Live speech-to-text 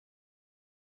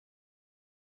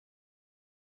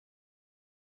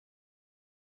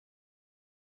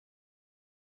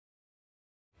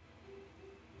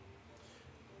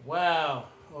Wow.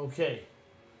 Okay.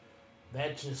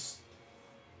 That just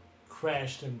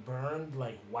crashed and burned.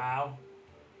 Like, wow.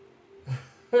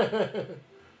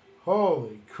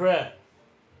 Holy crap.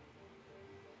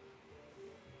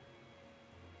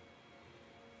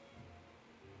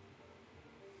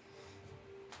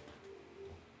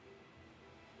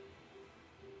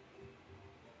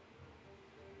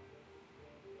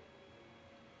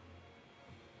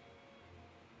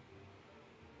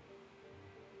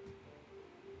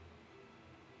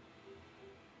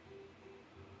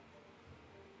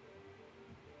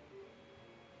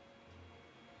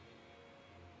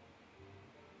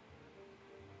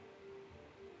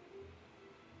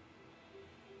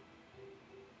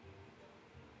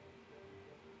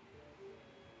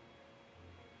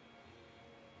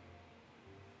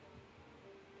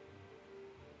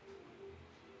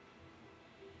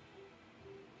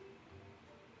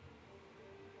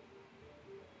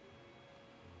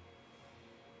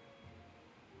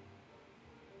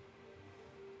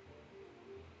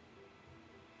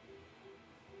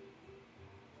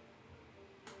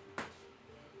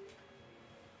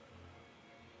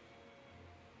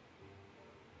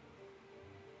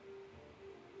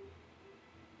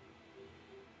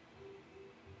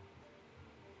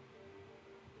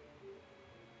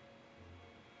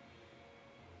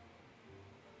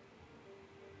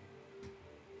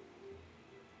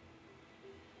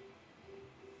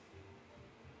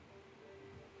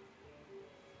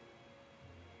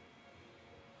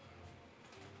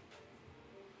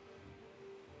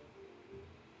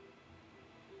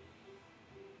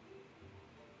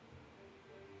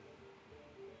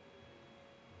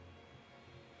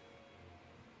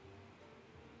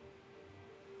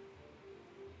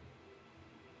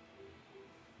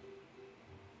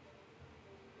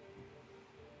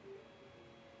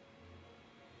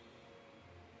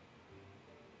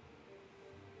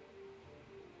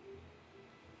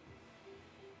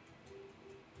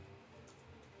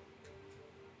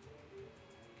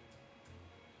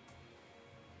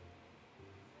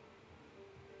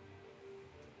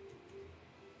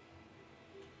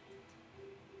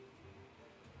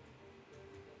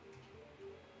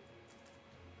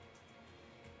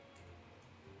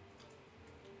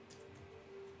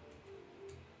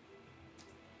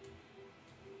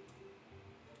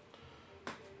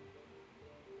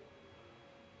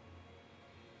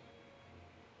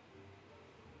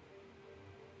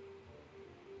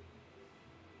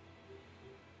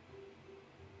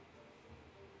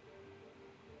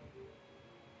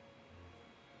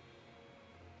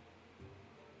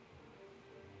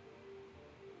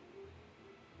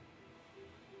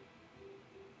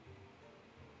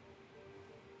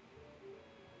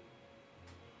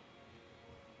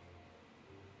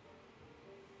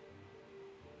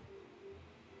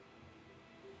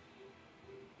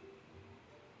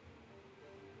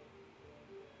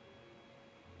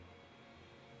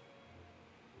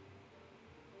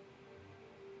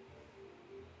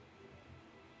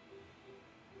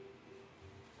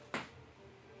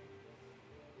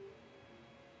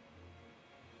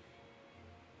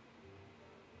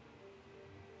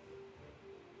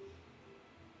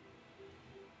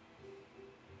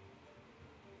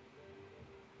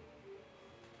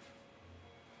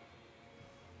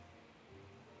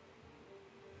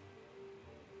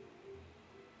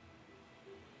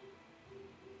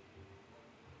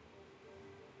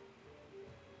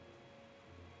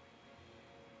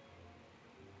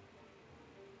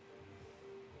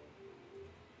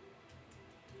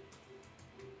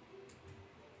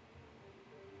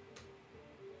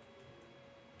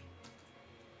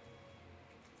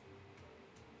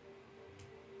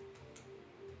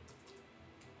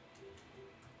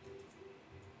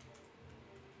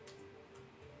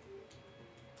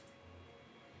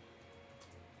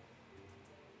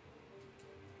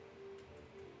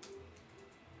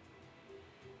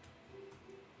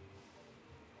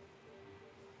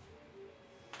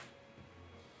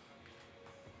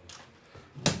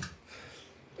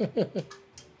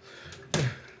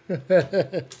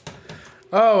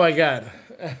 Oh my god.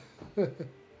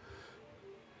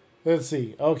 Let's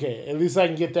see. Okay, at least I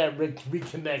can get that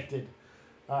reconnected.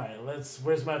 All right, let's.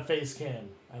 Where's my face cam?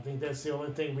 I think that's the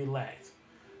only thing we lacked.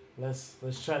 Let's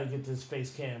try to get this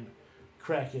face cam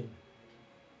cracking.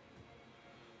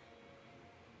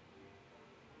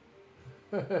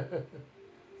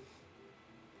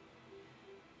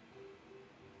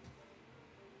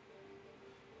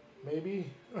 Maybe,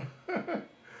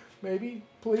 maybe,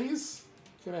 please.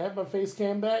 Can I have my face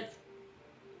cam back?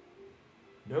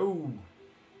 No.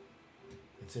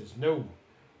 It says no.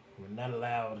 We're not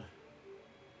allowed.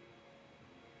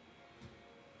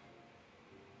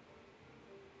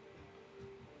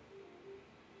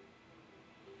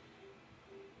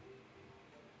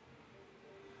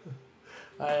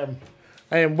 I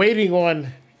am waiting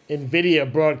on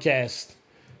NVIDIA broadcast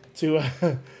to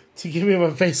to give me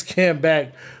my face cam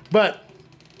back. But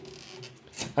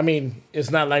I mean, it's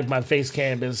not like my face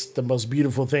cam is the most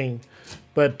beautiful thing.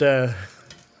 But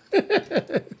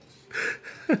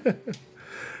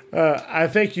I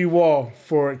thank you all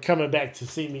for coming back to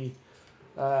see me.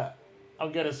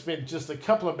 I'm gonna spend just a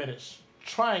couple of minutes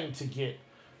trying to get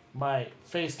my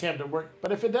face cam to work.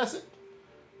 But if it doesn't,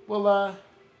 we'll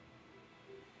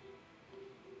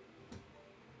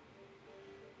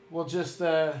just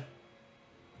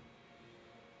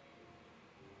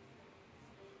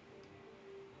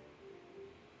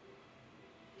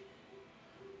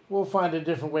we'll find a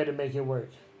different way to make it work.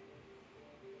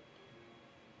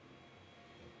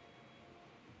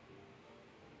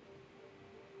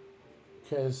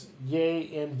 Because yay,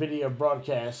 NVIDIA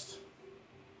broadcast.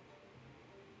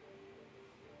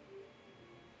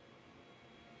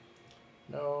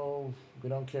 No, we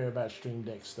don't care about Stream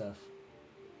Deck stuff.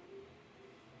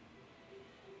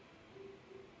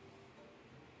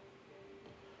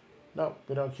 No,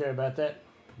 we don't care about that.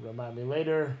 Remind me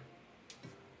later.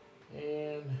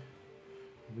 And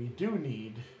we do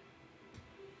need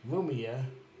Lumia.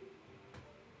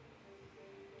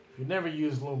 If you never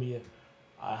use Lumia,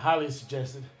 I highly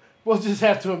suggest it. We'll just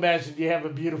have to imagine you have a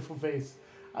beautiful face.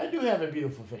 I do have a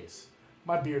beautiful face.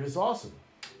 My beard is awesome.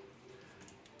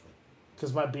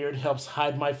 Because my beard helps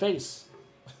hide my face.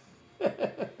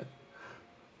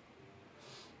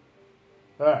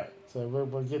 Alright, so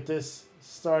we'll get this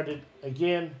started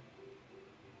again.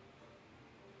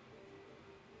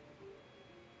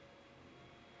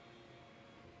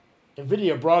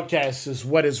 NVIDIA Broadcast is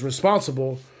what is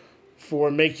responsible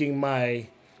for making my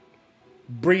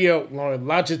Brio,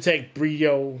 Logitech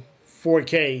Brio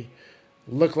 4K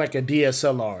look like a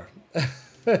DSLR.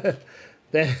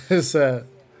 That is So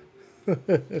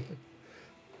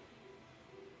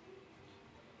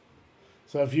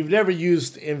if you've never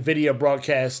used NVIDIA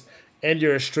Broadcast and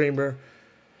you're a streamer,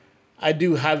 I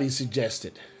do highly suggest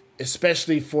it,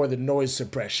 especially for the noise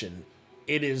suppression.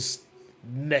 It is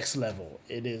next level.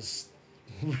 It is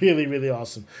really, really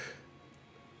awesome.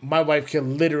 My wife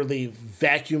can literally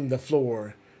vacuum the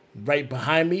floor right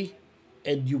behind me,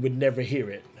 and you would never hear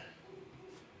it.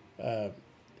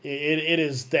 It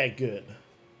is that good.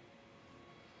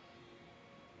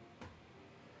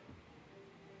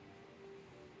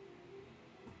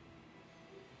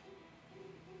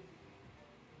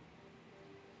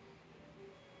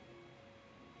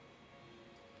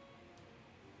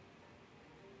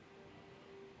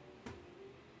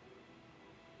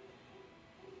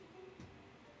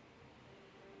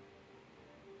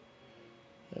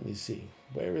 Let me see.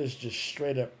 Where is just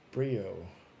straight up Brio?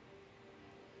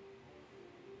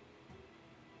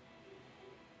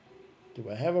 Do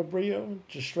I have a Brio?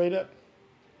 Just straight up?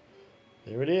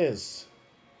 There it is.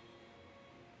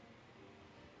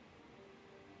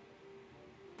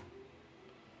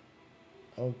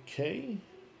 Okay.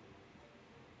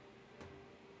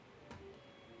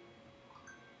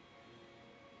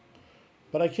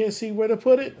 But I can't see where to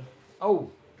put it.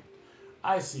 Oh,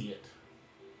 I see it.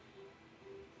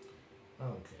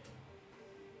 Okay.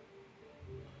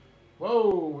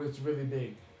 Whoa, it's really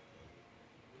big.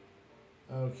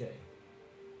 Okay.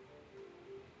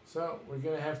 So we're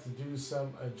going to have to do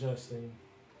some adjusting.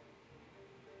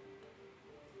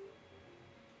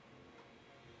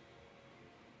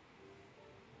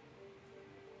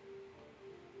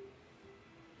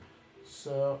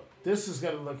 So this is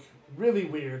going to look really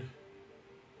weird.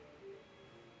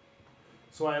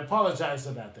 So I apologize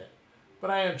about that. But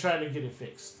I am trying to get it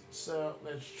fixed. So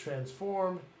let's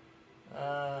transform,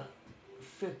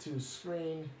 fit to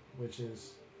screen, which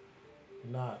is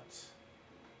not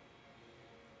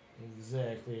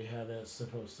exactly how that's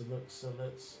supposed to look. So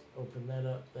let's open that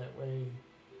up that way.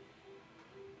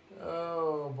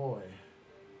 Oh boy.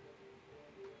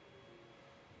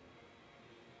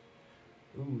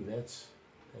 Ooh, that's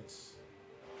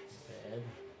bad.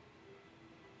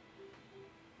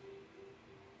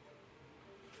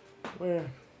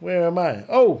 Where am I?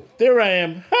 Oh, there I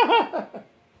am.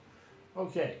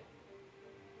 Okay.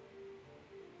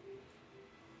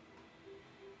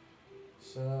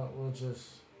 So we'll just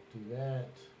do that.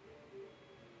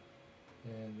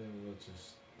 And then we'll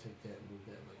just take that, move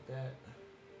that like that.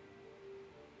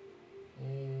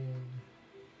 And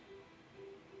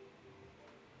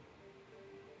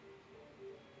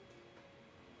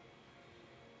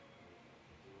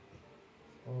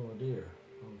oh dear.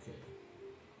 Okay.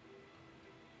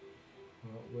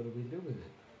 Well, what do we do with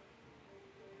it?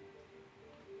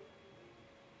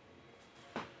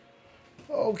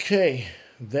 Okay,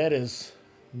 that is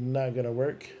not gonna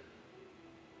work.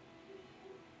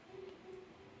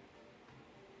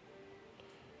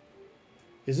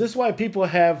 Is this why people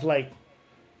have like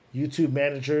YouTube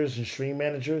managers and stream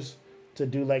managers to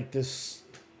do like this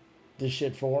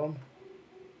shit for them?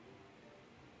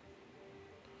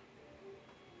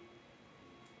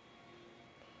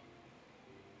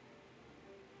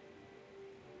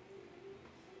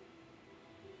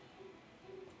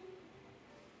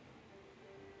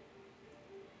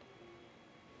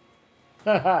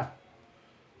 Haha.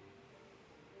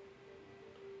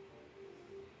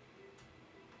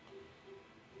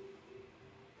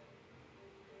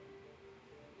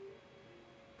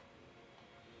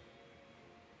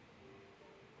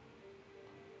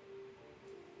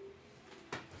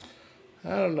 I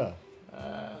don't know.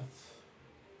 I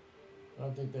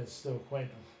don't think that's still quite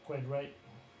right.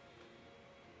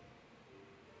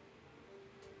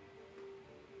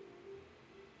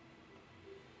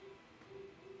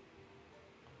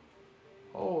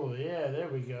 Oh yeah, there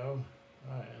we go.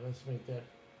 All right, let's make that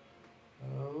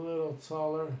a little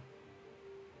taller.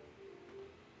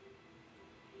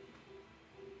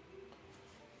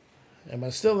 Am I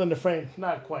still in the frame?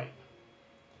 Not quite.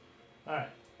 All right,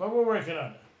 but we're working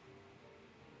on it.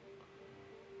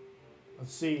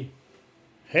 Let's see.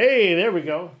 Hey, there we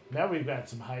go. Now we've got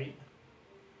some height.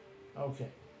 Okay.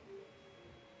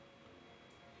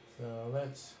 So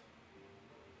let's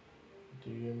do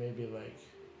maybe like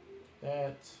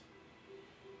that.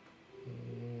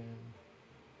 And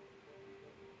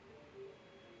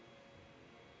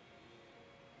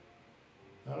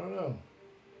I don't know.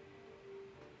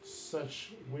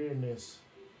 Such weirdness.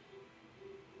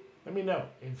 Let me know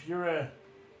if you're a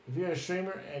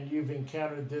streamer and you've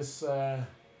encountered this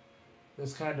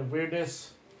this kind of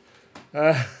weirdness.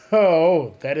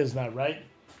 Oh, that is not right.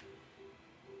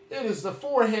 It is the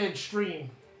forehead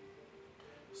stream.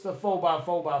 It's the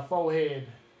 4x4x4 head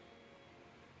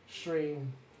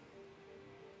stream.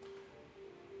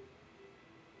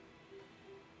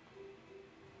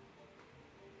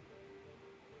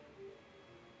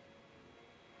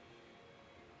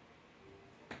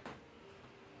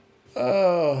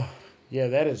 Oh, yeah,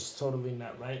 that is totally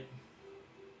not right.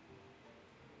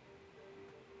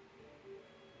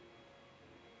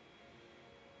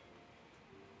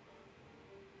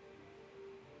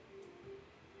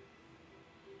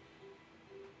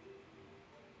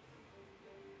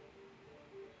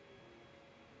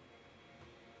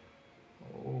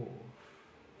 Oh.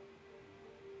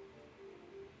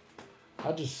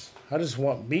 I just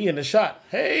want me in the shot.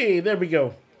 Hey, there we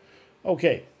go.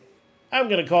 Okay. I'm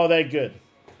gonna call that good.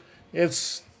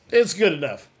 It's good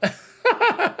enough.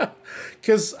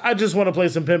 Cause I just want to play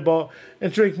some pinball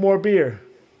and drink more beer.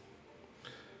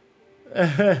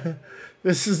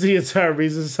 This is the entire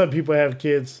reason some people have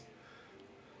kids.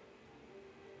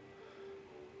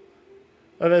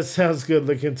 Oh, that sounds good.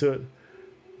 Look into it.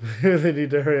 They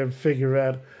need to hurry and figure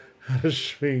out how to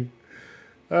stream.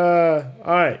 All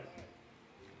right.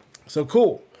 So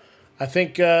cool. I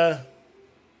think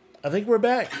we're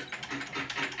back.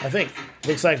 I think.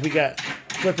 Looks like we got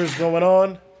flippers going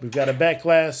on. We've got a back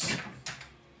glass.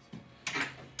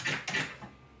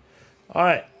 All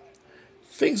right.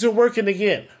 Things are working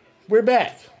again. We're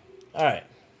back. All right.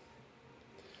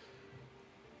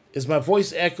 Is my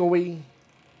voice echoey?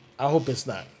 I hope it's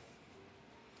not.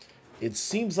 It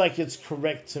seems like it's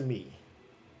correct to me.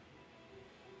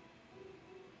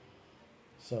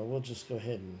 So we'll just go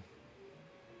ahead and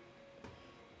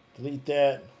delete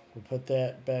that. We'll put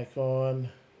that back on.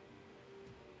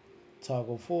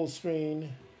 Toggle full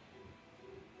screen.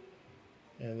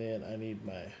 And then I need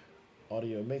my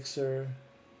audio mixer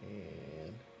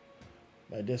and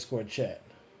my Discord chat.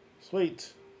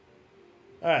 Sweet.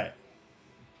 All right.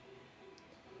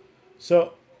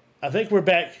 So I think we're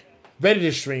back, ready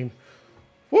to stream.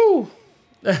 Woo!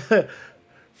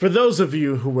 For those of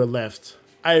you who were left,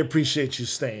 I appreciate you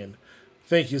staying.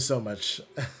 Thank you so much.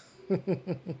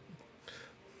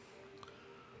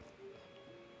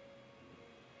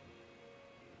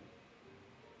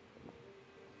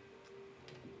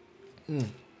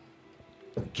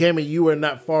 Cammy, you are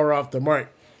not far off the mark.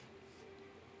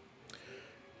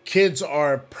 Kids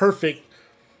are perfect.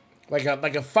 Like a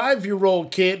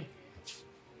 5-year-old kid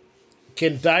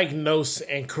can diagnose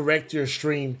and correct your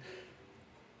stream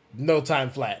no time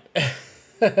flat.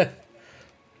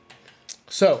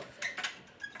 So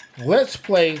let's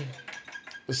play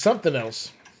something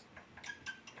else.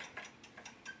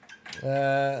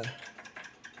 Because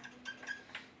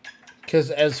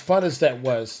as fun as that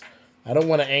was, I don't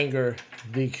want to anger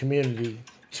the community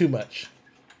too much.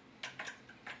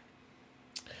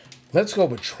 Let's go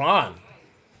with Tron.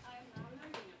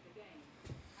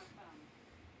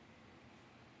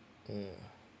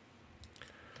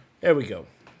 There we go.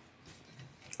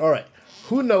 All right.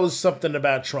 who knows something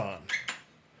about Tron?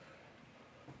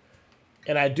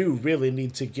 And I do really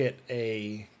need to get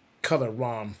a color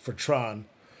ROM for Tron.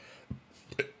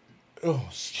 Oh,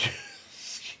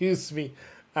 excuse me.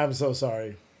 I'm so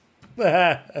sorry.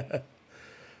 But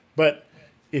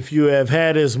if you have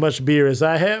had as much beer as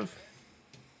I have,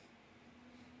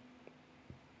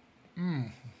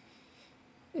 you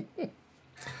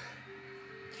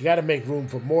got to make room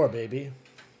for more, baby.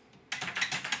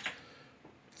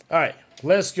 All right,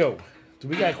 let's go. Do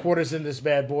we got quarters in this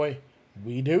bad boy?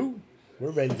 We do.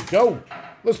 We're ready to go.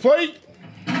 Let's play.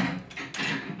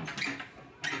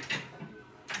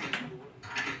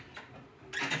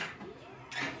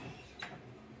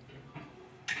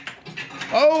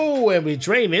 Oh, and we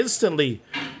drain instantly.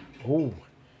 Oh,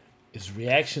 is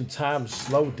reaction time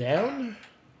slowed down?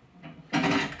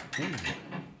 Ooh.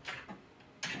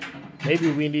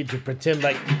 Maybe we need to pretend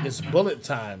like it's bullet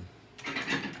time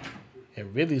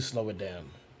and really slow it down.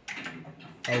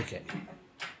 Okay.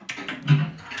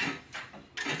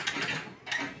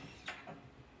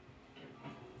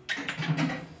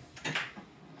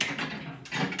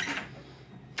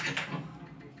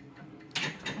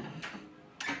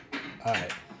 All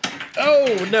right.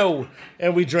 Oh, no.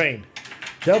 And we drained.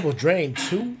 Double drain.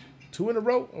 Two in a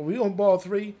row. Are we on ball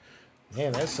 3?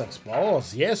 Man, that sucks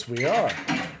balls. Yes, we are.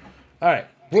 All right.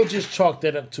 We'll just chalk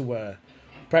that up to a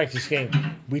practice game.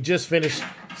 We just finished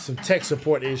some tech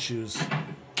support issues.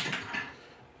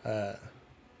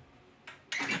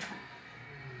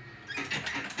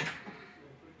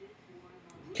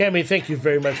 Cammy, thank you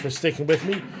very much for sticking with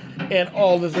me. And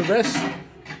all of the rest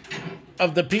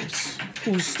of the peeps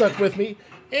who stuck with me.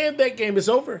 And that game is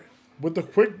over with the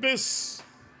quickness.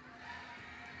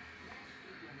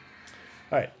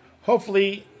 All right.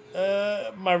 Hopefully,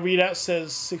 my readout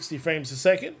says 60 frames a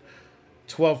second,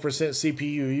 12%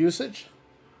 CPU usage.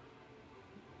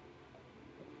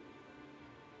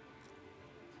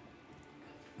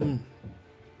 It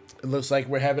looks like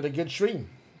we're having a good stream.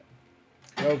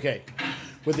 Okay.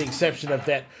 With the exception of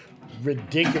that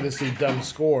ridiculously dumb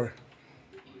score.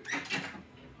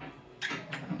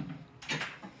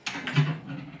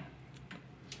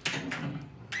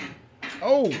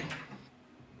 Oh,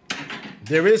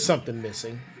 there is something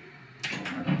missing.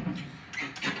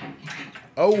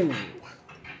 Oh,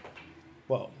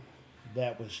 well,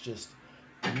 that was just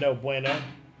no bueno.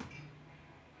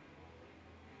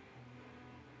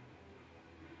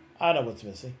 I know what's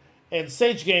missing. And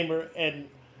Sage Gamer and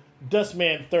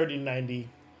Dustman 3090,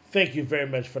 thank you very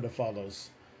much for the follows.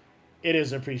 It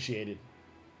is appreciated.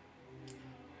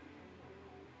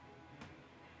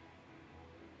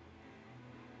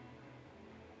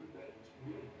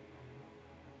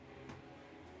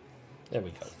 There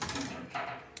we go.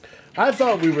 I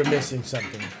thought we were missing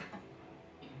something.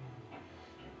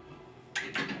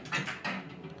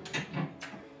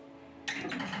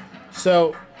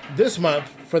 So this month,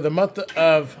 for the month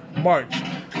of March,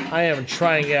 I am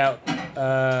trying out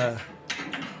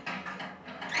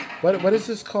what is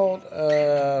this called?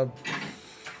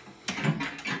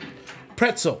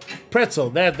 Pretzel.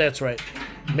 That's right.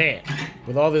 Man,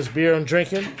 with all this beer I'm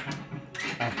drinking,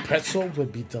 a pretzel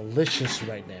would be delicious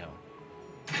right now.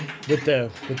 With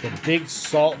the big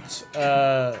salt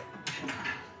the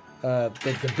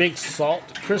big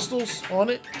salt crystals on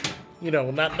it. You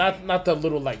know, not the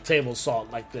little like table salt,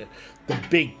 like the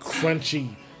big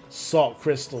crunchy salt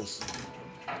crystals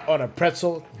on a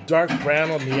pretzel, dark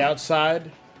brown on the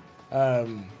outside,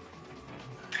 kind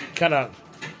of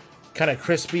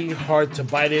crispy, hard to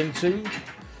bite into,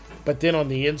 but then on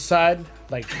the inside,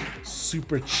 like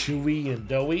super chewy and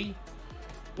doughy.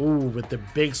 Ooh, with the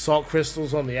big salt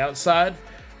crystals on the outside,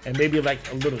 and maybe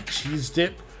like a little cheese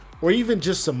dip, or even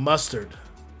just some mustard.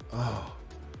 Oh,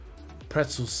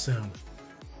 pretzels sound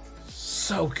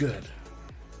so good.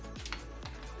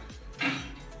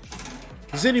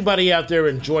 Does anybody out there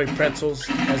enjoy pretzels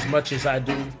as much as I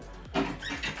do?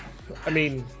 I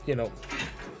mean, you know,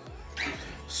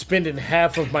 spending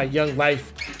half of my young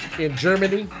life in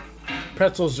Germany,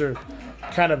 pretzels are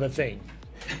kind of a thing.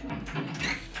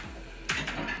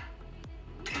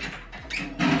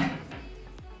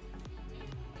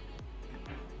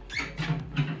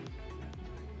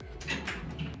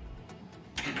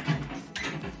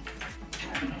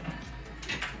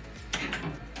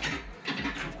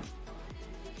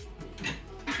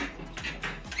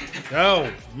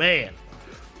 Oh, man.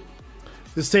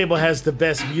 This table has the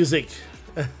best music.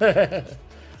 It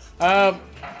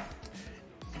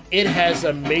has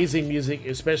amazing music,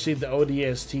 especially the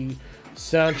ODST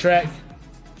soundtrack.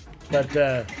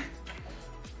 But,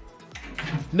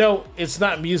 no, it's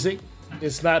not music.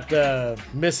 it's not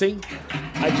missing.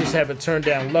 I just have it turned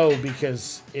down low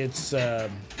because it's you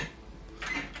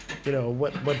know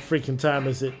what freaking time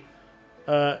is it?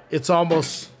 It's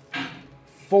almost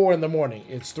 4 in the morning.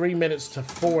 It's 3 minutes to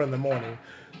 4 in the morning.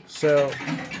 So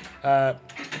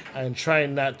I'm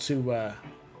trying not to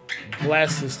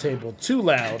blast this table too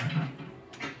loud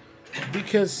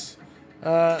because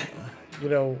you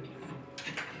know,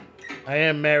 I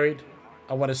am married.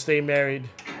 I want to stay married.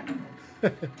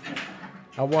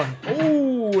 I want,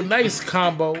 ooh, nice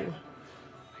combo.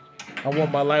 I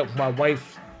want my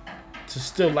wife to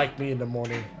still like me in the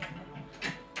morning.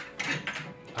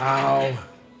 Ow.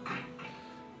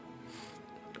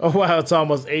 Oh wow, it's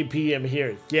almost 8 p.m.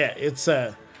 here. Yeah, it's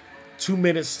 2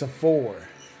 minutes to 4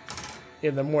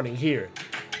 in the morning here.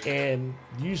 And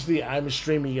usually I'm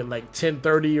streaming at like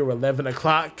 10:30 or 11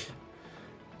 o'clock.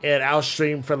 And I'll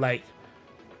stream for like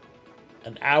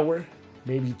an hour,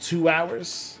 maybe 2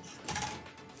 hours,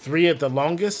 3 at the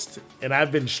longest. And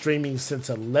I've been streaming since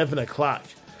 11 o'clock.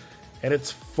 And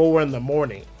it's 4 in the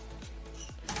morning.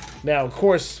 Now, of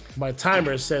course, my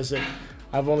timer says that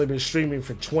I've only been streaming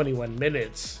for 21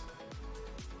 minutes.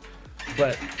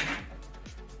 But,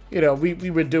 you know, we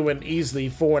were doing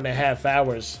easily 4.5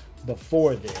 hours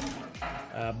before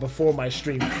then, before my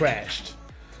stream crashed.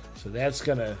 So that's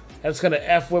gonna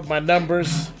F with my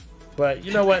numbers. But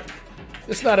you know what?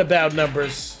 It's not about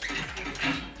numbers.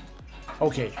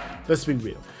 Okay, let's be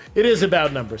real. It is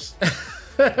about numbers.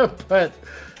 But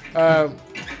I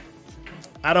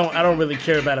don't really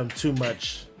care about them too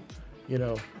much. You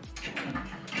know.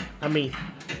 I mean,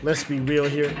 let's be real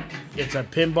here. It's a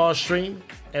pinball stream,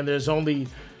 and there's only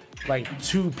like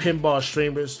 2 pinball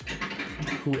streamers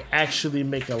who actually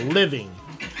make a living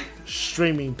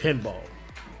streaming pinball.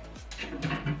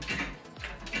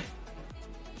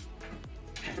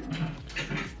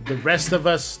 The rest of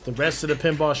us, the rest of the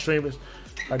pinball streamers,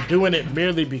 are doing it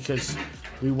merely because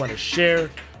we want to share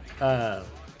the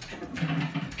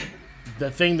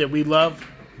thing that we love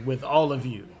with all of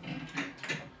you.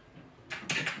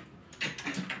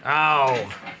 Ow.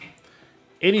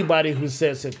 Anybody who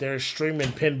says that they're streaming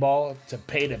pinball to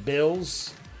pay the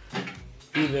bills,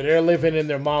 either they're living in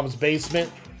their mom's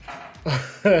basement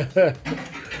or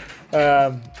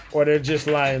they're just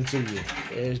lying to you.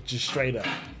 It's just straight up.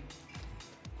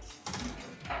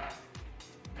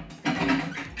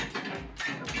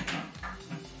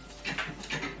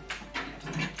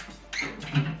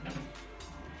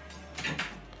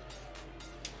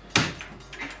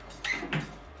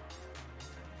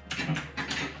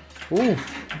 Ooh.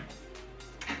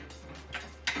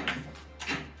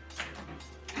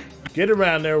 Get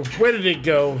around there. Where did it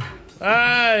go?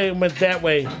 It went that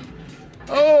way.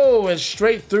 Oh, and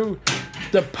straight through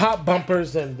the pop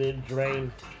bumpers and then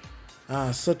drain.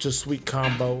 Such a sweet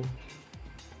combo.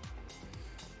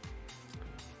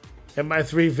 And my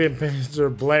 3 VIPs are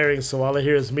blaring, so all I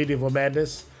hear is Medieval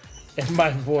Madness and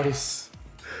my voice.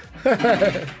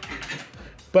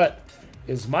 But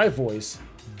is my voice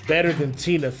better than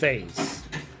Tina Fey's,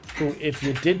 who, if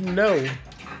you didn't know,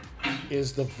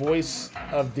 is the voice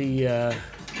of the,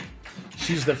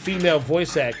 she's the female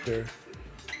voice actor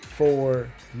for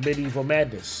Medieval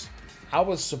Madness. I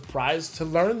was surprised to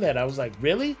learn that. I was like,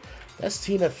 really? That's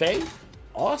Tina Fey?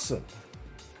 Awesome.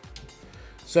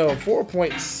 So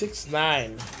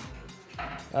 4.69,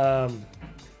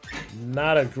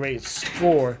 not a great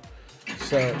score.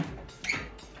 So,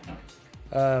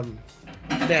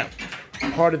 now,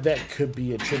 part of that could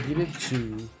be attributed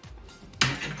to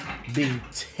being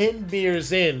 10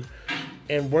 beers in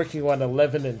and working on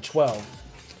 11 and 12.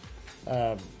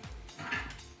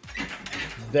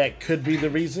 That could be the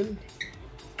reason.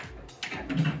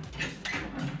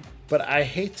 But I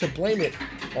hate to blame it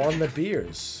on the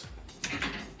beers.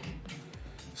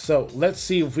 So let's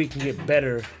see if we can get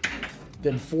better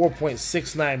than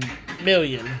 4.69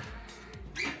 million.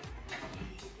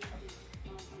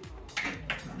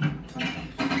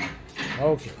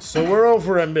 Okay, so we're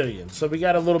over 1 million. So we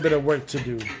got a little bit of work to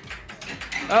do.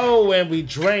 Oh, and we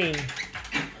drain.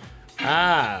 We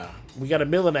got 1.5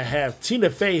 million. Tina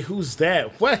Fey, who's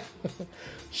that? What?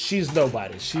 She's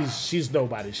nobody. She's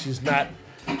nobody. She's not.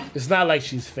 It's not like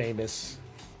she's famous.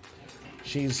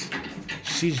 She's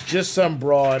just some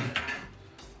broad.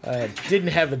 Didn't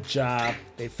have a job.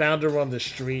 They found her on the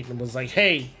street and was like,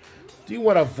 "Hey, do you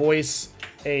want to voice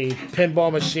a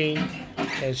pinball machine?"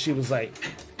 And she was like,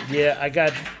 "Yeah, I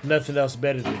got nothing else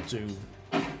better to do."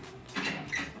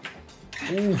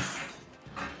 Oof.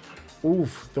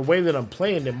 Oof. The way that I'm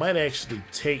playing, it might actually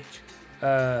take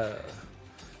a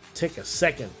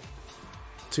second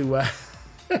to...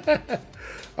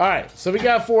 Alright, so we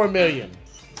got 4 million.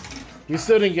 We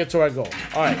still didn't get to our goal.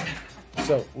 All right.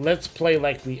 So let's play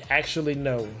like we actually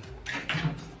know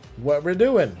what we're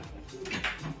doing.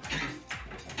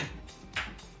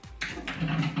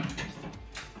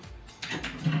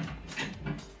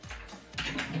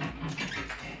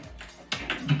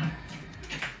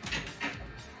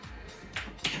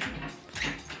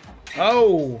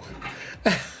 Oh,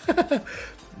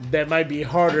 that might be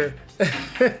harder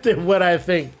than what I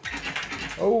think.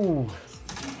 Oh,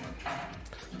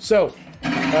 so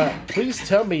please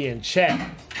tell me in chat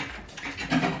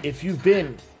if you've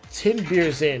been 10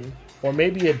 beers in, or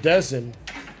maybe a dozen,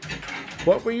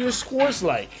 what were your scores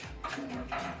like?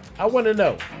 I want to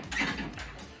know,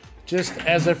 just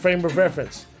as a frame of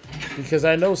reference, because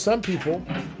I know some people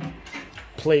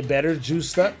play better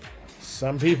juiced up.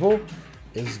 Some people,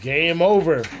 it's game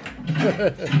over.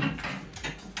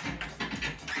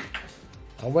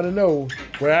 I want to know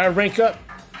where I rank up.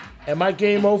 Am I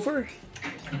game over?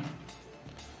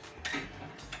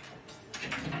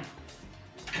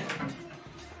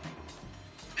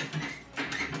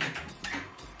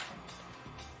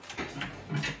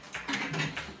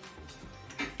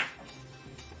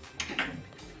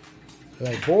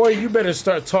 Like, boy, you better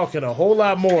start talking a whole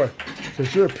lot more,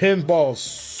 because your pinball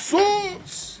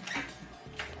sucks.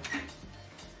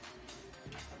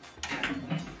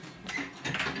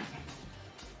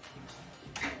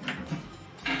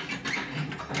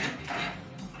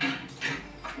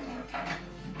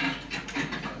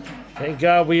 Thank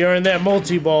God we earned that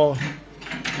multi-ball.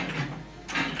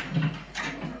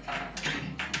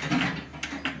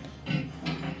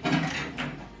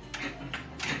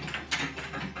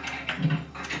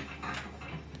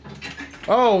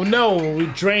 Oh no, we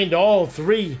drained all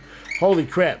three. Holy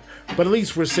crap. But at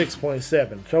least we're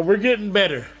 6.7. So we're getting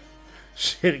better.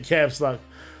 Shit, caps lock.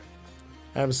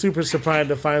 I'm super surprised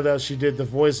to find out she did the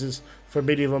voices for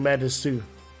Medieval Madness 2.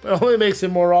 But it only makes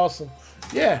it more awesome.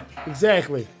 Yeah,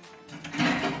 exactly.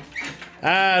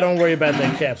 Don't worry about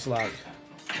that caps lock.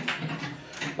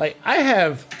 Like, I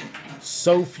have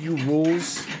so few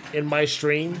rules in my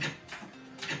stream.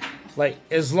 Like,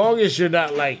 as long as you're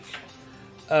not like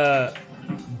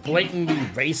blatantly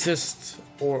racist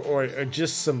or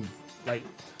just some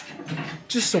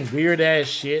weird ass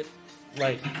shit,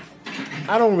 like,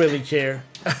 I don't really care.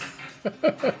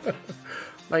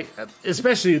 Like,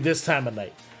 especially this time of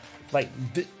night. Like,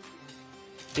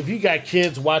 if you got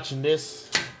kids watching this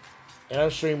and I'm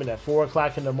streaming at 4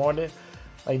 o'clock in the morning,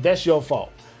 like, that's your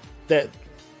fault.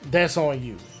 That's on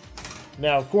you.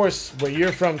 Now, of course, where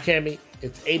you're from, Cammy,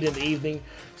 it's 8 in the evening,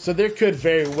 so there could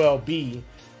very well be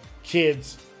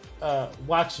kids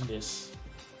watching this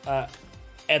at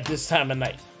this time of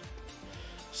night.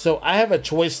 So I have a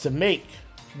choice to make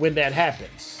when that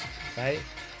happens, right?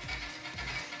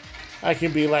 I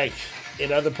can be like,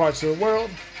 in other parts of the world,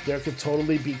 there could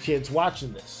totally be kids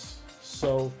watching this.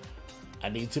 So I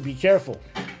need to be careful.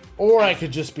 Or I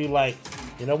could just be like,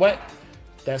 you know what?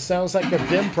 That sounds like a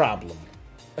them problem.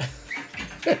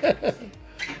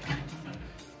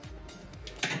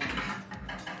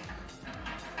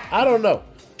 I don't know.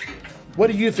 What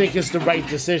do you think is the right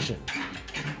decision?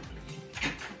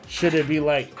 Should it be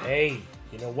like, hey,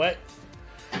 you know what?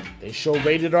 They show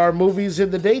rated R movies in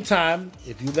the daytime.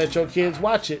 If you let your kids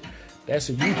watch it, that's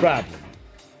a you problem.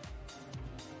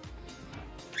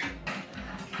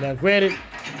 Now, granted,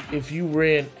 if you were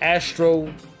in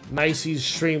Astro Nicey's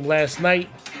stream last night,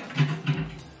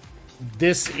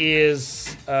 this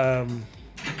is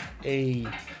a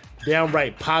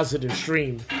downright positive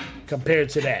stream compared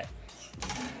to that.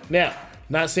 Now,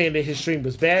 not saying that his stream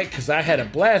was bad, because I had a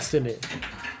blast in it,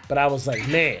 but I was like,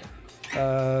 man,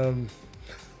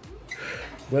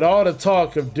 with all the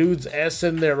talk of dudes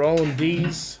S-ing their own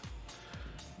D's,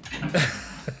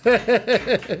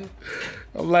 I'm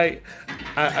like,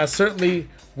 I certainly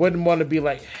wouldn't want to be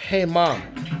like, hey mom,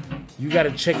 you got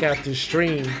to check out this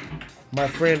stream. My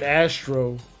friend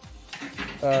Astro,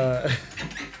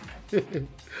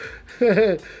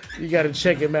 you got to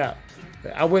check him out.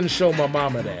 I wouldn't show my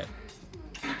mama that.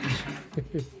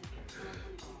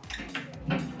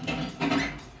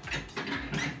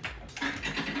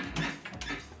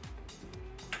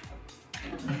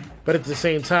 But at the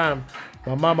same time,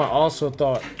 my mama also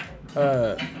thought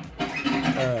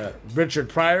Richard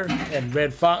Pryor and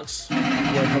Red Fox were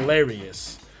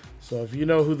hilarious. So if you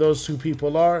know who those two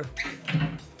people are,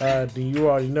 then you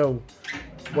already know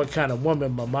what kind of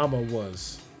woman my mama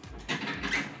was.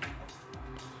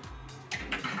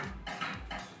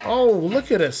 Oh,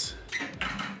 look at us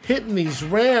hitting these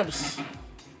ramps.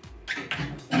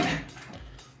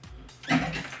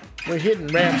 We're hitting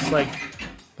ramps like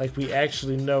we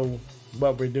actually know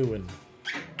what we're doing.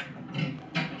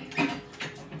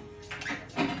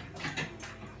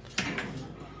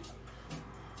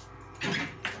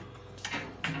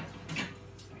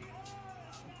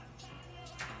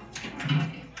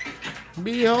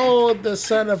 Behold the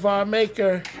son of our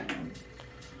maker.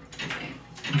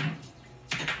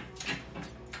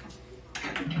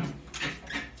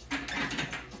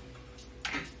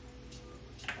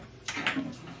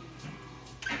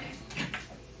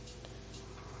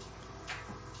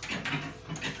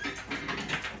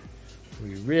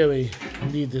 We really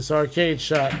need this arcade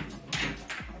shot.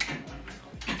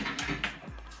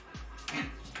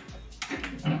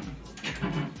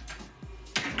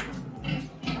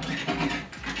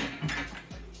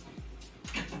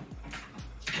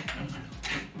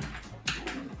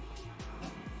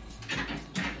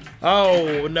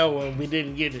 Oh, no, we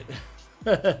didn't get it.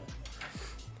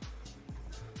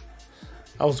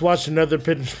 I was watching another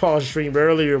pinball stream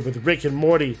earlier with Rick and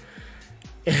Morty,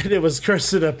 and it was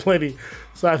cursing up plenty.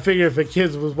 So I figured if the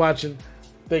kids was watching,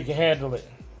 they can handle it.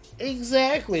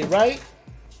 Exactly, right?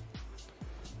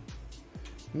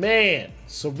 Man,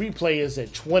 so replay is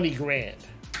at 20 grand.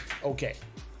 Okay.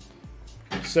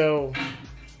 So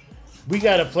we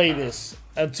got to play this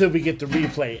until we get the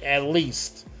replay, at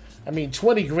least. I mean,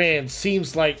 20 grand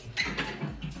seems like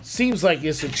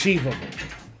it's achievable,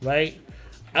 right?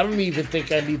 I don't even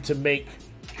think I need to make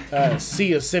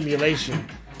see a simulation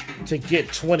to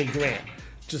get 20 grand.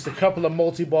 Just a couple of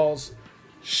multi-balls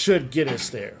should get us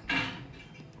there.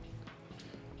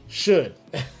 Should.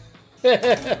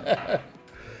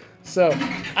 So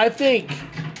I think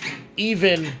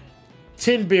even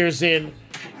 10 beers in,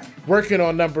 working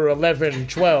on number 11 and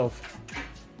 12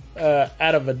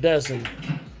 out of a dozen,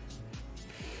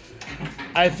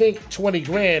 I think 20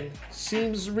 grand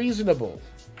seems reasonable.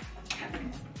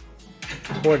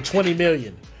 Or 20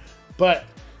 million. But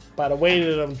by the way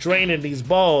that I'm draining these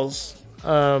balls,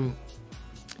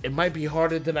 it might be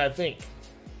harder than I think.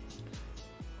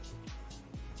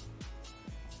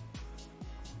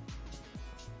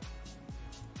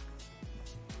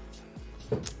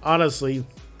 Honestly,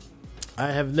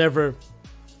 I have never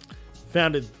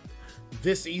found it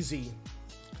this easy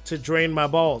to drain my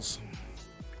balls.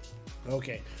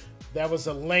 Okay, that was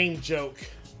a lame joke.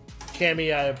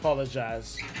 Cammy, I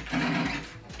apologize.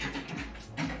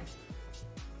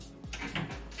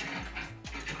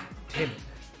 Damn it.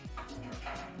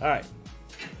 Alright.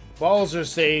 Balls are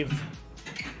saved.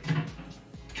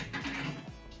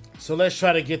 So let's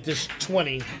try to get this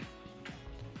 20.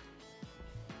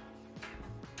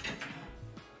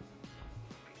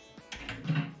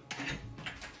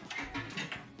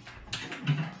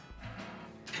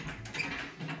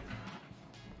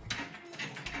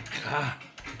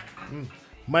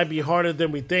 Might be harder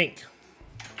than we think.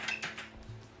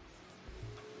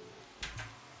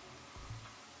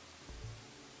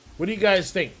 What do you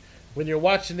guys think? When you're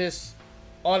watching this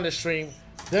on the stream,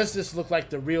 does this look like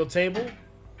the real table?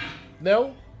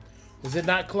 No? Is it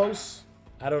not close?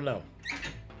 I don't know.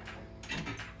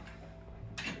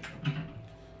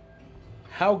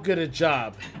 How good a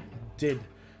job did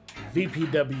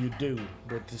VPW do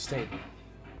with this table?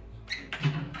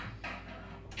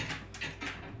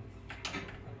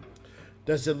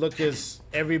 Does it look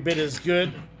every bit as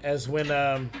good as when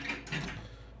oh,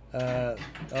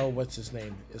 what's his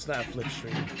name? It's not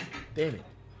Flipstream. Damn it.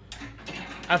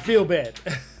 I feel bad.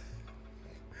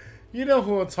 You know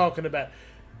who I'm talking about.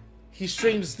 He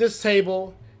streams this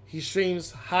table. He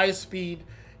streams High Speed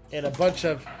and a bunch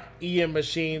of EM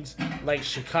machines like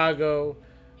Chicago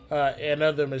and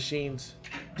other machines.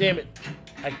 Damn it.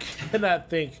 I cannot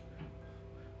think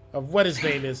of what his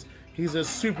name is. He's a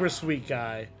super sweet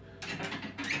guy.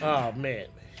 Oh, man.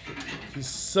 He's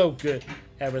so good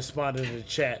at responding to the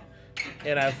chat.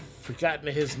 And I've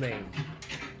forgotten his name.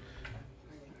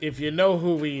 If you know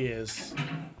who he is.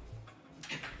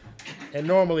 And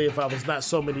normally, if I was not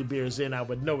so many beers in, I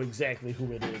would know exactly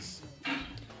who it is.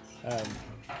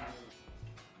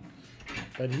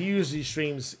 But he usually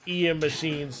streams EM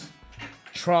machines,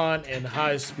 Tron, and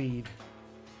High Speed.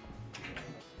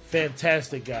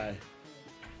 Fantastic guy.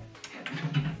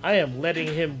 I am letting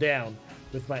him down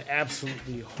with my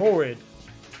absolutely horrid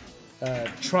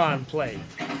Tron play.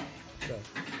 So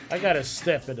I gotta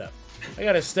step it up. I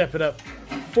gotta step it up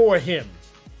for him.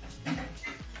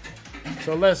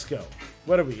 So let's go.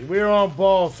 What are we? We're on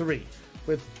ball 3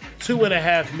 with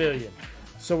 2.5 million.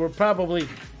 So we're probably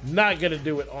not gonna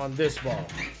do it on this ball.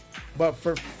 But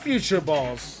for future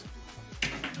balls,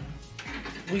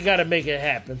 we gotta make it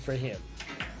happen for him.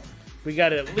 We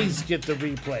gotta at least get the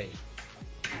replay.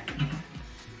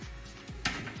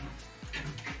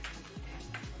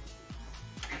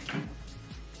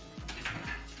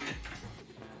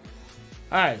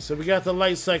 Alright, so we got the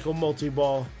light cycle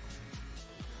multi-ball.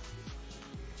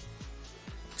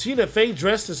 Tina Fey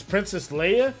dressed as Princess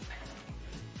Leia?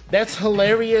 That's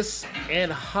hilarious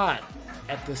and hot.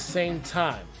 at the same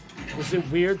time. Was it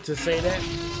weird to say that?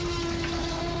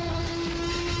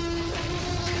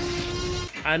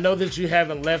 I know that you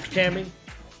haven't left, Cammy,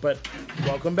 but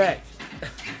welcome back.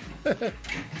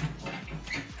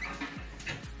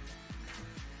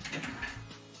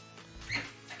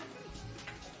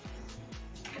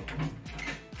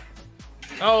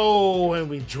 Oh, and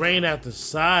we drain out the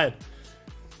side.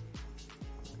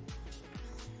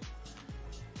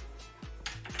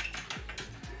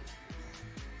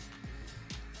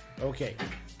 Okay,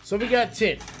 so we got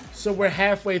 10. So we're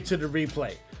halfway to the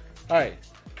replay. All right,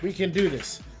 we can do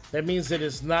this. That means that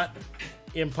it's not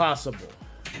impossible.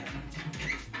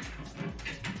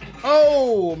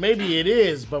 Oh, maybe it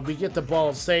is, but we get the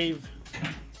ball saved.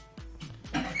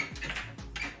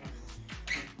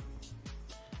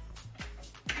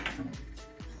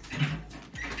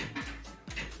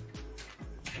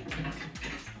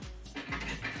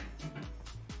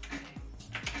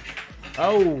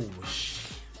 Oh,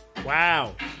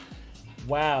 wow.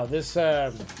 Wow, this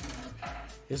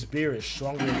beer is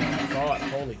stronger than I thought.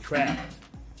 Holy crap.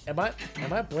 Am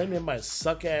I blaming my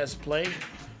suck-ass play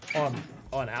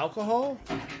on alcohol?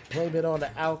 Blame it on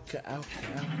the alcohol.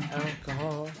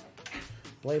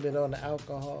 Blame it on the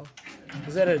alcohol.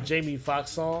 Is that a Jamie Foxx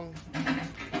song?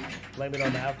 Blame it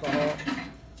on the alcohol.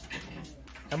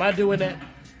 Am I doing that?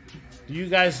 Do you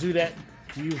guys do that?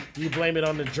 Do you blame it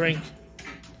on the drink?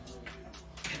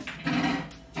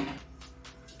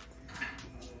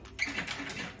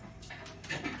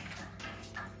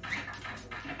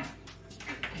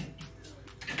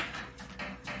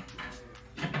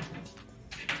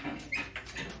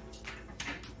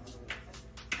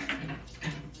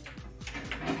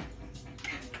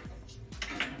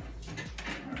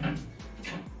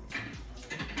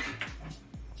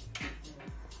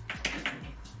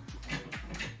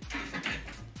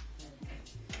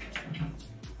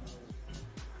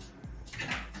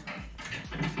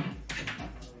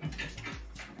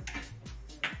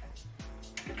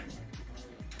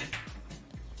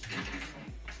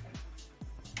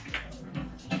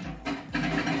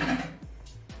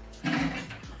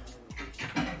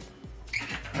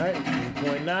 All right,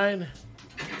 3.9.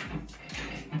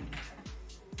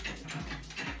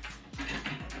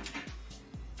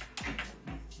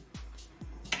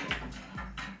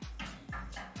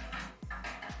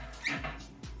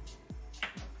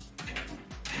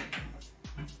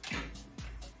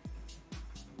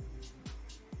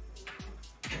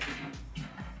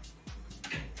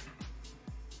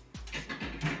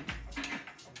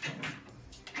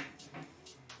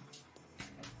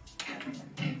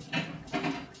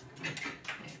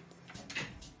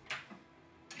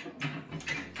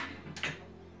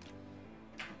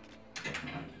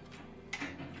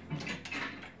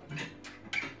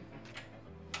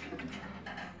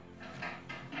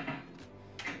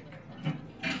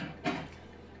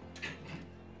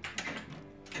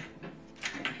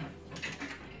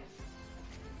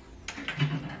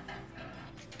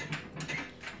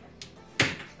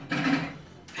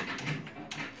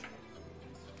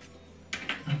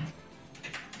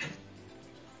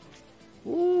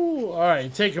 Ooh, all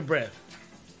right, take a breath.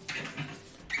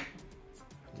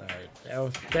 All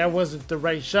right, that wasn't the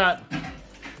right shot.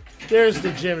 There's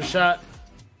the gym shot.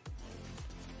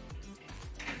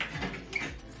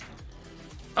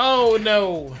 Oh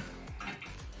no.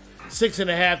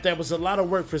 6.5. That was a lot of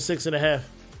work for 6.5.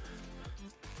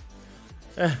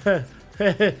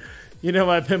 You know,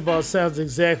 my pinball sounds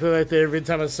exactly like that every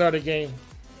time I start a game.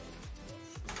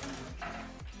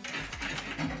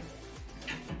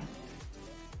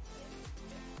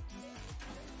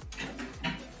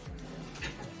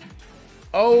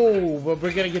 Oh, but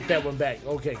we're gonna get that one back.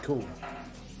 Okay, cool.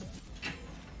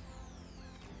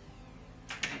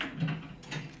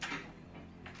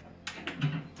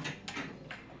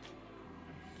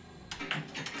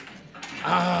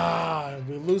 Ah,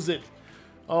 we lose it.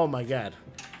 Oh my god.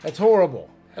 That's horrible.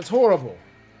 That's horrible.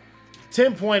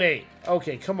 10.8.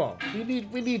 Okay, come on. We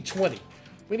need 20.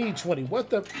 We need 20. What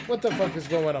the fuck is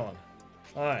going on?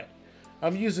 Alright.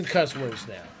 I'm using cuss words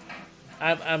now.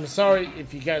 I'm sorry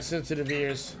if you got sensitive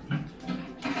ears.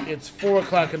 It's 4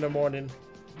 o'clock in the morning.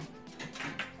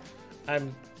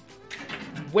 I'm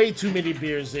way too many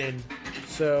beers in.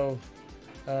 So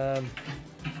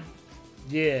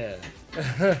yeah.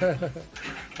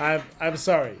 I'm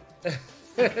sorry.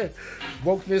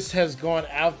 Wokeness has gone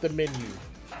out the menu.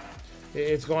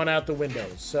 It's gone out the window.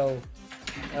 So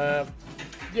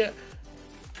yeah.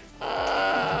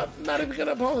 I'm not even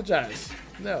gonna apologize.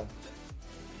 No.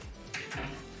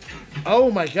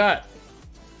 Oh my god.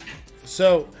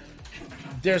 So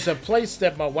there's a place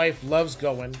that my wife loves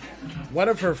going. One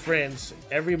of her friends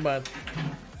every month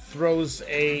throws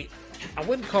I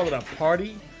wouldn't call it a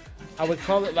party. I would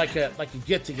call it like a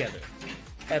get together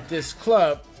at this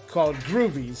club called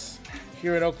Groovies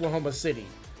here in Oklahoma City,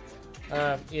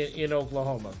 in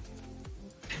Oklahoma.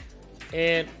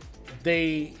 And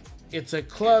it's a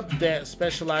club that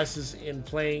specializes in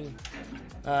playing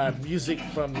music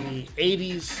from the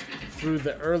 80s through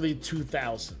the early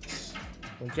 2000s.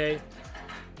 Okay?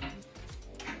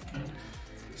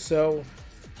 So,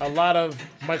 a lot of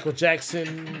Michael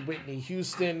Jackson, Whitney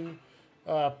Houston,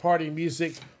 party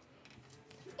music,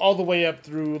 all the way up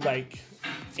through like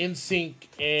NSYNC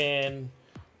and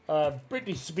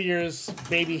Britney Spears,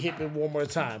 Baby Hit Me One More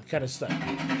Time kind of stuff.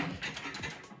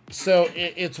 So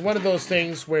it's one of those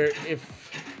things where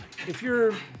if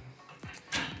you're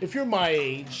my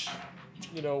age,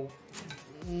 you know,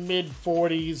 mid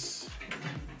 40s,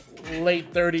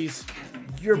 late 30s,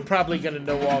 you're probably gonna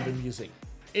know all the music.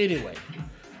 Anyway,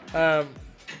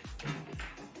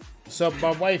 so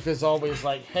my wife is always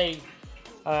like, hey,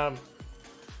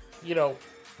 you know,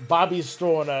 Bobby's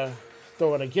throwing a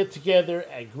get together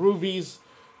at Groovies.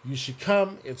 You should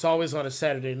come. It's always on a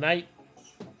Saturday night,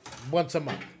 once a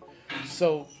month.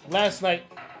 So last night,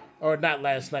 or not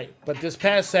last night, but this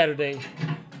past Saturday,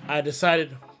 I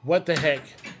decided, what the heck,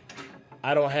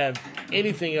 I don't have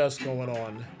anything else going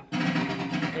on.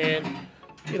 And,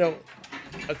 you know,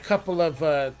 a couple of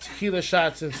tequila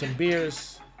shots and some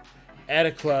beers at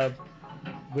a club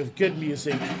with good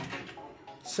music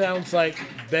sounds like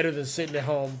better than sitting at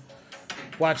home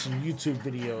watching YouTube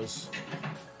videos,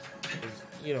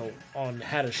 you know, on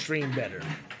how to stream better,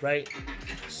 right?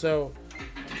 So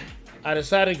I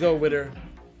decided to go with her.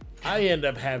 I end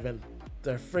up having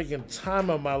the freaking time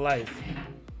of my life.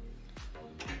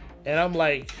 And I'm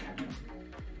like,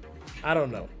 I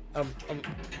don't know.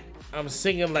 I'm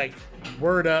singing like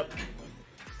Word Up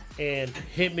and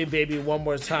Hit Me Baby One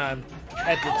More Time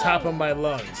at the top of my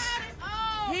lungs.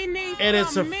 And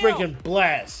it's a freaking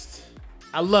blast.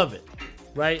 I love it,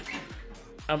 right?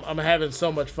 I'm having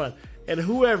so much fun. And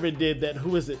whoever did that,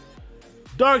 who is it?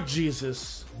 Dark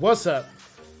Jesus, what's up?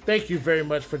 Thank you very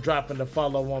much for dropping the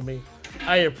follow on me.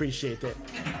 I appreciate that.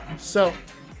 So,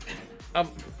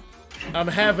 I'm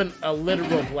having a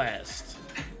literal blast.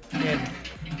 And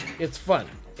it's fun.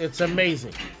 It's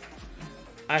amazing.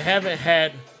 I haven't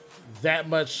had that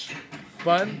much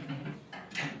fun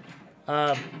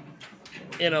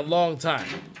in a long time.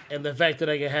 And the fact that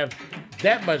I can have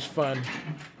that much fun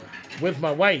with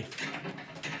my wife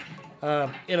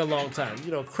in a long time.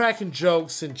 You know, cracking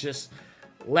jokes and just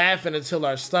laughing until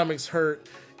our stomachs hurt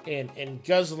and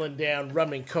guzzling down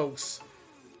rum and cokes.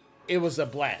 It was a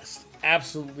blast.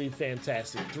 Absolutely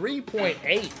fantastic.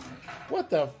 3.8. What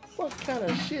the fuck kind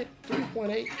of shit?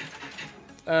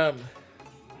 3.8?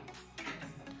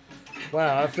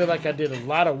 Wow, I feel like I did a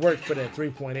lot of work for that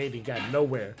 3.8 and got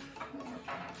nowhere.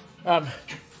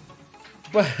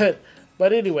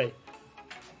 But anyway,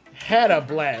 had a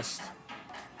blast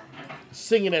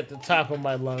singing at the top of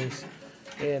my lungs,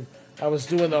 and I was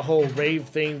doing the whole rave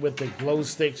thing with the glow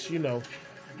sticks, you know,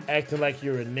 acting like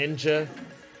you're a ninja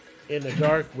in the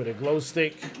dark with a glow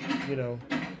stick, you know,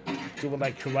 doing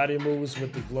like karate moves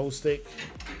with the glow stick.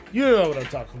 You know what I'm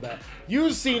talking about.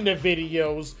 You've seen the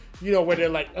videos, you know, where they're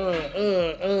like,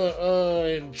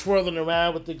 and twirling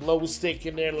around with the glow stick,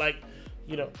 and they're like,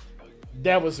 you know,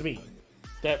 that was me.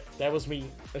 That was me.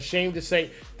 Ashamed to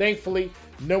say, thankfully,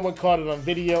 no one caught it on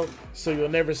video, so you'll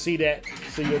never see that.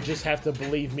 So you'll just have to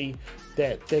believe me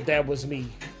that was me.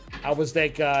 I was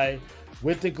that guy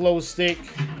with the glow stick,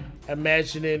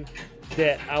 imagining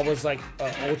that I was like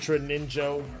an ultra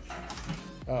ninja.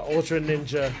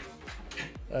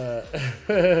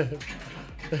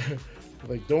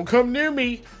 Like, don't come near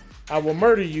me. I will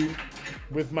murder you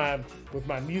with my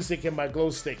music and my glow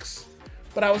sticks.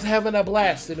 But I was having a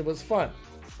blast and it was fun.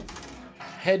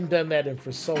 Hadn't done that in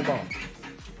for so long.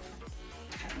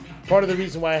 Part of the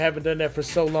reason why I haven't done that for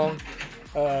so long,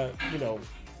 you know,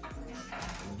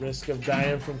 risk of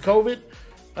dying from COVID.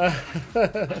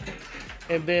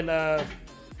 And then,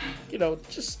 you know,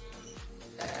 just,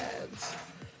 I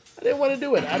didn't want to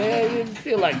do it. I didn't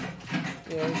feel like it.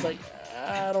 You know, it's like,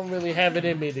 I don't really have it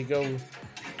in me to go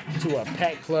to a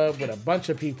packed club with a bunch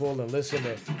of people and listen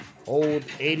to old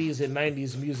 80s and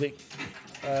 90s music.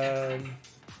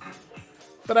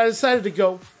 But I decided to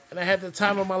go, and I had the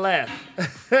time of my life.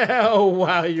 Oh,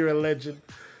 wow, you're a legend.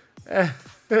 I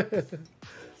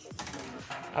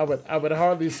would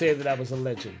hardly say that I was a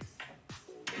legend.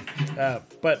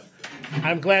 But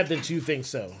I'm glad that you think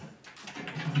so.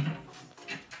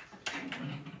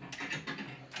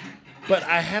 But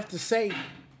I have to say,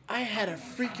 I had a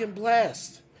freaking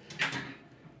blast.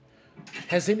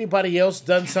 Has anybody else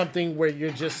done something where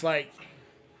you're just like,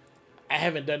 I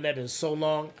haven't done that in so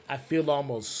long, I feel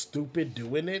almost stupid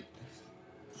doing it?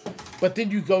 But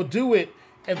then you go do it,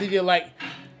 and then you're like,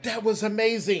 that was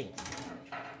amazing.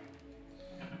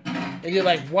 And you're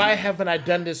like, why haven't I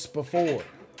done this before?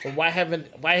 Or why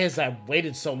has I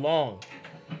waited so long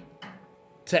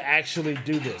to actually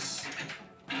do this?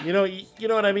 You know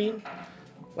what I mean?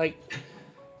 Like,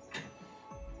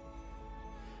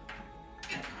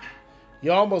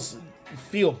 you almost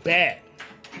feel bad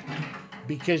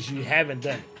because you haven't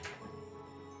done it.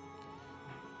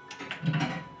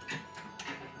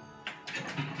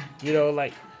 You know,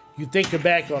 like, you think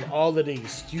back on all of the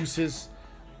excuses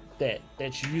that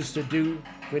you used to do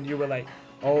when you were like,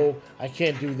 oh, I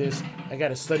can't do this. I got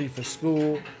to study for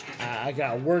school. I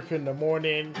got work in the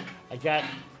morning. I got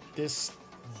this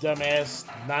dumbass,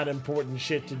 not important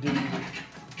shit to do.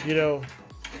 You know,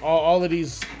 all of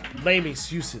these lame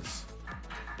excuses.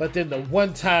 But then the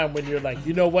one time when you're like,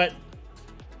 you know what?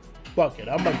 Fuck it.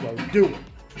 I'm going to go do it.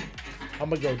 I'm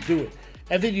going to go do it.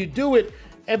 And then you do it.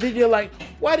 And then you're like,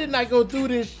 why didn't I go do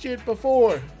this shit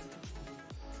before?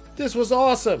 This was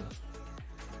awesome.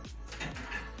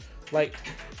 Like,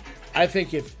 I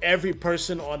think if every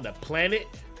person on the planet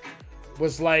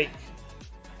was like,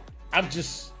 I'm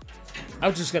just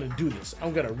gonna do this.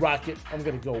 I'm gonna rock it. I'm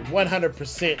gonna go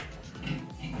 100%,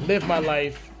 live my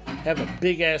life, have a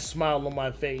big ass smile on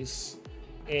my face,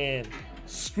 and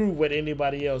screw what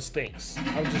anybody else thinks.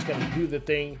 I'm just gonna do the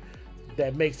thing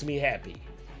that makes me happy.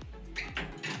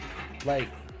 Like,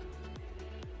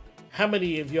 how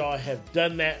many of y'all have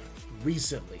done that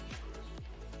recently?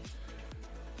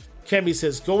 Kemi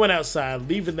says, going outside,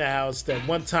 leaving the house, that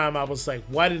one time I was like,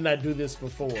 why didn't I do this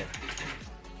before?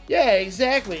 Yeah,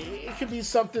 exactly. It could be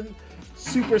something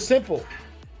super simple,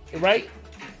 right?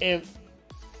 And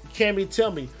Kemi,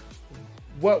 tell me,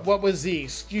 what was the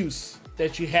excuse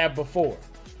that you had before?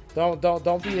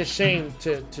 Don't be ashamed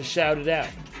to shout it out,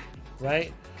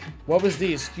 right? What was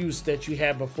the excuse that you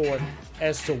had before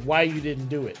as to why you didn't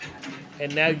do it?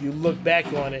 And now you look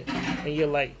back on it and you're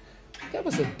like, that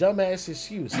was a dumbass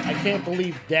excuse. I can't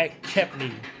believe that kept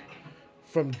me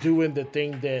from doing the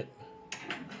thing that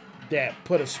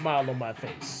put a smile on my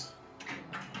face.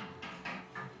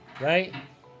 Right?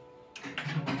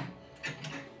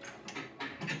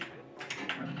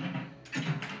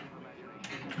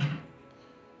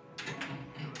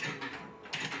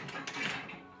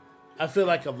 I feel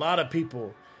like a lot of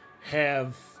people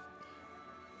have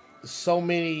so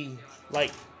many,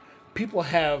 like, people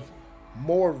have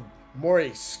more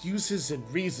excuses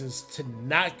and reasons to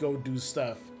not go do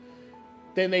stuff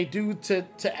than they do to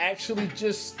actually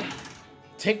just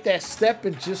take that step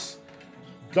and just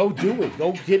go do it,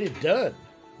 go get it done,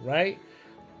 right?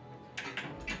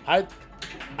 I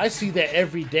see that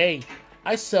every day.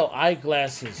 I sell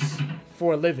eyeglasses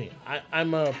for a living.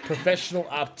 I'm a professional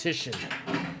optician.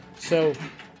 So,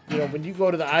 you know, when you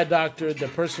go to the eye doctor, the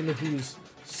person who's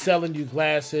selling you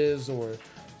glasses or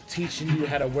teaching you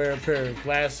how to wear a pair of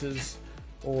glasses,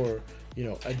 or, you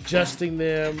know, adjusting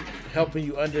them, helping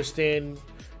you understand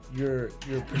your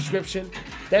prescription,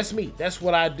 that's me. That's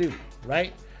what I do,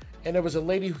 right? And there was a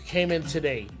lady who came in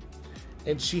today,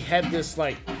 and she had this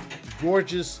like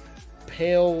gorgeous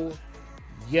pale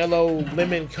yellow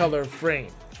lemon color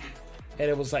frame, and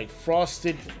it was like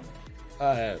frosted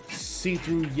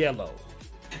see-through yellow.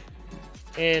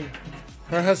 And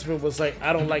her husband was like,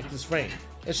 I don't like this frame.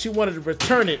 And she wanted to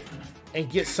return it and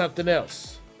get something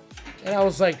else. And I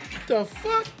was like, the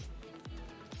fuck?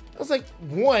 I was like,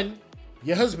 one,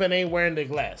 your husband ain't wearing the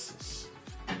glasses,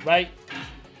 right?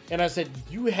 And I said,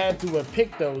 you had to have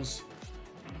picked those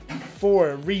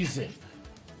for a reason,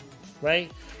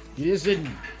 right? You just didn't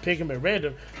pick them at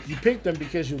random. You picked them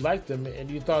because you liked them and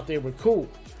you thought they were cool.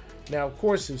 Now, of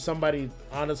course, if somebody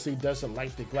honestly doesn't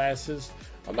like the glasses,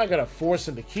 I'm not going to force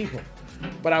them to keep them.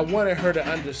 But I wanted her to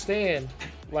understand,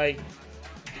 like,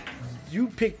 you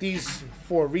picked these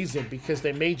for a reason, because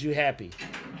they made you happy,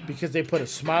 because they put a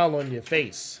smile on your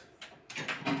face.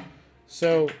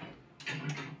 So,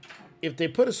 if they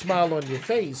put a smile on your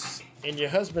face and your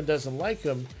husband doesn't like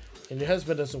them and your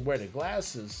husband doesn't wear the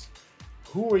glasses,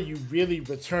 who are you really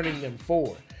returning them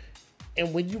for?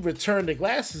 And when you return the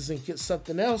glasses and get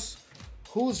something else,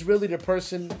 who's really the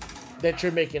person that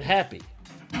you're making happy?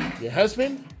 Your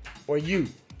husband or you?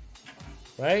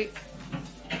 Right?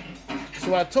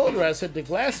 So I told her, I said, the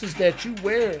glasses that you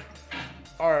wear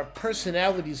are a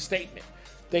personality statement.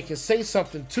 They can say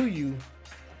something to you,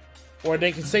 or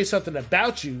they can say something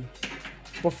about you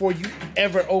before you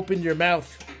ever open your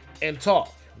mouth and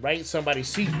talk, right? Somebody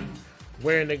see you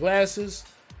wearing the glasses,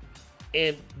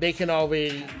 and they can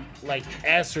already like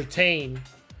ascertain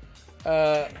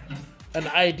an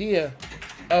idea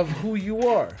of who you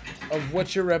are, of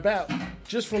what you're about,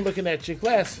 just from looking at your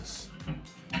glasses.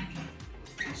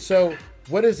 So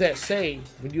what does that say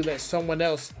when you let someone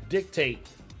else dictate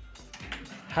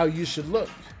how you should look,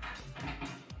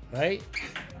 right?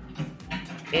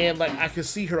 And like I could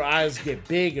see her eyes get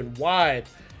big and wide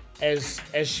as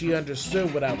she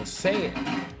understood what I was saying.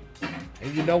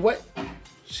 And you know what?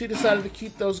 She decided to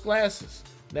keep those glasses.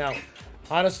 Now,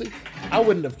 honestly, I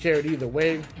wouldn't have cared either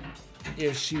way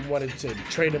if she wanted to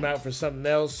trade them out for something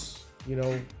else, you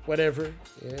know, whatever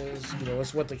is, you know,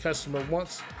 it's what the customer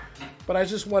wants. But I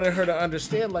just wanted her to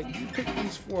understand, like, you picked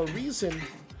these for a reason,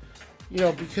 you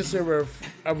know, because they're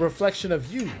a reflection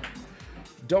of you.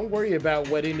 Don't worry about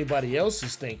what anybody else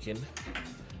is thinking.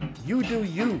 You do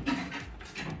you.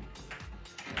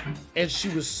 And she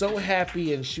was so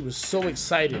happy and she was so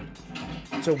excited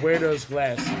to wear those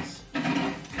glasses.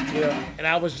 You know, and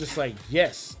I was just like,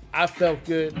 yes, I felt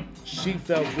good. She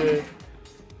felt good.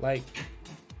 Like,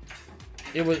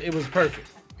 it was perfect.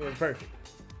 It was perfect.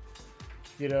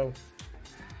 You know,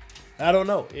 I don't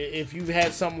know. If you've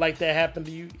had something like that happen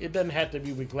to you, it doesn't have to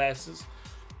be with glasses.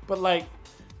 But like,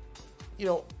 you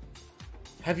know,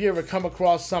 have you ever come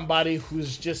across somebody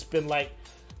who's just been like,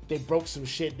 they broke some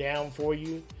shit down for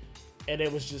you, and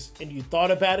it was just, and you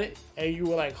thought about it, and you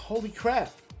were like, holy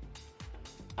crap,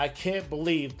 I can't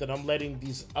believe that I'm letting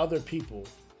these other people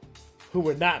who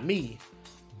were not me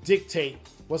dictate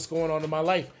what's going on in my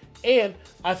life. And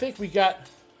I think we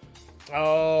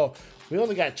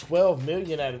only got 12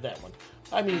 million out of that one.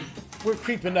 I mean, we're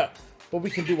creeping up, but we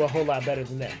can do a whole lot better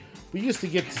than that. We used to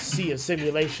get to see a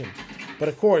simulation, but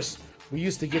of course, we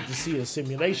used to get to see a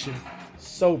simulation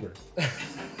sober.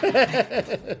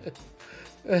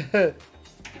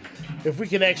 If we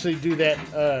can actually do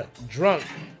that drunk,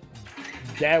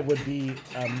 that would be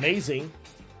amazing.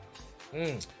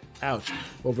 Ouch.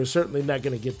 Well, we're certainly not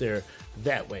going to get there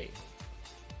that way.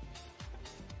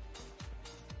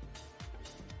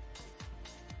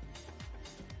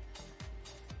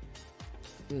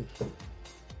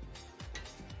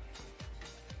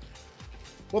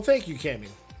 Well, thank you, Cammy.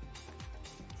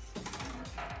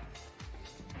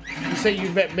 You say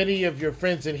you've met many of your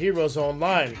friends and heroes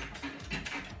online.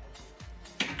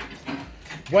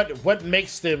 What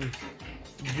makes them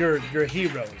your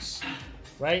heroes,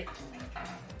 right?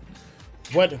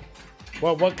 What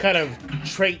kind of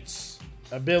traits,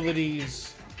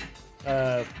 abilities,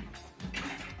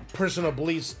 personal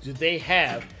beliefs do they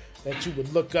have that you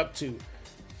would look up to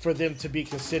for them to be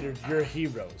considered your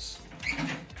heroes?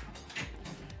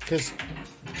 Because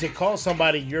to call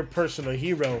somebody your personal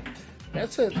hero,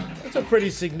 that's a pretty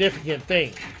significant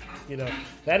thing. You know,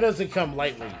 that doesn't come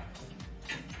lightly.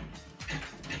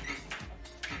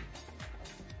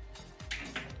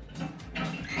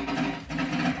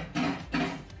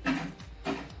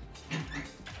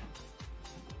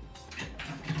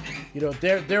 You know,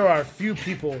 there are a few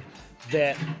people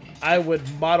that I would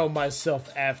model myself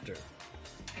after.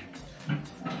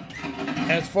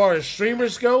 As far as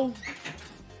streamers go,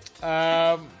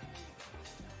 I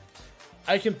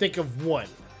can think of one.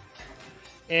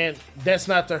 And that's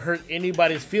not to hurt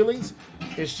anybody's feelings.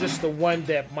 It's just the one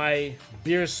that my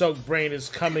beer-soaked brain is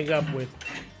coming up with,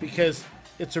 because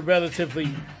it's a relatively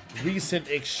recent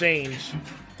exchange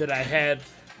that I had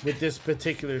with this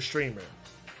particular streamer.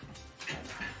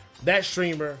 That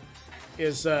streamer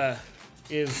is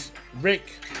Rick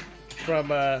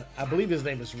from, I believe his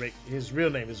name is Rick. His real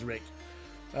name is Rick.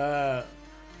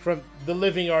 From The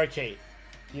Living Arcade.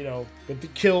 You know, with the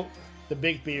kilt, the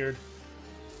big beard.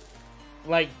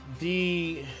 Like,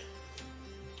 the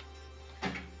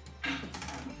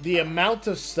amount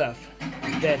of stuff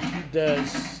that he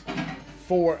does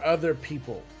for other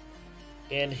people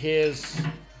and his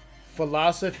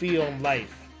philosophy on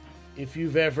life. If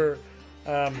you've ever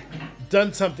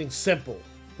done something simple,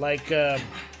 like I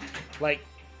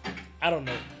don't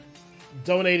know,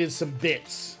 donated some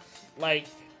bits, like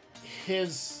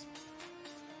his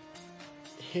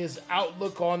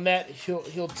outlook on that,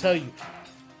 he'll tell you,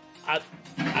 I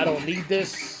don't need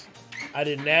this, I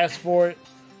didn't ask for it,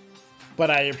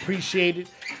 but I appreciate it,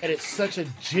 and it's such a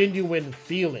genuine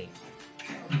feeling.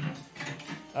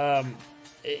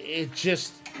 It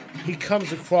just, he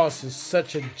comes across as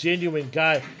such a genuine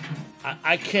guy.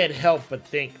 I can't help but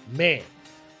think, man,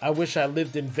 I wish I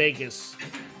lived in Vegas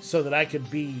so that I could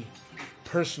be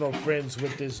personal friends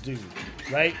with this dude,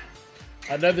 right?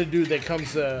 Another dude that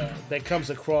comes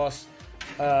across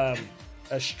a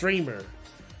streamer.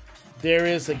 There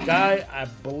is a guy, I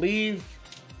believe,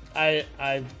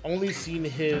 I've only seen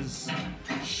his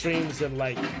streams in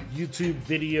like YouTube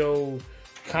video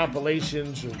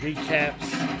compilations or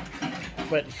recaps,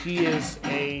 but he is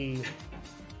a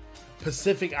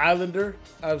Pacific Islander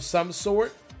of some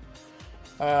sort.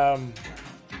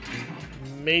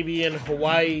 Maybe in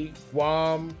Hawaii,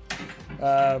 Guam,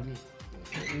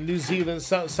 New Zealand,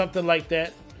 something like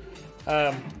that.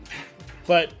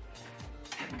 But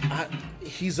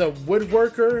he's a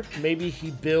woodworker. Maybe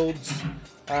he builds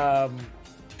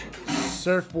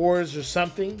surfboards or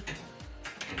something.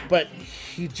 But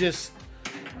he just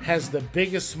has the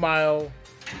biggest smile,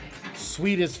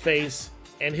 sweetest face,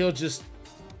 and he'll just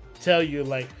tell you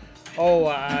like, "Oh,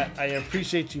 I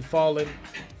appreciate you following,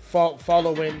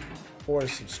 or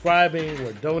subscribing,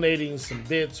 or donating some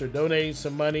bits, or donating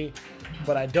some money,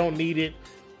 but I don't need it."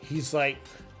 He's like,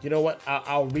 "You know what?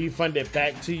 I'll refund it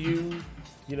back to you."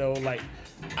 You know, like,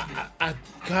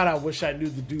 God, I wish I knew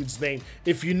the dude's name.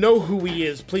 If you know who he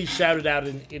is, please shout it out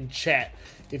in chat.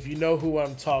 If you know who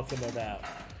I'm talking about.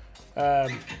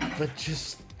 But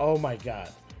just, oh my God.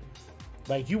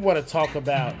 Like, you want to talk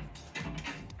about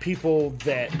people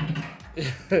that,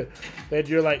 that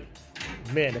you're like,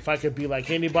 man, if I could be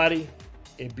like anybody,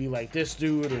 it'd be like this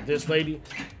dude or this lady.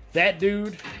 That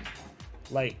dude,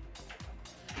 like,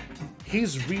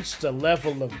 he's reached a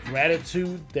level of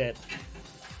gratitude that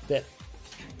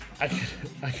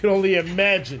I could only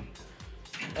imagine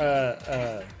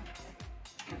that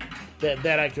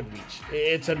I could reach.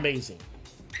 It's amazing.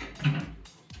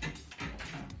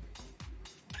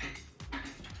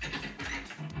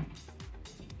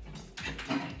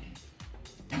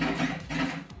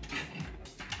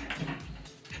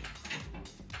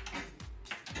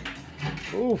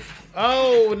 Oof.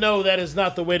 Oh, no, that is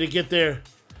not the way to get there.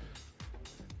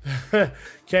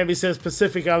 Camby says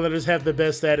Pacific Islanders have the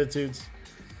best attitudes.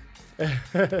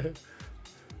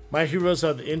 My heroes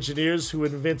are the engineers who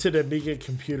invented Amiga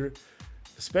computer,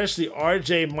 especially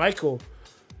RJ Michael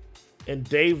and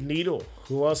Dave Needle,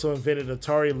 who also invented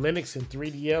Atari Lynx and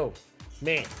 3DO.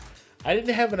 Man, I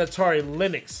didn't have an Atari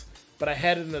Lynx, but I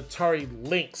had an Atari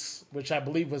Lynx, which I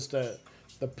believe was the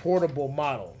portable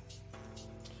model.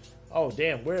 Oh,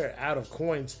 damn, we're out of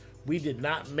coins. We did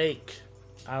not make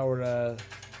our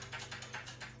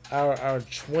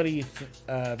 20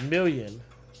 million,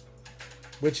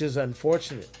 which is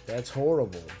unfortunate. That's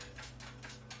horrible.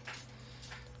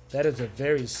 That is a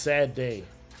very sad day.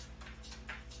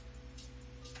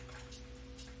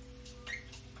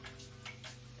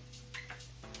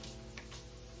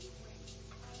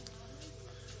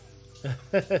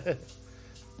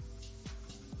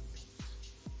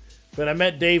 When I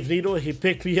met Dave Needle, he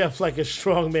picked me up like a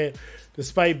strong man,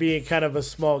 despite being kind of a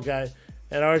small guy.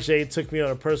 And RJ took me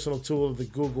on a personal tour of the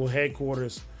Google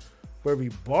headquarters, where we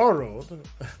borrowed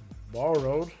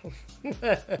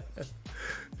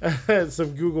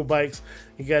some Google bikes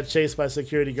and got chased by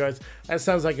security guards. That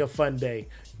sounds like a fun day.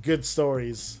 Good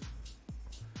stories.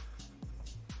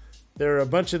 There are a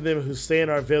bunch of them who stay in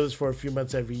our village for a few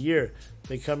months every year.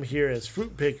 They come here as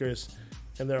fruit pickers,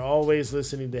 and they're always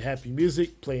listening to happy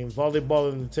music, playing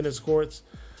volleyball in the tennis courts.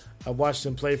 I watch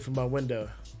them play from my window.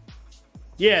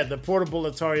 Yeah, the portable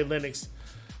Atari Lynx.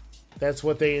 That's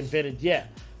what they invented. Yeah.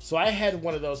 So I had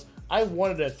one of those. I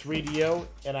wanted a 3DO,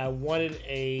 and I wanted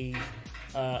a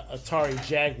Atari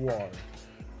Jaguar.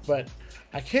 But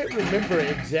I can't remember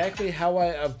exactly how I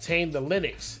obtained the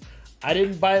Lynx. I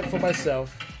didn't buy it for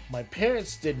myself. My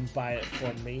parents didn't buy it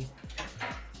for me.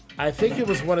 I think it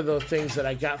was one of those things that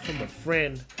I got from a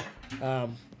friend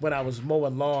when I was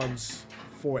mowing lawns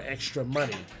for extra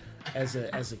money as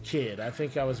a kid. I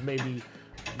think I was maybe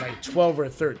like 12 or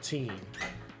 13.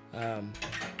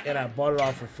 And I bought it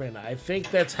off a friend. I think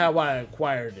that's how I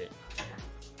acquired it.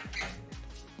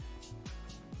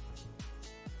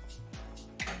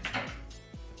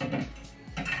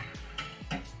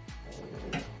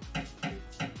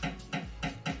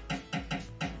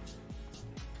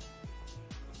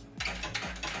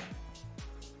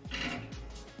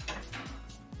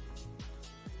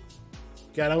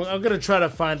 God, I'm gonna try to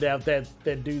find out that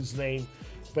dude's name,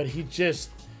 but he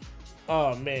just,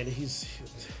 oh man, he's.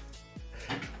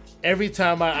 Every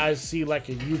time I see like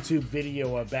a YouTube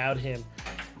video about him,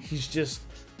 he's just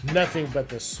nothing but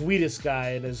the sweetest guy,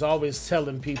 and is always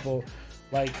telling people,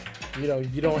 like, you know,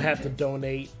 you don't have to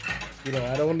donate. You know,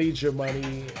 I don't need your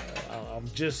money. I'm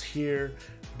just here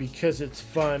because it's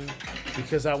fun,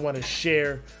 because I want to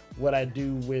share what I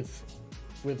do with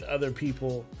other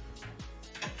people.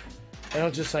 And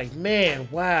I'm just like, man,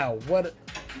 wow, what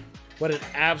an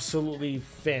absolutely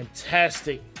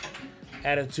fantastic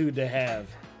attitude to have.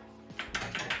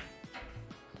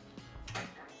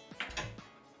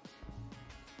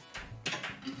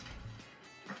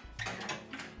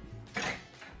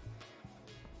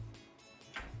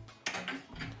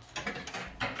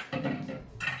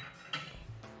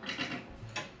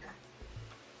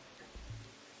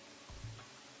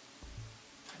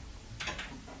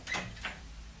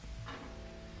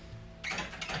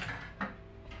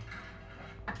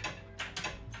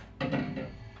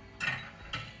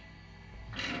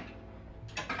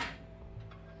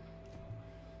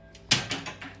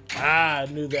 I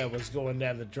knew that was going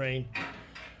down the drain.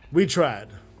 We tried.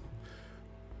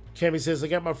 Cammy says, I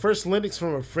got my first Linux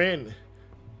from a friend.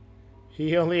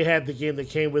 He only had the game that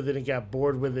came with it and got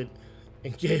bored with it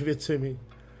and gave it to me.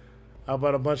 I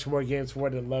bought a bunch more games for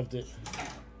it and loved it.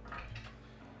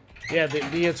 Yeah, the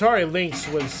Atari Lynx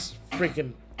was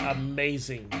freaking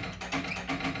amazing.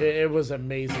 It was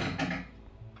amazing.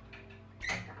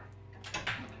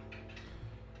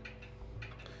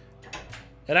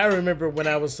 And I remember when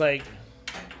I was like,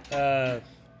 I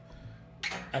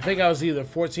think I was either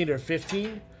 14 or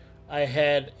 15. I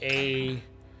had an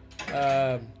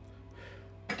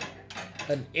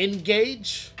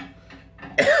N-Gage,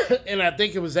 and I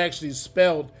think it was actually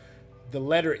spelled the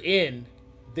letter N,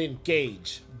 then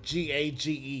Gage,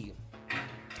 G-A-G-E.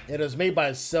 It was made by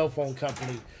a cell phone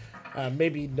company,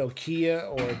 maybe Nokia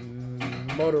or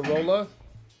Motorola,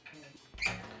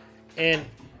 and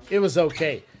it was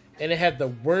okay. And it had the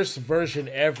worst version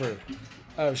ever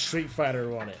of Street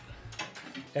Fighter on it.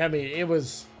 I mean, it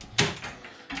was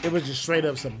just straight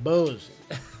up some bullshit.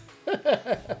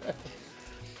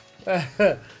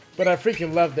 But I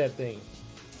freaking loved that thing.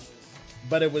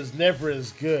 But it was never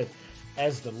as good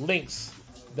as the Lynx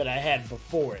that I had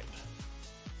before it.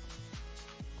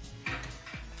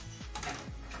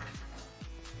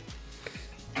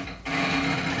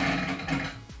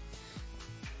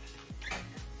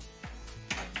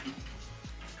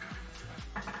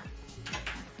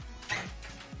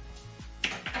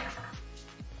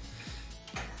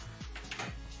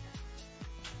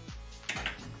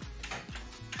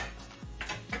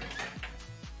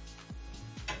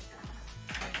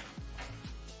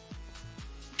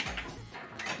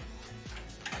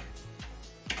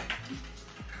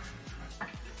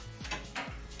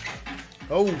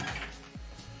 Oh.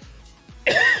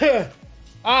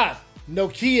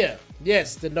 Nokia.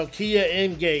 Yes, the Nokia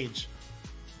N-Gage.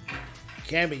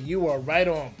 Cammy, you are right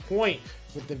on point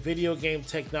with the video game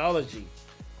technology.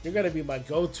 You're going to be my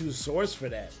go-to source for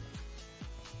that.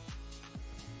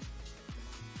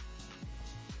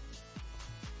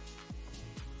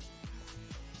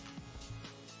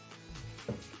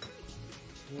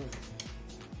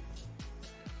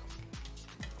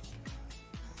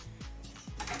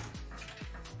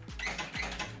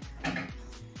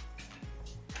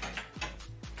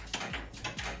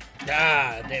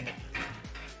 Ah, damn it.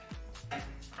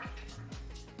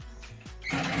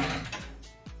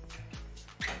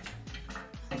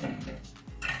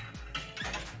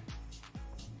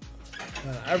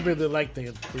 I really like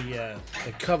the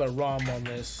color ROM on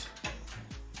this.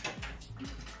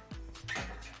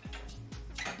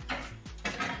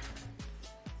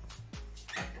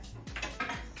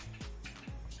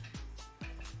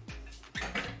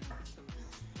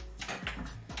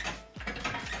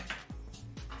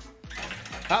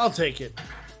 I'll take it.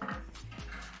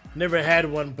 Never had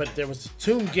one, but there was a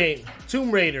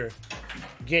Tomb Raider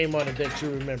game on it that you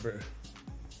remember.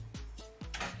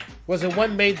 Was it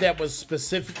one made that was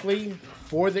specifically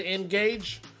for the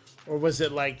N-Gage, or was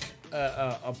it like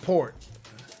a port?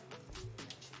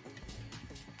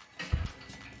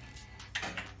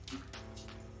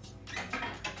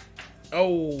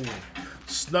 Oh,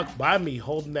 snuck by me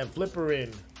holding that flipper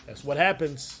in. That's what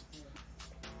happens.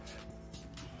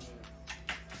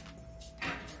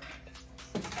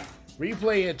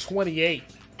 Replay at 28.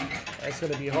 That's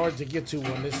going to be hard to get to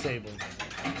on this table.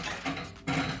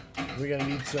 We're going to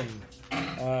need some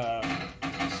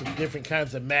different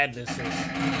kinds of madnesses,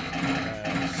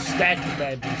 stacked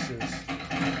madnesses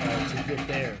to get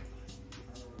there.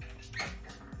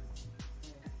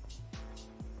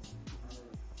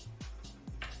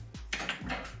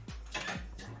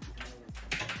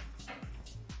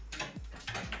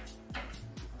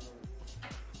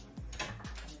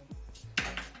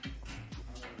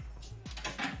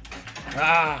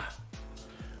 Ah,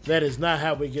 that is not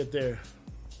how we get there.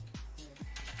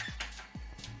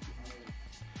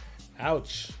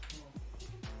 Ouch.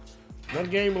 One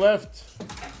game left.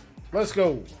 Let's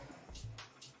go.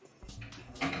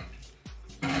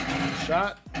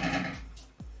 Shot.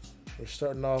 We're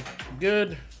starting off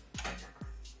good.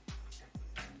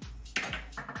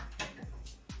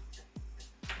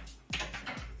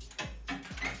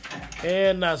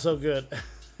 And not so good.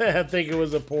 I think it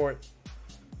was a port.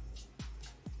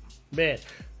 Man,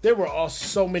 there were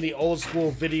so many old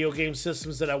school video game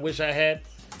systems that I wish I had.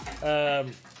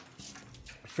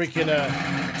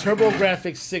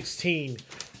 TurboGrafx 16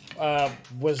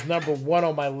 was number 1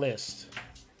 on my list.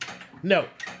 No,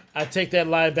 I take that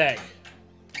lie back.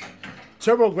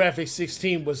 TurboGrafx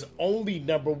 16 was only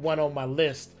number 1 on my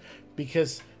list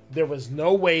because there was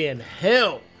no way in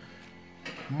hell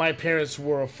my parents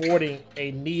were affording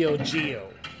a Neo Geo.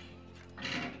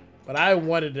 but I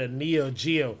wanted a Neo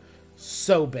Geo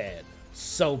so bad,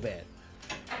 so bad,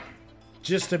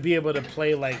 just to be able to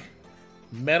play like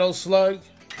Metal Slug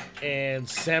and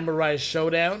Samurai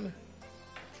Showdown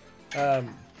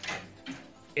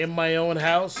in my own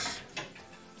house.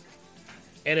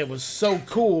 And it was so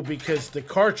cool because the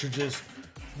cartridges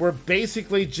were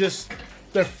basically just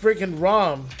the freaking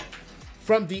ROM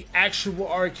from the actual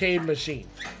arcade machine.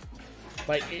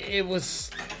 Like, it was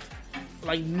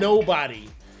like nobody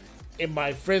in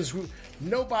my friends group,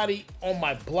 nobody on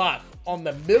my block, on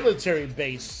the military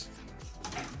base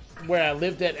where I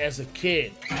lived at as a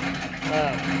kid,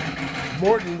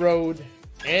 Morton Road,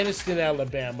 Anniston,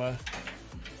 Alabama,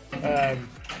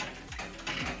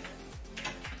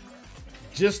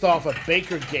 just off of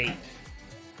Baker Gate,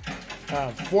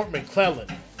 Fort McClellan,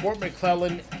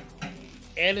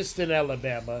 Anniston,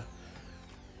 Alabama,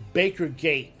 Baker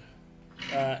Gate,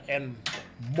 and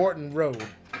Morton Road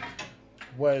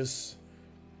was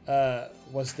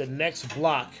the next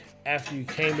block after you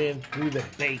came in through the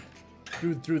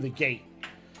through the gate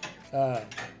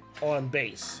on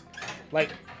base. Like,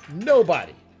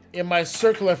 nobody in my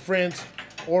circle of friends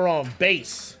or on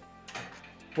base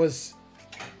was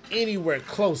anywhere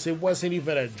close. It wasn't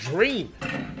even a dream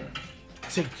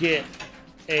to get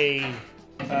a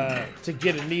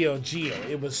Neo Geo.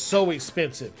 It was so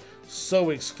expensive, so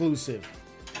exclusive.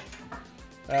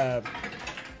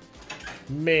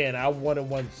 Man, I wanted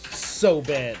one so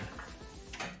bad.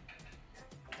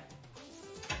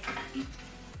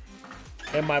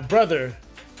 And my brother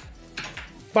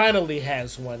finally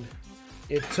has one.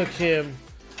 It took him,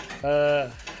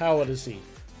 how old is he?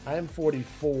 I'm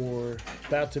 44,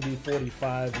 about to be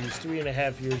 45. He's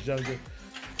 3.5 years younger.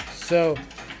 So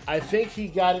I think he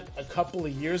got it a couple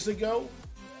of years ago.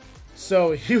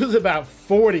 So he was about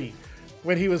 40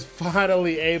 when he was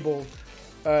finally able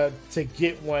to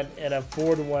get one and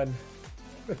afford one.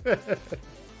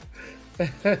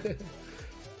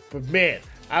 But man,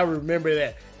 I remember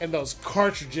that. And those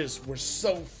cartridges were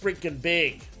so freaking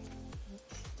big.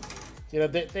 You know,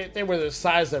 they were the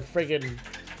size of freaking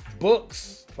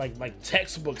books, like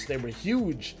textbooks. They were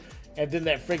huge. And then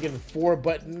that freaking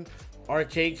 4-button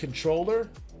arcade controller.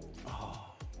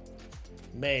 Oh,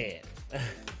 man.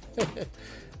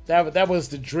 that was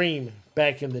the dream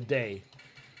back in the day.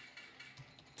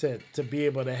 To be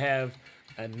able to have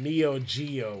a Neo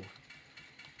Geo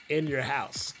in your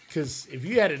house. Because if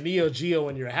you had a Neo Geo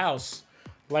in your house,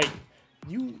 like,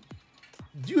 you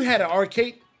had an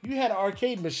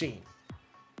arcade machine.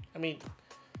 I mean,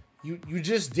 you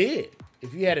just did.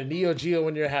 If you had a Neo Geo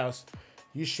in your house,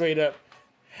 you straight up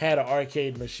had an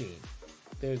arcade machine.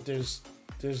 There's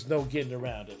no getting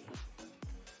around it.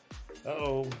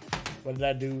 Uh-oh. What did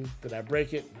I do? Did I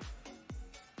break it?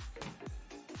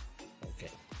 Okay,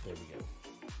 there we go.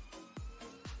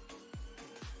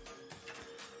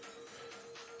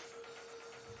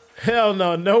 Hell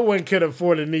no, no one could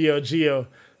afford a Neo Geo.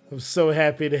 I'm so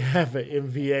happy to have an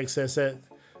MVXS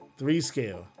 3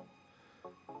 scale.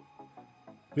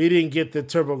 We didn't get the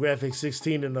TurboGrafx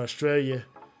 16 in Australia.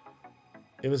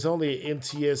 It was only an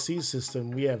NTSC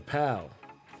system. We have PAL.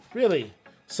 Really?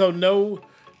 So no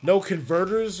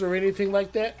converters or anything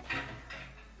like that?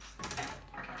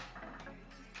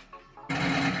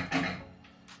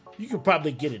 You could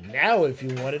probably get it now if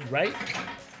you wanted, right?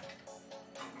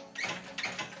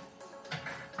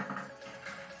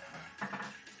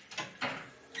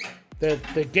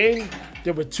 The game,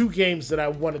 there were 2 games that I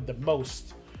wanted the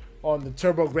most on the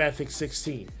TurboGrafx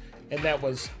 16, and that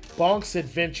was Bonk's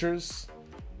Adventures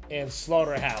and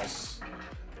Slaughterhouse.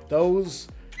 Those,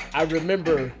 I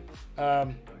remember,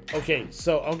 okay,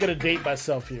 so I'm gonna date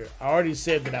myself here. I already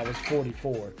said that I was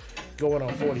 44, going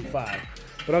on 45,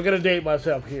 but I'm gonna date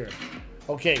myself here.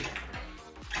 Okay,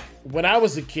 when I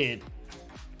was a kid,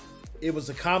 it was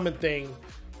a common thing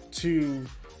to,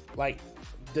 like,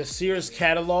 the Sears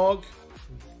catalog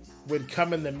would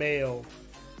come in the mail,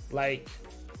 like,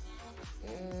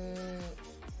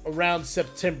 around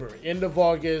September, end of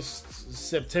August,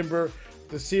 September,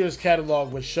 the Sears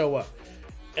catalog would show up.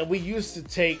 And we used to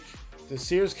take the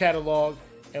Sears catalog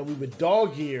and we would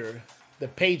dog ear the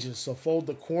pages, so fold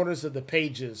the corners of the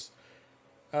pages.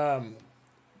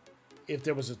 If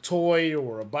there was a toy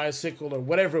or a bicycle or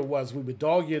whatever it was, we would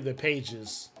dog ear the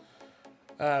pages.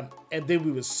 And then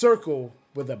we would circle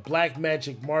with a black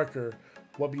magic marker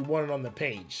what we wanted on the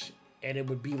page. And it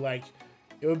would be like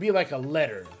a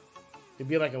letter. It'd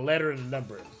be like a letter and a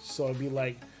number. So it'd be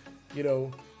like, you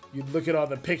know, you'd look at all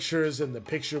the pictures and the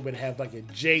picture would have like a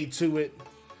J to it,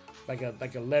 like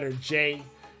a letter J.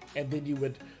 And then you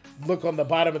would look on the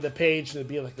bottom of the page and it'd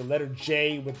be like a letter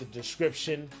J with the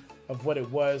description of what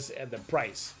it was and the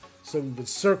price. So we would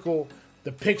circle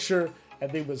the picture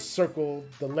and they would circle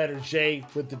the letter J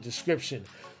with the description.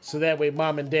 So that way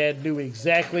mom and dad knew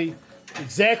exactly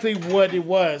what it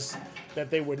was that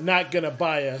they were not going to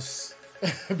buy us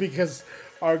because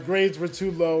our grades were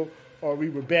too low or we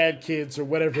were bad kids or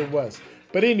whatever it was.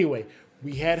 But anyway,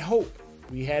 we had hope.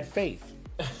 We had faith.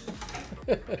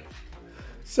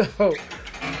 So,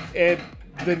 and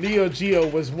the Neo Geo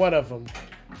was one of them.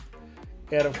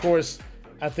 And of course,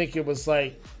 I think it was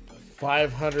like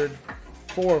 $400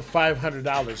 or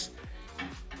 $500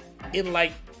 in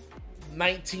like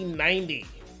 1990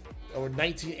 or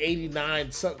 1989,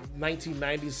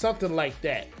 1990, something like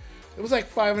that. It was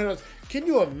like $500. Can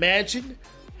you imagine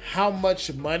how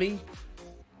much money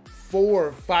 $400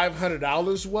 or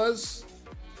 $500 was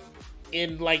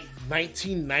in like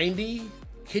 1990?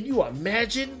 Can you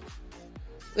imagine?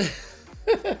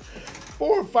 $400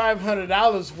 or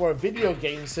 $500 for a video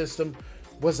game system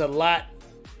was a lot.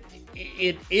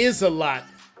 It is a lot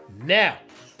now.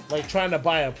 Like trying to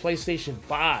buy a PlayStation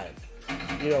 5,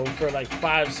 you know, for like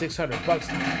 $500-600.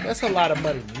 That's a lot of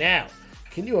money now.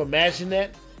 Can you imagine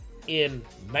that in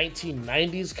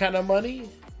 1990s kind of money?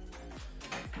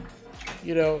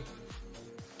 You know,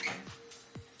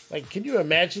 like, can you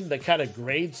imagine the kind of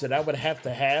grades that I would have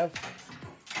to have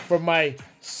for my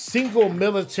single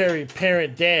military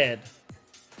parent dad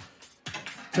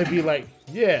to be like,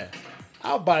 yeah,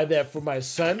 I'll buy that for my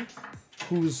son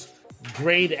whose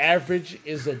grade average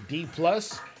is a D+.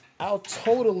 I'll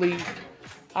totally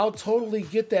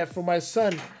get that for my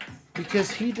son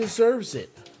because he deserves it.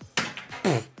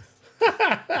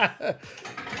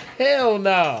 Hell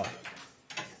no.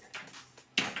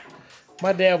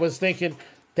 My dad was thinking,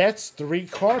 that's 3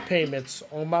 car payments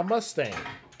on my Mustang.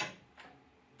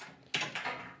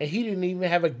 And he didn't even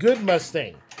have a good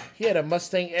Mustang. He had a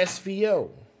Mustang SVO,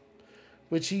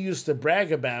 which he used to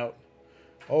brag about.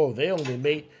 Oh, they only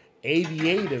made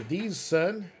 88 of these,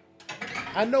 son.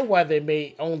 I know why they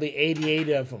made only 88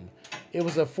 of them. It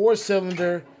was a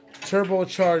 4-cylinder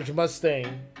turbocharged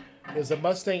Mustang. It was a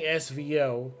Mustang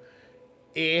SVO.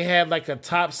 It had like a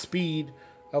top speed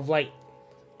of like,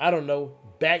 I don't know,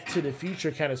 Back to the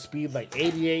Future kind of speed, like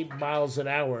 88 miles an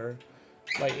hour.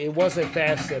 Like, it wasn't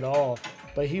fast at all.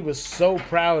 But he was so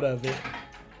proud of it.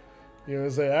 You know,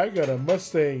 it's like, I got a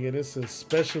Mustang and it's a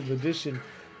special edition.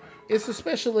 It's a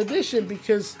special edition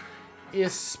because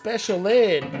it's special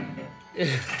ed.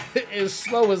 It's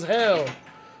slow as hell.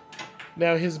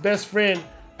 Now, his best friend,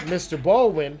 Mr.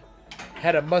 Baldwin,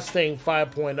 had a Mustang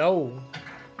 5.0.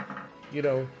 You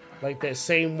know, like that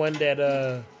same one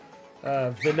that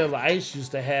Vanilla Ice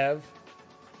used to have.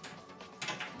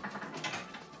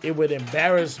 It would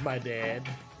embarrass my dad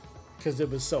because it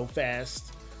was so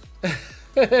fast.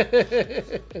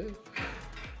 But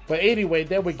anyway,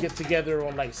 they would get together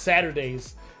on like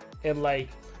Saturdays and like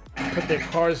put their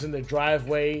cars in the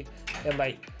driveway and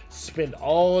like spend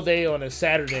all day on a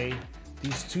Saturday.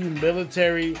 These 2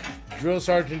 military drill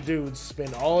sergeant dudes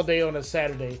spend all day on a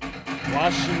Saturday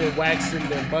washing and waxing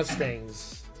their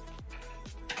Mustangs.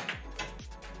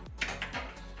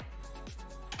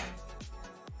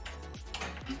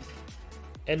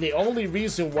 And the only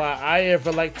reason why I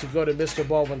ever liked to go to Mr.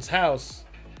 Baldwin's house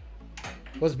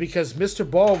was because Mr.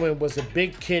 Baldwin was a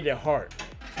big kid at heart.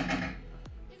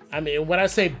 I mean, when I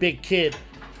say big kid,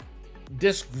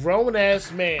 this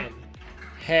grown-ass man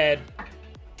had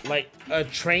like a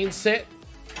train set,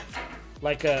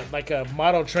 like a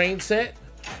model train set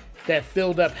that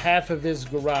filled up half of his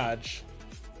garage,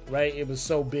 right? It was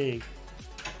so big.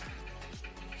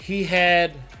 He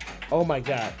had, oh my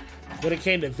God, when it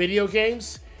came to video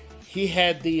games, he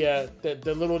had the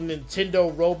little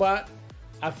Nintendo robot.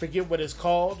 I forget what it's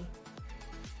called.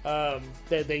 That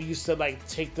they used to like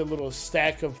take the little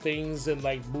stack of things and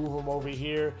like move them over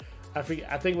here. I think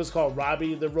it was called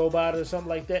Robbie the Robot or something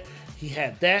like that. He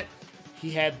had that.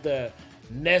 He had the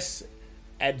NES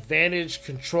Advantage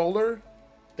controller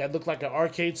that looked like an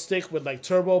arcade stick with like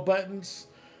turbo buttons.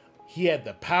 He had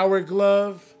the Power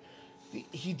Glove.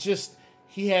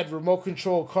 He had remote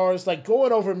control cars. Like,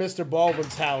 going over Mr.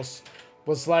 Baldwin's house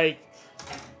was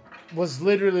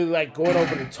literally like going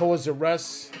over to Toys R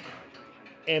Us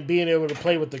and being able to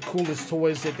play with the coolest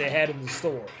toys that they had in the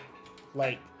store.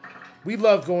 Like, we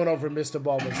loved going over Mr.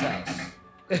 Baldwin's house.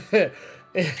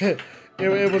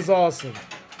 It was awesome.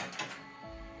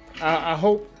 I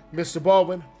hope, Mr.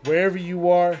 Baldwin, wherever you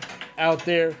are out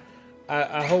there,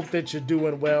 I hope that you're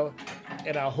doing well,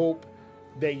 and I hope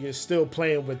that you're still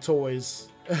playing with toys.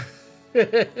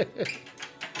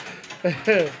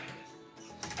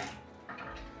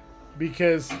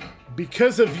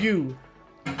 Because of you,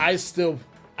 I still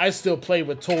play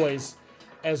with toys,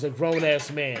 as a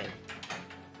grown-ass man.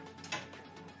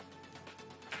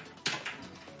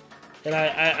 And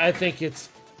I think it's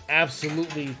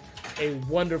absolutely a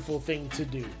wonderful thing to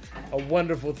do, a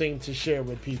wonderful thing to share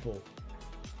with people,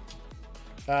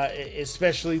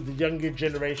 especially the younger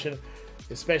generation,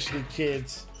 especially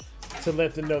kids, to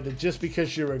let them know that just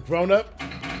because you're a grown-up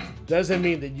doesn't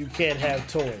mean that you can't have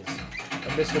toys.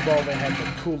 And Mr. Baldwin had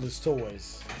the coolest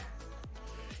toys.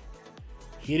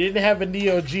 He didn't have a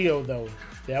Neo Geo though.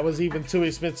 That was even too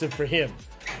expensive for him.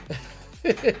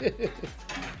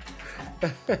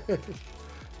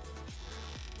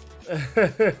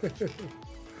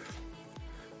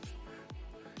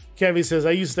 Kevin says,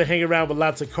 I used to hang around with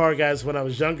lots of car guys when I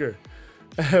was younger.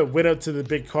 Went up to the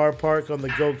big car park on the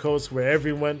Gold Coast where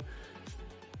everyone...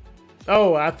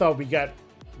 Oh, I thought we got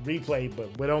replayed,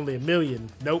 but with only 1 million.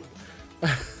 Nope.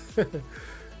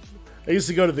 I used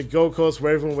to go to the Gold Coast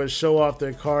where everyone would show off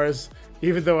their cars,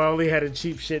 even though I only had a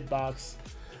cheap shit box.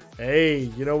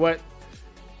 Hey, you know what?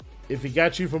 If it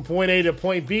got you from point A to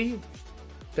point B,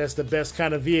 that's the best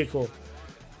kind of vehicle.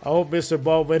 I hope Mr.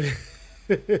 Baldwin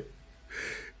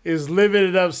is living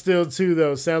it up still too,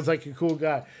 though. Sounds like a cool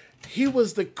guy. He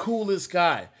was the coolest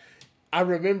guy. I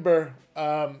remember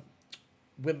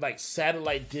when like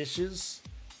satellite dishes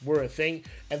were a thing,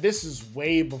 and this is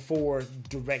way before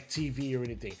DirecTV or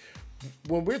anything.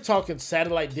 When we're talking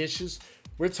satellite dishes,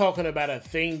 we're talking about a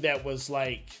thing that was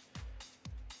like,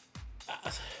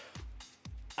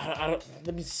 I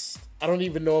don't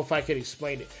even know if I could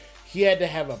explain it. He had to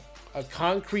have a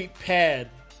concrete pad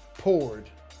poured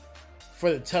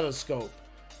for the telescope,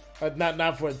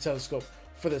 not for the telescope,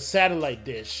 for the satellite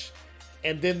dish,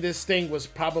 and then this thing was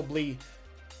probably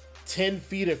 10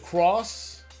 feet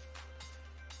across,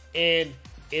 and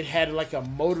it had like a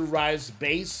motorized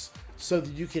base so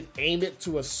that you could aim it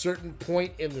to a certain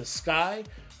point in the sky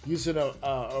using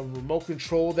a remote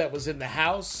control that was in the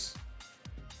house.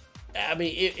 I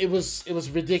mean, it was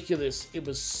ridiculous. It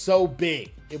was so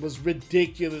big. It was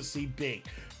ridiculously big.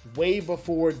 Way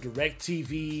before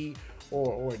DirecTV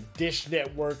or Dish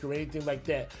Network or anything like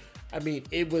that. I mean,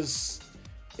 it was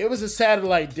a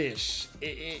satellite dish.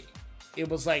 It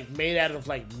was like made out of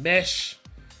like mesh,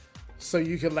 so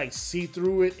you could like see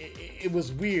through it. It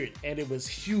was weird, and it was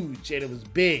huge, and it was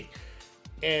big.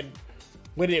 And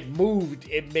when it moved,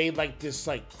 it made like this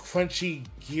like crunchy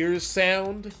gear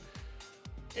sound.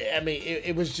 I mean,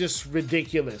 it was just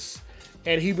ridiculous.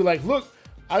 And he'd be like, look,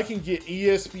 I can get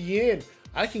ESPN.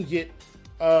 I can get,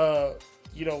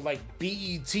 like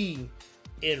BET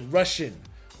in Russian.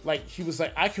 Like, he was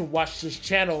like, I can watch this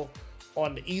channel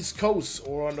on the East Coast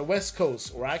or on the West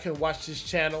Coast, or I can watch this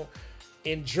channel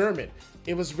in German.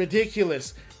 It was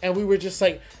ridiculous. And we were just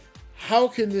like, how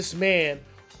can this man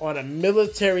on a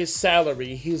military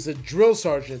salary, he's a drill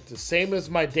sergeant, the same as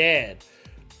my dad,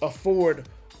 afford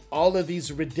all of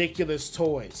these ridiculous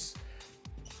toys?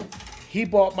 He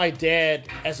bought my dad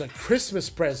as a Christmas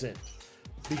present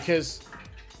because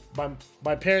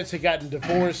my parents had gotten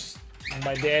divorced.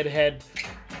 My dad had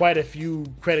quite a few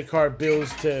credit card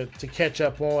bills to catch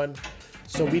up on,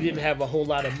 so we didn't have a whole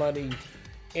lot of money.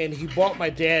 And he bought my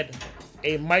dad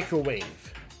a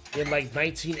microwave in like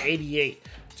 1988.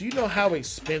 Do you know how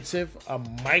expensive a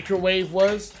microwave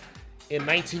was in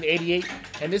 1988?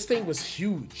 And this thing was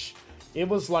huge. It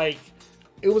was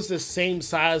the same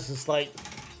size as like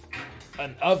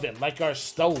an oven, like our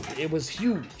stove. It was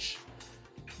huge.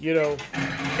 You know,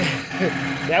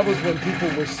 that was when people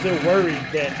were still worried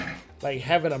that like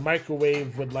having a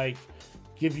microwave would like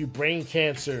give you brain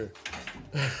cancer,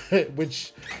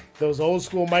 which those old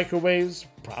school microwaves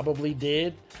probably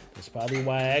did. That's probably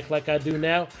why I act like I do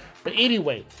now. But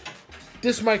anyway,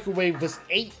 this microwave was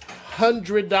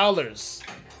 $800,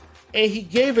 and he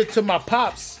gave it to my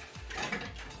pops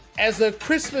as a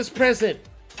Christmas present.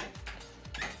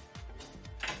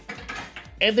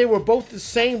 And they were both the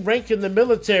same rank in the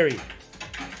military.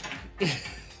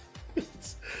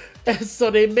 And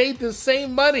so they made the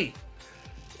same money.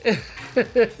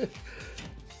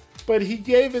 But he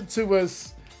gave it to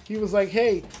us. He was like,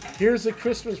 hey, here's a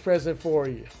Christmas present for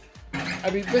you.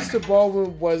 I mean, Mr.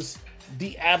 Baldwin was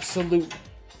the absolute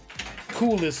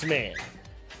coolest man.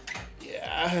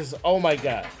 Yeah, oh my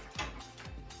God.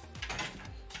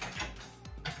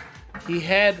 He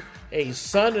had a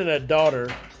son and a daughter.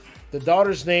 The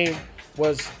daughter's name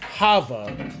was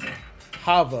Hava,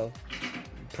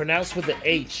 pronounced with the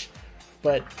H,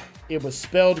 but it was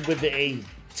spelled with the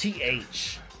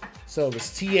TH. So it was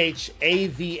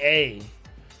THAVA.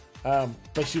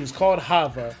 But she was called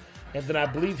Hava, and then I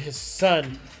believe his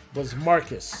son was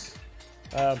Marcus.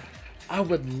 I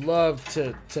would love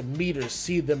to meet or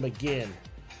see them again.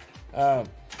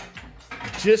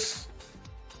 just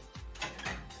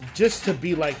to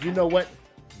be like, you know what?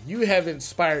 You have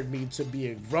inspired me to be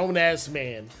a grown-ass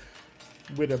man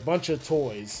with a bunch of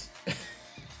toys.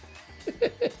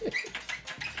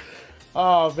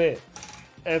 Oh, man.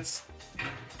 It's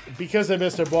because of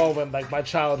Mr. Baldwin, like, my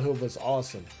childhood was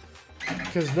awesome.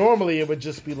 Because normally it would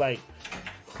just be like,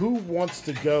 who wants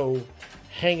to go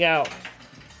hang out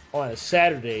on a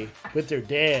Saturday with their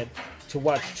dad to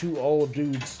watch two old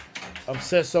dudes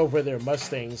obsess over their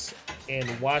Mustangs and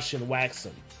wash and wax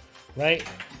them, right?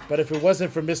 But if it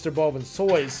wasn't for Mr. Baldwin's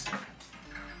toys,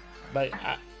 like,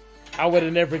 I would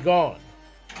have never gone.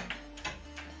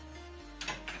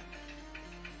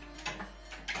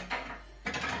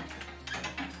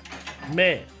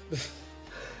 Man,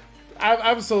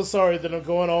 I'm so sorry that I'm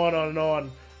going on and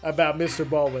on about Mr.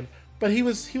 Baldwin, but he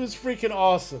was freaking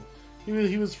awesome. He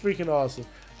was freaking awesome.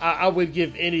 I would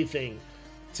give anything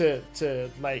to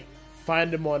like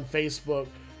find him on Facebook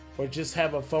or just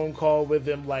have a phone call with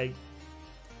him. Like,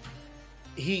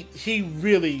 he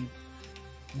really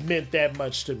meant that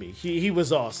much to me. He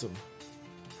was awesome.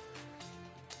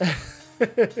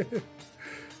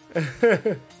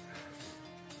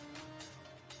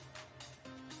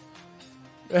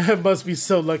 Must be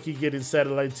so lucky getting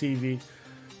satellite TV.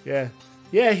 Yeah,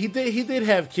 he did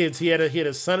have kids. He had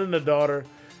a son and a daughter.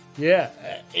 Yeah,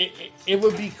 it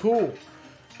would be cool.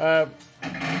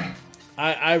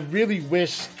 I really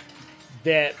wish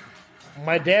that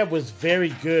my dad was very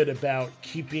good about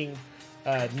keeping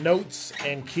notes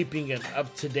and keeping an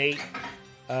up to date.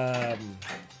 I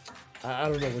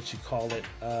don't know what you call it.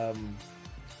 I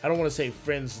don't want to say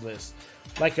friends list,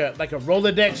 like a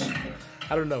Rolodex.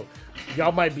 I don't know.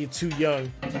 Y'all might be too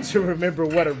young to remember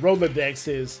what a Rolodex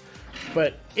is,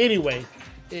 but anyway,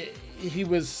 he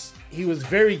was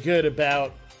very good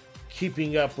about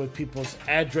keeping up with people's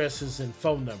addresses and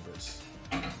phone numbers.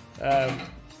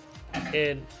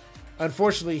 And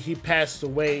unfortunately, he passed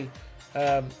away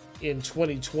in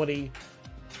 2020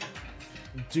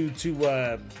 due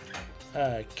to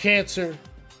cancer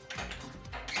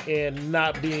and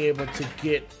not being able to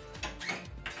get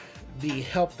the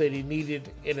help that he needed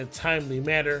in a timely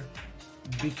manner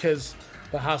because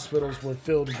the hospitals were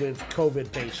filled with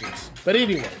COVID patients. But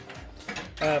anyway,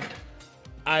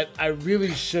 I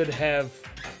really should have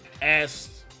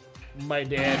asked my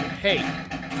dad, hey,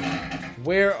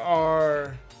 where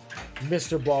are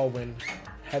Mr. Baldwin?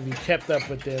 Have you kept up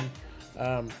with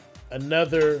them?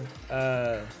 Another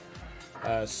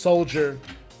soldier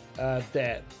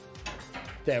that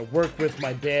worked with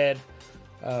my dad,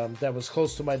 that was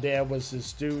close to my dad, was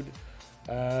this dude,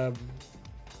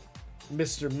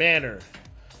 Mr. Manor.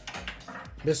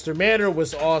 Mr. Manor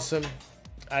was awesome.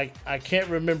 I can't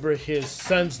remember his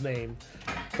son's name,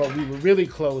 but we were really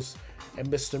close. And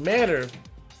Mr. Manor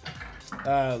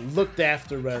looked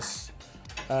after us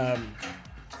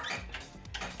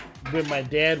when my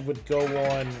dad would go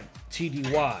on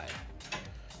TDY,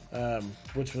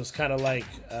 which was kind of like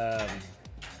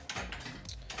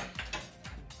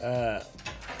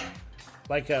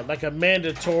a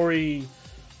mandatory,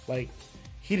 like,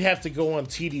 he'd have to go on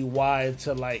TDY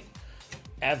to like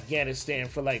Afghanistan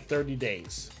for like 30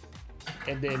 days.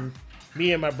 And then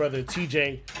me and my brother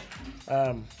TJ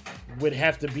would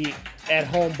have to be at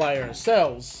home by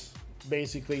ourselves,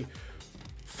 basically,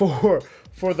 for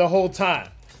the whole time.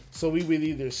 So we would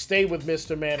either stay with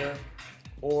Mr. Manor,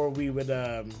 or we would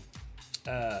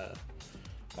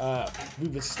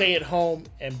stay at home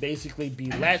and basically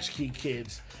be latchkey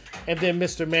kids. And then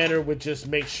Mr. Manor would just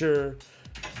make sure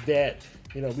that,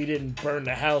 you know, we didn't burn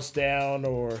the house down,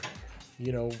 or,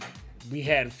 you know, we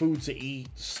had food to eat,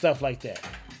 stuff like that.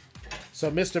 So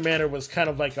Mr. Manor was kind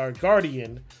of like our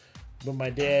guardian when my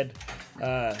dad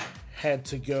had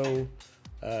to go,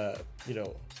 you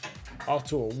know, off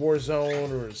to a war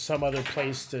zone or some other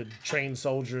place to train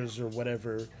soldiers or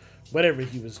whatever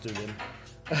he was doing.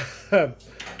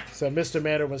 So Mr.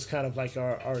 Manor was kind of like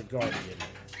our guardian.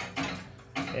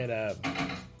 And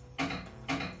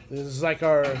this is like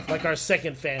our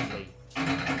second family.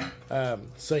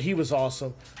 So he was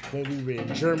awesome when we were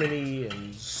in Germany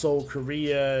and Seoul,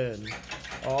 Korea, and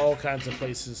all kinds of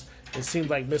places. It seemed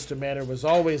like Mr. Manor was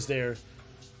always there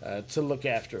to look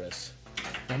after us.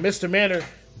 Now, Mr. Manor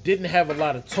didn't have a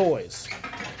lot of toys,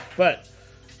 but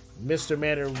Mr.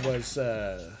 Manor was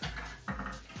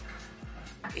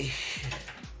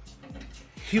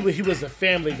he was a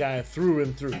family guy through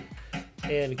and through.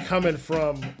 And coming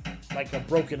from like a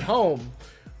broken home,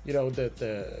 you know,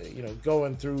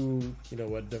 going through, you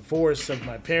know, a divorce of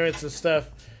my parents and stuff,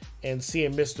 and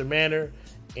seeing Mr. Manor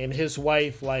and his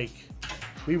wife, like,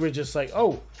 we were just like,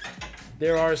 oh,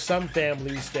 there are some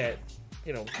families that,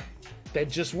 you know, that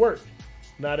just work.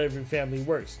 Not every family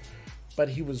works. But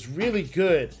he was really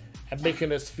good at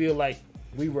making us feel like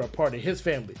we were a part of his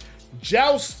family.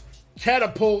 Joust,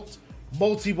 Catapult,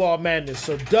 Multi-Ball Madness.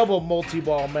 So double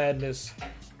Multi-Ball Madness.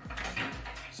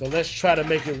 So let's try to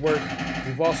make it work.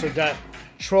 We've also got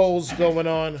Trolls going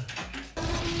on.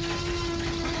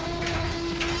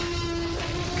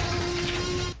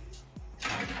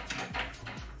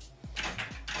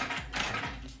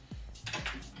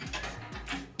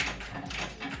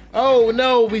 Oh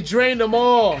no, we drained them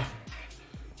all.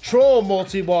 Troll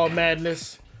Multi-Ball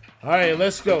Madness. All right,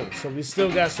 let's go. So we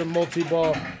still got some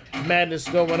Multi-Ball Madness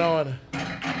going on.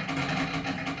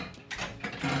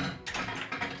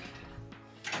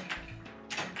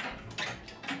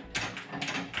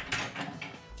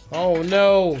 Oh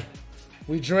no,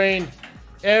 we drained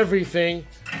everything.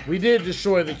 We did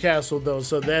destroy the castle though,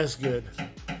 so that's good.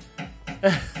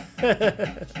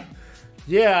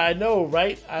 Yeah, I know,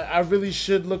 right? I really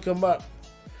should look them up.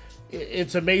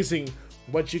 It's amazing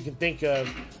what you can think of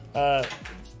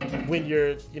when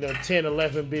you're, 10,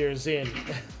 11 beers in.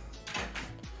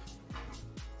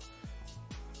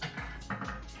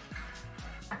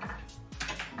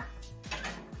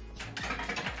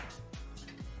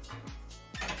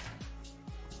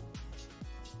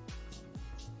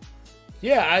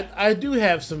 Yeah, I do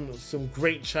have some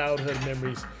great childhood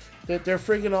memories that they're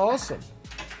freaking awesome.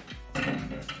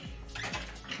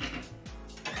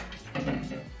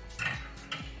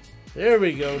 There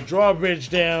we go. Drawbridge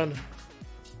down.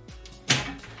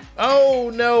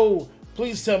 Oh no!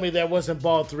 Please tell me that wasn't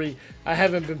ball 3. I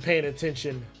haven't been paying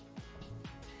attention.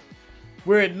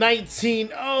 We're at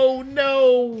 19. Oh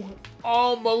no!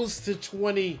 Almost to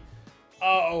 20.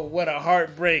 Oh, what a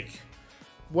heartbreak.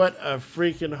 What a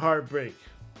freaking heartbreak.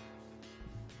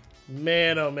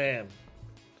 Man, oh man.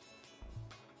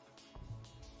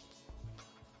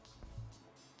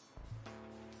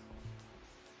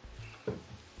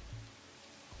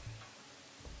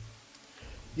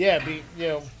 Yeah,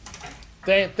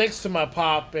 thanks to my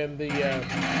pop and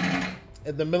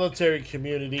the military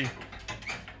community.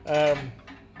 A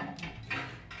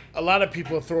lot of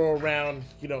people throw around,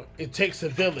 it takes a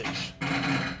village.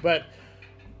 But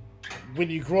when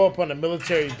you grow up on a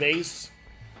military base,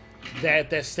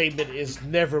 that statement is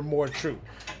never more true.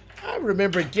 I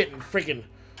remember getting freaking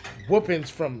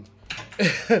whoopings from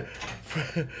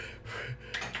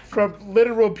from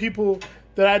literal people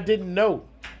that I didn't know.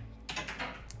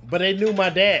 But they knew my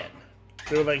dad.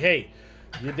 They were like, hey,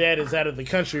 your dad is out of the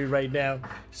country right now,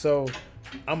 so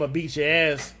I'm going to beat your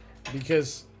ass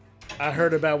because I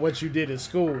heard about what you did at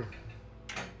school.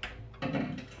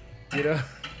 And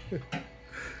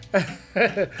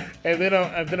then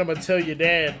I'm going to tell your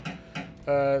dad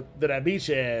that I beat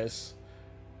your ass.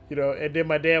 And then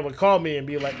my dad would call me and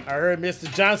be like, I heard Mr.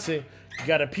 Johnson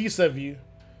got a piece of you.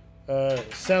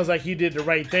 Sounds like he did the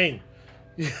right thing.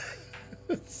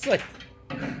 It's like,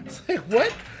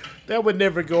 what? That would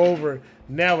never go over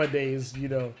nowadays,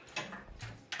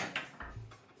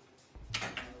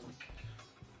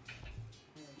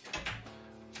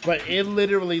 But it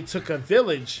literally took a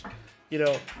village,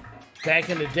 back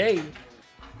in the day,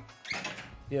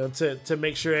 to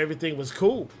make sure everything was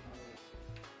cool.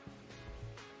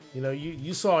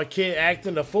 You saw a kid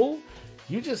acting a fool,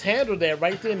 you just handled that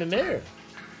right then and there,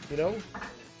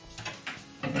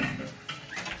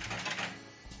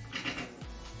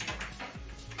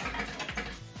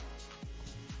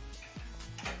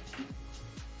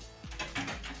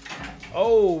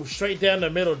 Oh, straight down the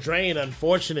middle drain.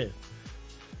 Unfortunate.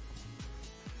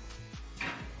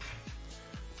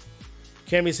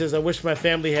 Cammy says, I wish my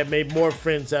family had made more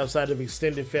friends outside of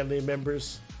extended family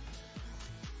members.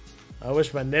 I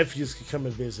wish my nephews could come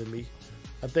and visit me.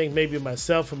 I think maybe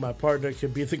myself and my partner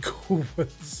could be the cool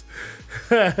ones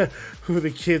who the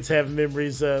kids have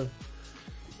memories of.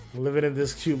 Living in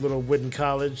this cute little wooden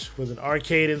college with an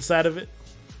arcade inside of it.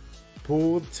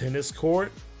 Pool, tennis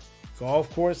court,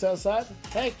 golf course outside.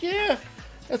 Heck yeah.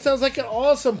 That sounds like an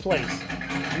awesome place.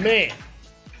 Man.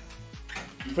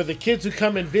 For the kids who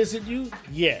come and visit you,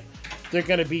 yeah. They're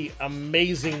going to be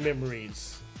amazing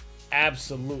memories.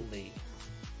 Absolutely.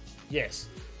 Yes.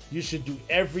 You should do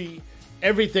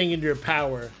everything in your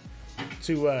power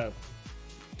to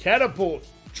catapult,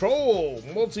 troll,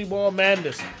 multi-ball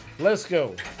madness. Let's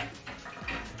go.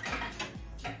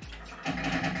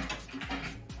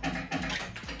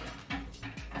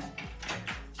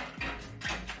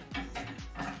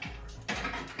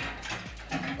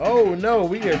 Oh no,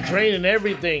 we are draining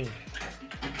everything.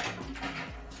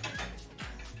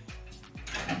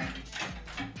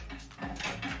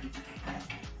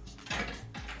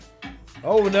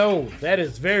 Oh no, that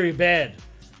is very bad.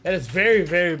 That is very,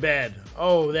 very bad.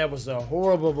 Oh, that was a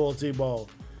horrible multi-ball.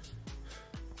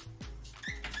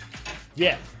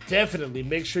 Yeah, definitely.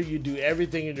 Make sure you do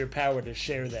everything in your power to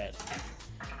share that.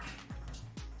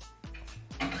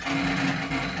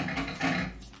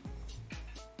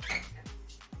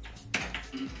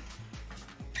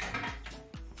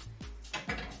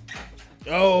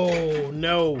 Oh,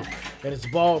 no. And it's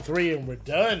ball 3 and we're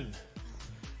done.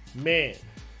 Man.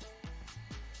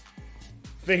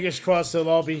 Fingers crossed they'll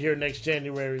all be here next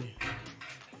January.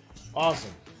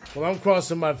 Awesome. Well, I'm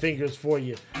crossing my fingers for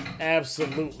you.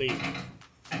 Absolutely.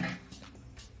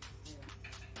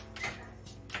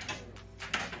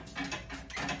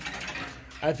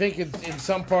 I think in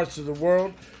some parts of the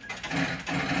world,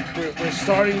 we're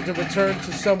starting to return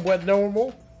to somewhat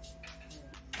normal.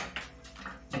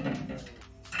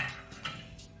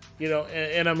 You know,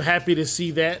 and I'm happy to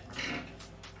see that.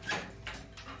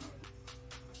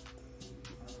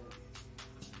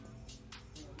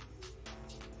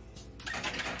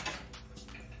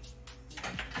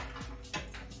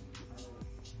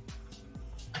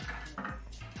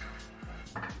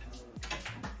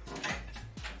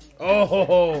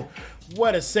 Oh,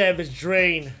 what a savage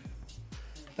drain.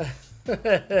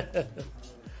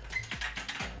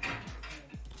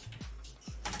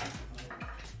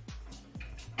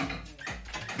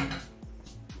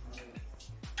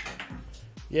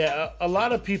 Yeah, a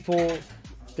lot of people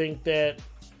think that,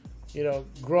 you know,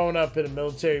 growing up in a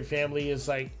military family is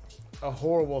like a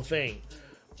horrible thing.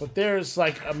 But there's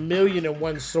like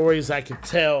 1,000,001 stories I could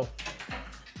tell.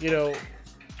 You know,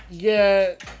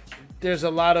 yeah, there's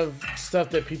a lot of stuff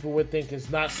that people would think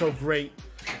is not so great,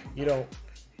 you know,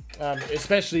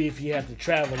 especially if you have to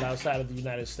travel outside of the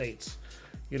United States.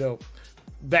 You know,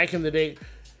 back in the day,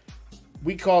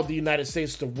 we called the United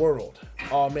States the world.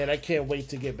 Oh man, I can't wait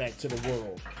to get back to the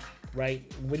world, right?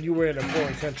 When you were in a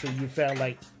foreign country, you felt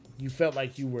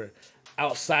like you were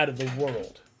outside of the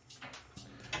world.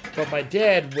 But my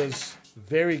dad was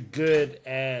very good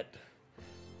at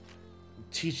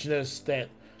teaching us that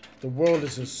the world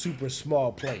is a super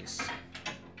small place.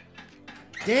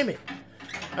 Damn it.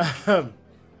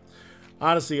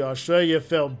 Honestly, Australia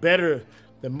felt better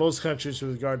than most countries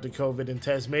with regard to COVID, and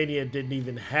Tasmania didn't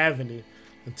even have any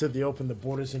until they opened the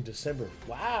borders in December.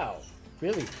 Wow,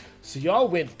 really? So y'all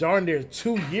went darn near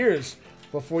 2 years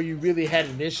before you really had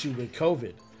an issue with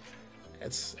COVID.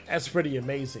 That's pretty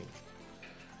amazing.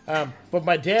 But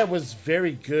my dad was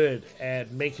very good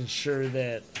at making sure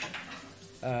that,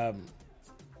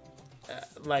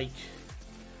 like,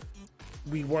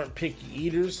 we weren't picky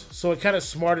eaters. So it kind of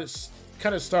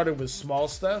started with small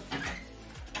stuff.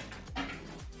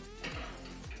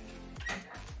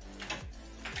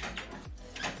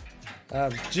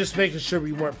 Just making sure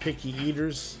we weren't picky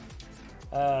eaters.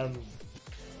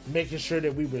 Making sure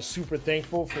that we were super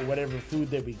thankful for whatever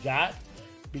food that we got.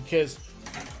 Because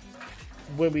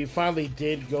when we finally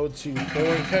did go to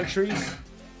foreign countries,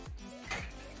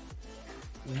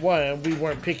 one, we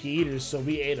weren't picky eaters, so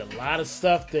we ate a lot of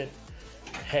stuff that,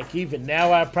 heck, even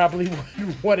now I probably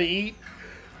wouldn't want to eat.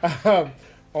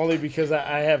 Only because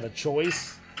I have a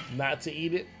choice not to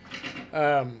eat it.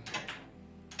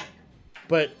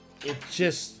 But it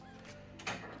just,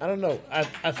 I don't know.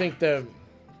 I think the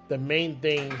main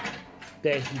thing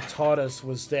that he taught us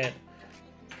was that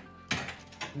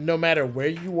no matter where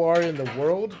you are in the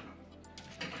world,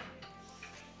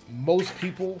 most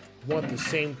people want the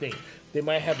same thing. They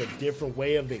might have a different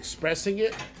way of expressing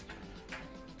it,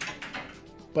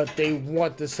 but they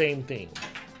want the same thing.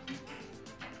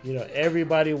 You know,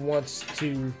 everybody wants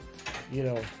to, you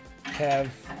know, have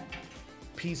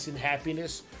peace and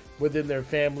happiness within their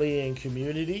family and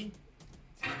community,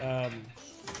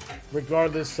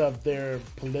 regardless of their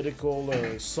political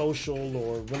or social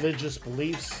or religious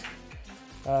beliefs.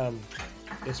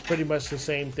 It's pretty much the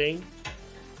same thing.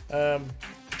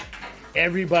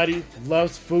 Everybody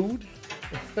loves food.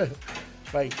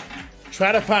 Like,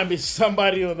 try to find me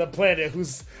somebody on the planet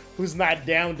who's not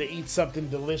down to eat something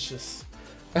delicious.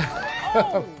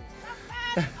 Oh.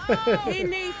 He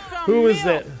needs some Who is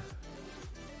milk.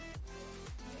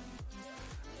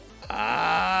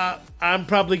 that? I'm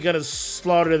probably gonna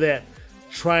slaughter that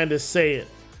trying to say it.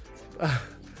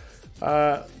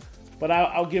 But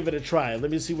I'll give it a try.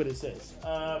 Let me see what it says.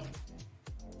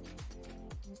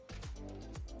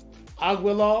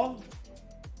 Aguilar.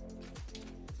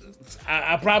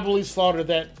 I probably slaughtered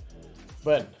that,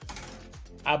 but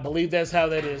I believe that's how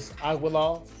that is.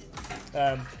 Aguilar.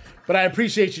 But I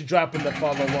appreciate you dropping the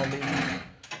follow on me.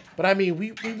 But I mean,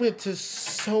 we went to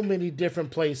so many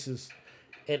different places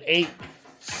and ate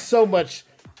so much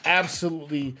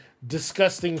absolutely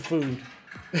disgusting food.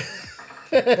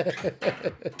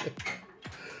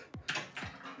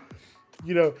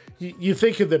 You know, you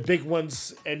think of the big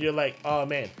ones and you're like, oh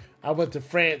man, I went to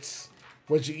France.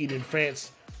 What'd you eat in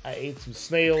France? I ate some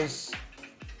snails.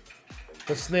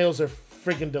 The snails are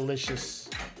friggin' delicious.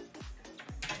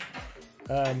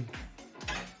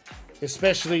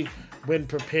 Especially when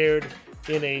prepared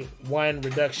in a wine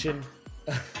reduction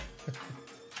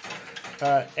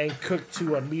and cooked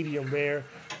to a medium rare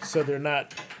so they're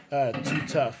not too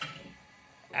tough.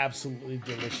 Absolutely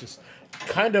delicious.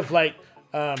 Kind of like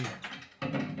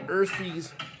earthy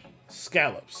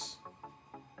scallops.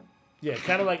 Yeah,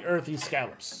 kind of like earthy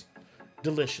scallops.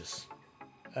 Delicious.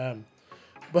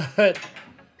 But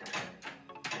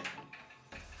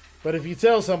if you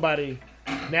tell somebody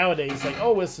nowadays, like,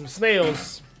 oh, it's some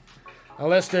snails,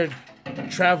 unless they're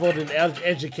traveled and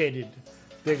educated,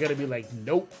 they're going to be like,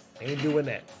 nope, ain't doing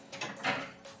that.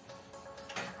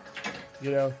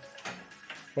 You know?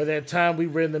 By that time we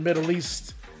were in the Middle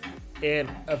East and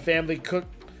a family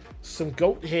cooked some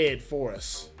goat head for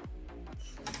us.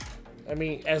 I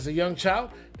mean, as a young child,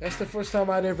 that's the first time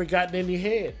I'd ever gotten any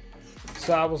head.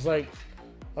 So I was like,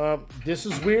 this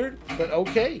is weird, but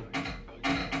okay.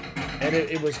 And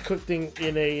it was cooked in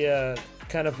a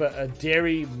kind of a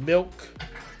dairy milk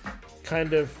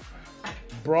kind of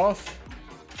broth.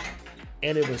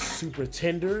 And it was super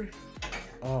tender.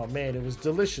 Oh man, it was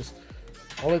delicious.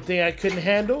 Only thing I couldn't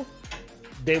handle,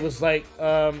 they was like,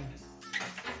 who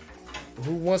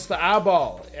wants the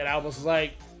eyeball? And I was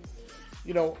like,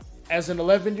 you know, as an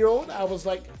 11-year-old, I was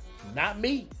like, not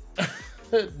me.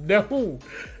 No,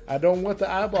 I don't want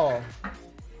the eyeball.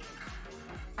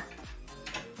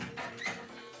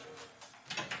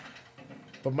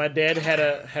 But my dad had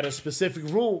a specific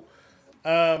rule.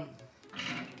 Don't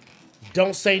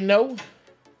say no.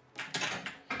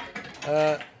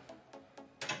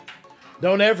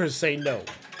 Don't ever say no.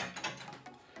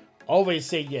 Always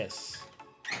say yes.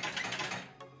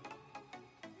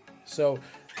 So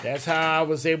that's how I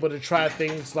was able to try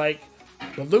things like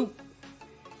Balut,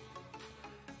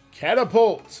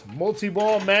 Catapult,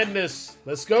 Multi-Ball Madness.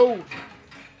 Let's go.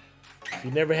 If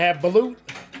you never had Balut,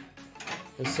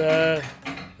 it's a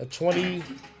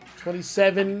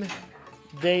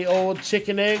 27-day-old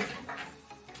chicken egg.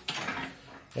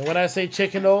 And when I say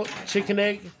chicken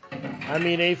egg, I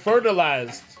mean a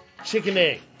fertilized chicken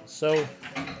egg. So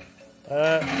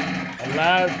a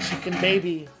live chicken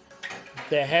baby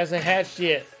that hasn't hatched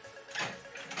yet.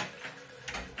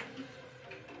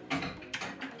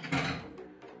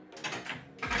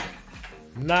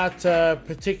 Not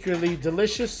particularly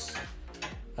delicious,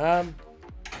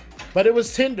 but it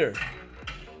was tender,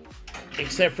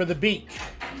 except for the beak.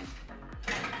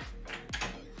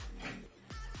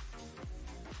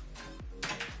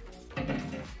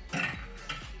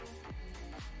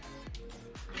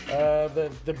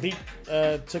 The beak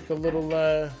took a little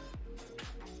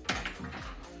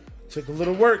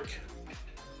work.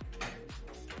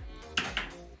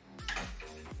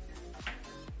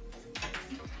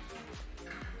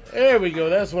 There we go.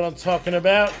 That's what I'm talking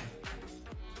about.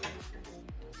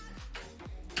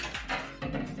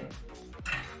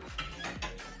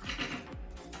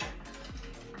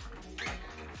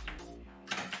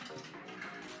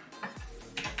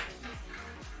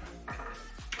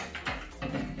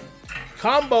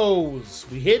 Combos.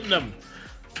 We hitting them.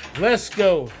 Let's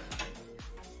go.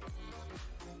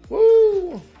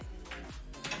 Woo.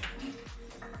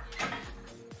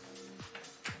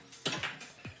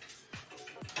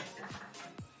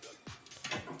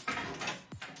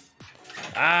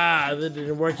 Ah, that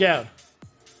didn't work out.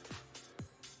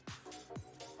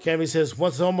 Cammy says,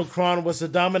 once Omicron was the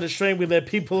dominant strain, we let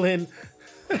people in.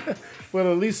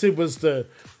 Well, at least it was the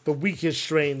weakest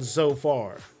strain so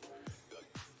far.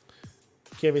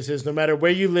 Cammy says, no matter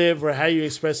where you live or how you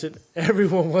express it,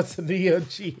 everyone wants a Neo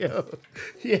Geo.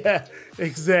 Yeah,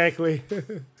 exactly.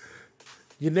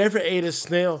 You never ate a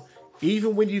snail,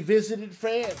 even when you visited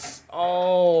France.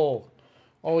 Oh,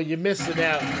 you're missing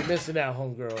out. You're missing out,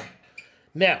 homegirl.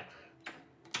 Now,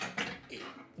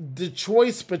 the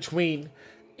choice between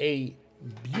a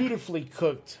beautifully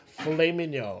cooked filet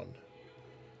mignon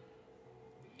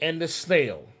and the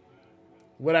snail,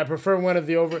 would I prefer one of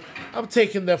the over? I'm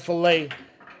taking the filet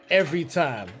every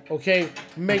time, okay?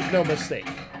 Make no mistake.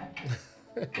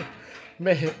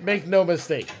 Make no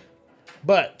mistake.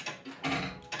 But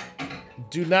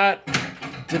do not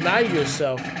deny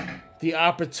yourself the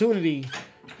opportunity,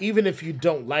 even if you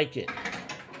don't like it.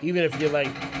 Even if you're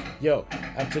like, yo,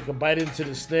 I took a bite into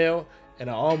the snail and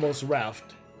I almost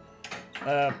ralphed.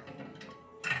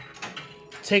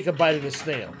 Take a bite of the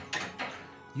snail.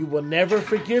 You will never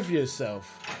forgive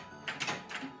yourself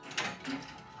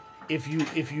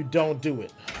if you don't do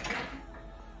it.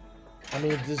 I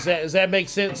mean, does that make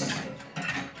sense?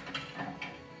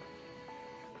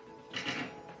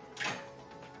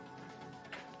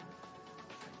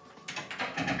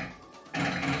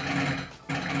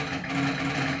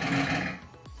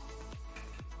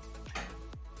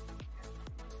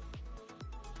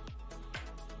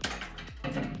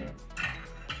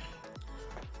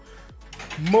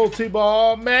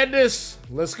 Multi-ball madness.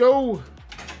 Let's go.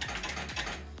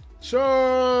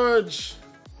 Charge.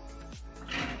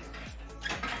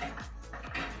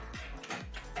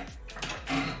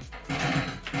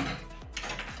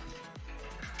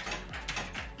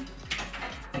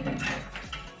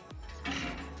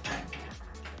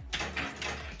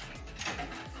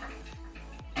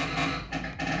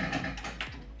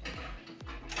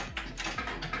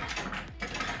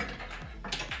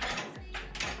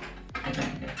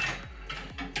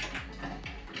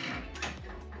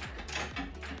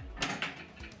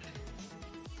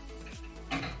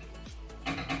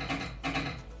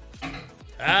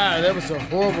 Ah, that was a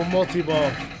horrible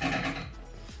multi-ball.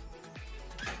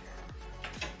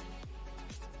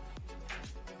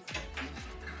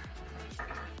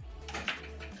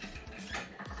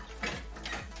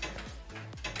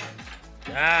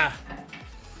 Ah.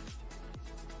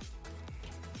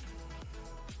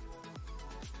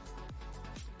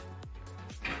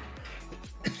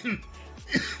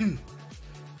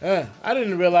 I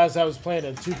didn't realize I was playing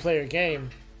a two-player game.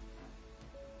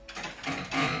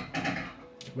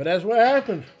 But that's what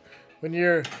happened when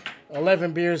you're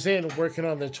 11 beers in working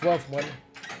on the 12th one.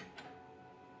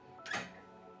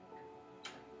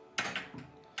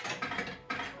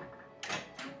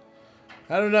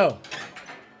 I don't know.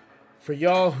 For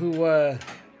y'all who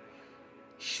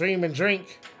stream and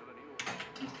drink,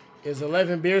 is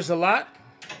 11 beers a lot?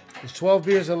 Is 12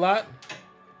 beers a lot?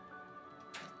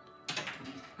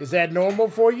 Is that normal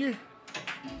for you?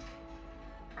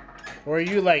 Or are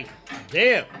you like,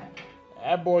 damn,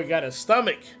 that boy got a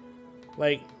stomach?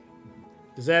 Like,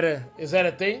 is that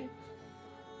a thing?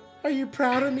 Are you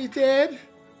proud of me, Dad?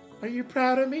 Are you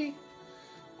proud of me?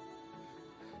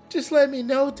 Just let me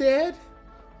know, Dad.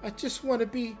 I just want to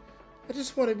be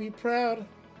proud.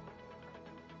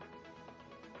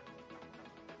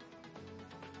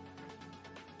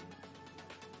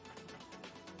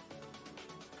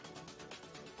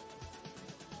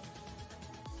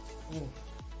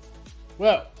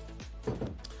 Well,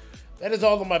 that is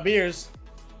all of my beers.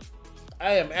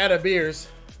 I am out of beers.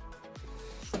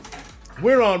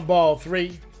 We're on ball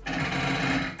 3.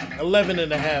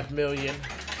 11.5 million.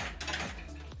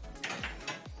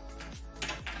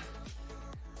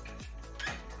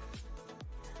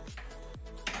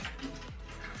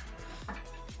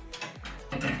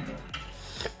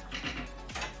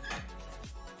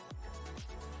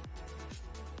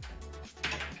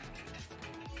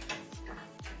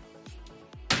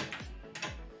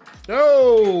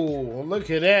 Oh, look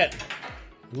at that.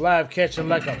 Live catching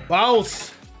like a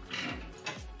boss.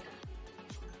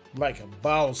 Like a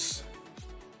boss.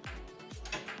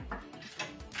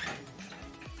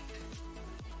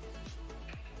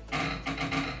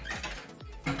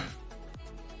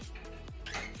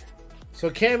 So,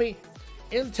 Cammy,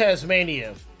 in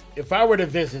Tasmania, if I were to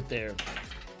visit there,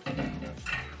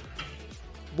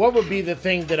 what would be the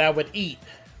thing that I would eat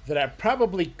that I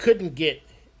probably couldn't get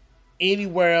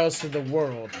anywhere else in the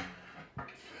world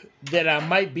that I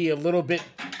might be a little bit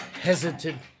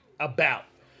hesitant about,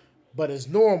 but is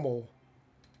normal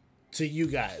to you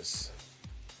guys?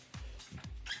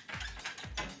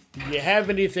 Do you have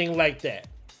anything like that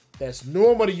that's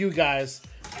normal to you guys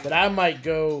that I might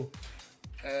go,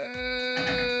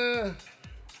 damn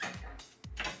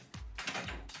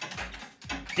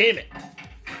it,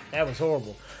 that was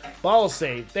horrible. Ball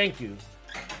save, thank you.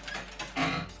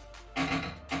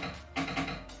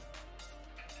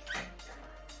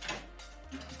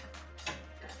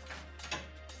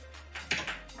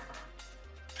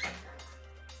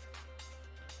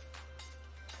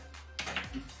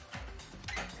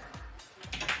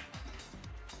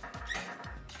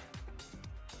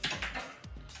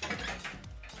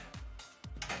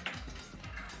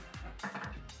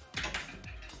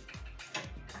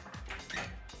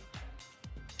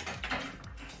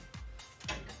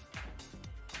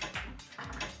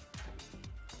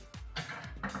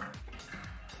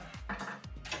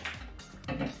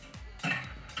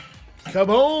 Come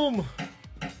home.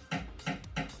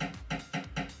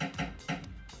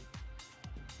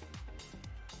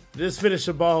 Just finished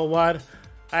a bottle wide.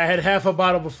 I had half a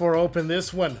bottle before I opened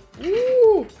this one.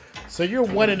 Woo! So you're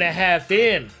 1.5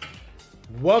 in.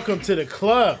 Welcome to the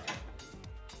club.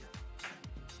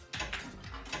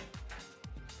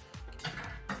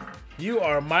 You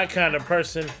are my kind of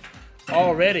person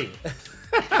already.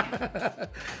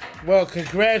 Well,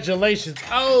 congratulations.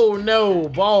 Oh no,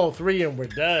 ball 3 and we're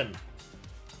done.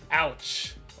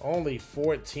 Ouch. Only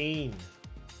 14.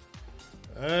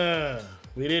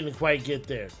 We didn't quite get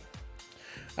there.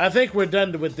 I think we're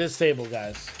done with this table,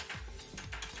 guys.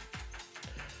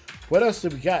 What else do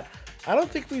we got? I don't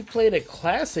think we've played a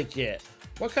classic yet.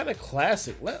 What kind of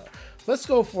classic? Let's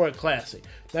go for a classic.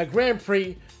 Now, Grand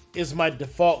Prix is my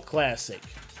default classic.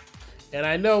 And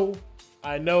I know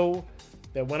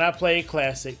that when I play a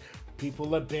classic,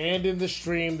 people abandon the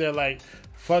stream. They're like,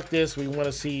 fuck this, we want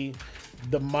to see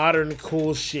the modern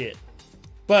cool shit.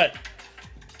 But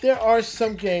there are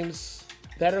some games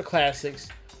that are classics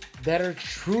that are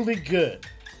truly good.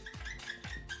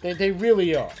 They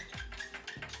really are.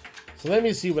 So let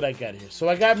me see what I got here. So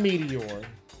I got Meteor.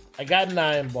 I got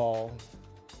 9 Ball.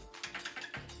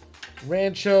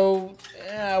 Rancho,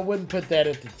 I wouldn't put that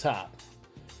at the top.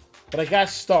 But I got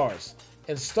Stars.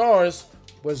 And Stars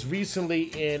was recently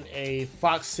in a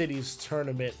Fox Cities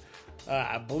tournament,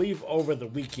 I believe over the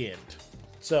weekend.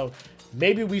 So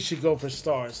maybe we should go for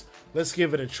Stars. Let's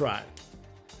give it a try.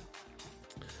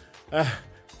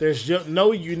 There's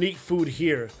no unique food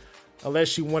here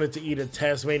unless you wanted to eat a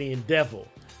Tasmanian devil,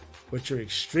 which are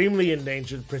extremely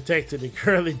endangered, protected, and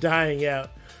currently dying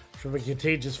out from a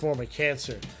contagious form of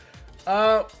cancer.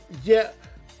 Yeah,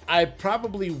 I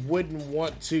probably wouldn't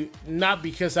want to, not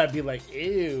because I'd be like,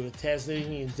 ew,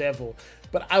 Tasmanian devil,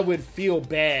 but I would feel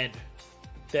bad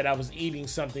that I was eating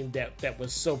something that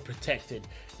was so protected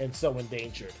and so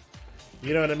endangered.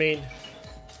 You know what I mean?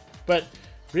 But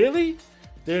really,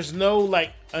 there's no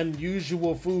like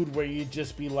unusual food where you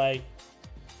just be like,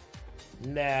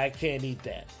 nah, I can't eat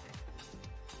that.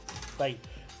 Like,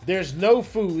 there's no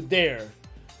food there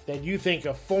that you think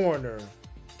a foreigner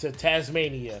to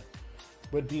Tasmania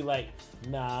would be like,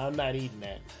 nah, I'm not eating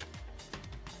that.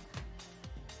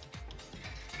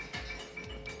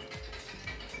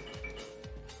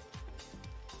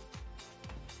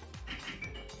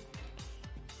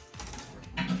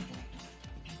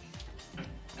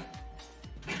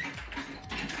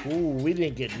 Ooh, we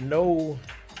didn't get no...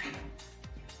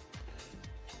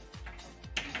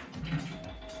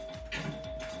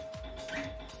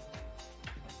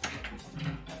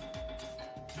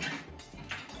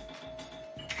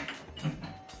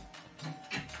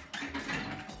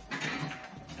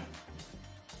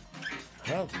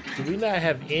 Well, do we not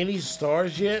have any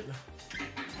stars yet?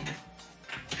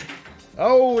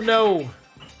 Oh no!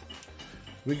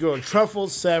 We go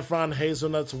truffles, saffron,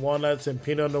 hazelnuts, walnuts, and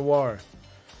Pinot Noir.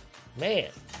 Man,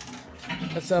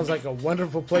 that sounds like a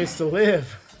wonderful place to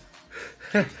live.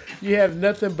 You have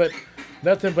nothing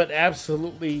but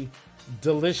absolutely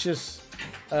delicious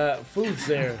foods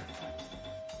there.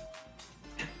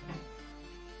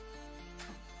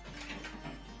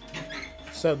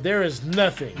 So there is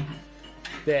nothing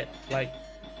that, like,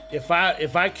 if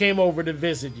I came over to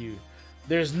visit you,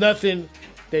 there's nothing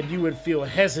that you would feel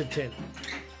hesitant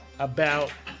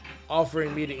about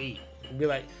offering me to eat. And be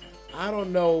like, I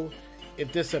don't know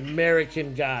if this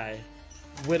American guy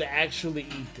would actually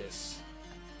eat this.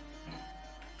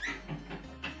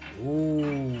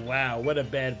 Ooh, wow, what a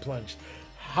bad plunge.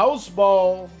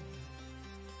 Houseball.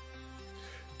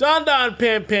 Don Don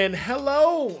Pan Pan,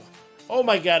 hello. Oh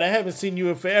my God, I haven't seen you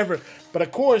in forever. But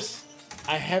of course,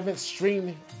 I haven't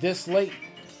streamed this late.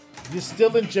 You're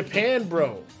still in Japan,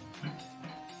 bro.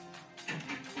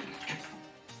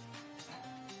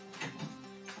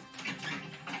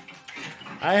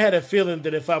 I had a feeling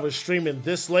that if I was streaming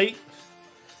this late,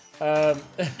 I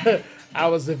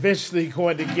was eventually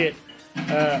going to get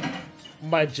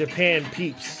my Japan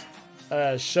peeps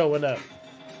showing up.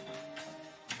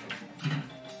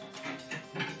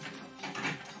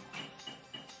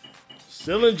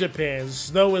 Still in Japan,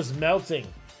 snow is melting.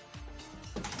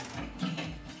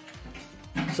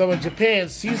 So in Japan,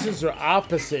 seasons are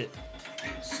opposite.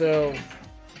 So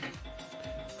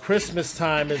Christmas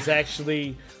time is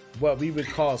actually what we would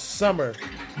call summer,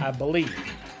 I believe.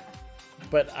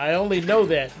 But I only know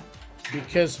that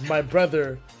because my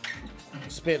brother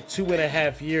spent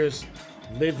 2.5 years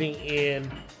living in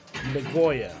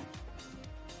Nagoya.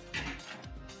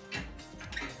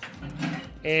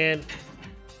 And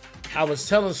I was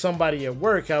telling somebody at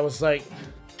work, I was like,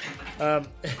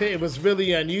 it was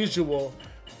really unusual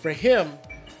for him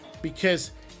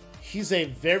because he's a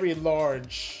very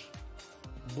large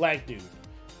black dude.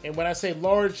 And when I say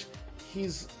large,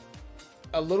 he's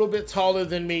a little bit taller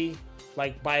than me,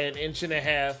 like by 1.5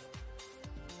 inches.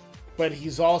 But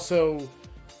he's also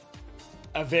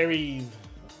a very...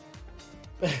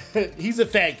 he's a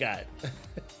fat guy.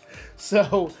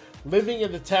 So living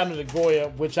in the town of Nagoya,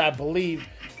 which I believe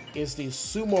is the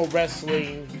sumo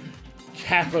wrestling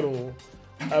capital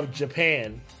of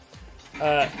Japan.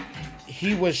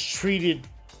 He was treated,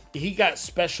 he got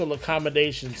special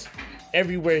accommodations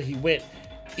everywhere he went,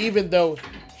 even though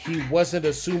he wasn't a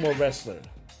sumo wrestler.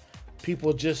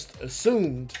 People just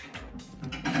assumed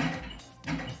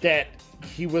that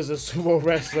he was a sumo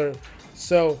wrestler,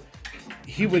 so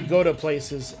he would go to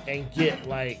places and get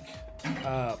like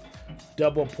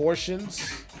double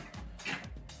portions.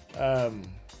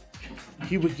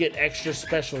 He would get extra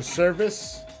special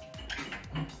service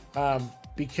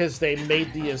because they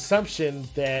made the assumption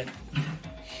that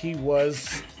he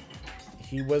was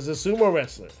a sumo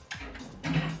wrestler.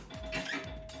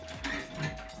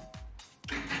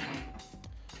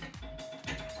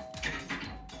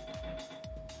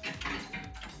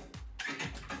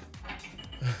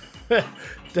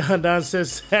 Don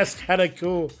says that's kind of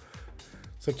cool.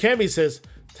 So Kemi says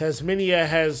Tasmania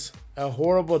has a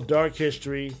horrible dark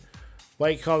history.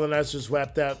 White colonizers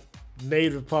wiped out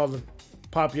native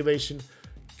population,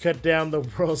 cut down the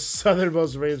world's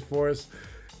southernmost rainforest,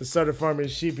 and started farming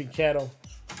sheep and cattle.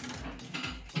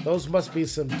 Those must be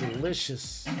some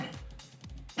delicious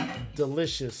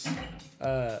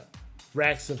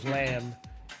racks of lamb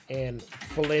and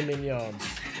filet mignons.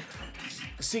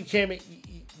 See, Kemi,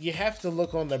 you have to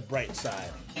look on the bright side,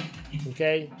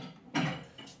 okay?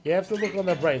 You have to look on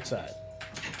the bright side.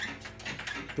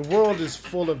 The world is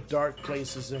full of dark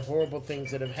places and horrible things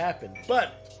that have happened,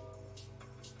 but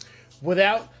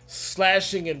without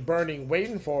slashing and burning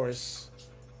rainforests,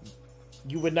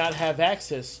 you would not have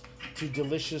access to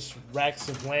delicious racks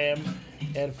of lamb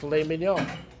and filet mignon.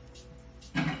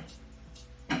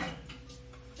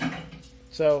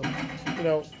 So, you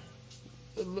know,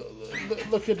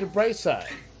 look at the bright side.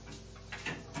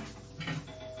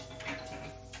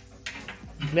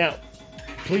 Now,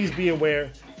 please be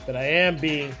aware that I am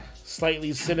being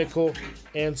slightly cynical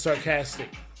and sarcastic.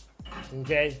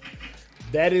 Okay?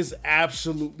 That is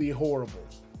absolutely horrible.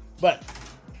 But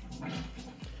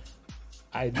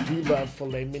I do love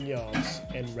filet mignons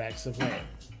and racks of lamb.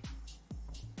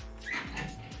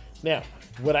 Now,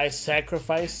 would I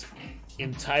sacrifice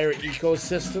entire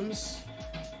ecosystems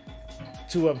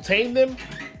to obtain them?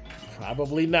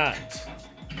 Probably not.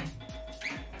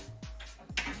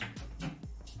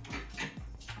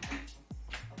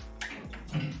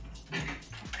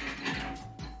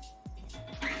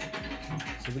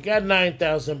 So we got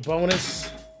 9,000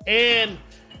 bonus, and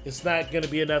it's not going to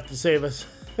be enough to save us.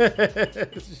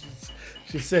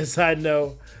 She says, I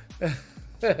know.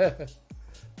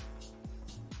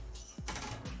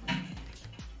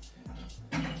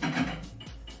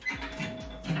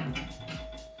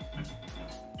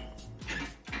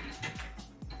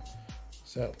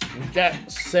 So we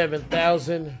got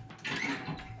 7,000.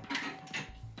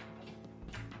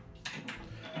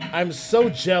 I'm so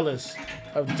jealous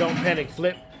of Don't Panic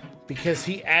Flip because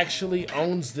he actually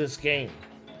owns this game.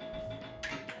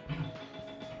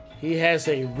 He has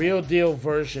a real deal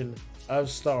version of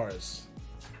Stars.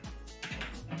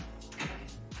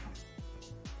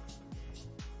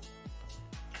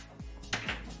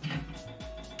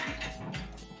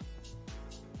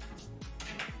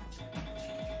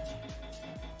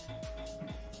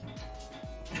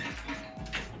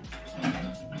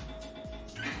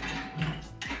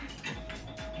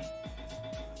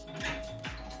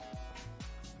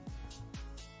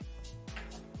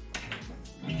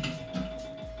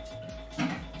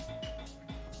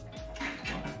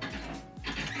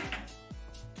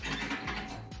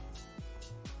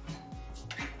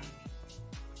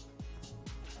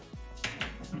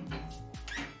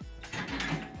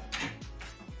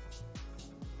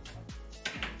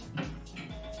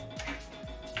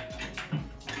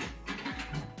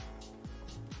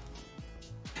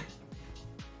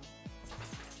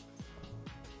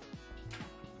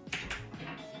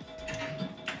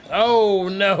 Oh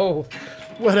no,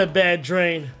 what a bad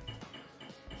drain.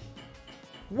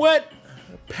 What?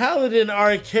 Paladin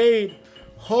Arcade?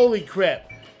 Holy crap.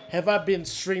 Have I been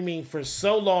streaming for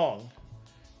so long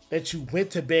that you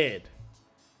went to bed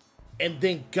and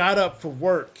then got up for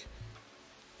work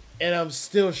and I'm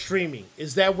still streaming?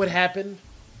 Is that what happened?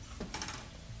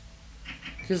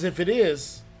 Because if it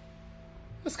is,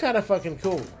 that's kind of fucking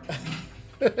cool.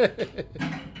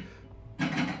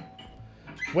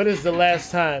 When is the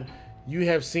last time you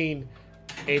have seen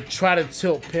a Try to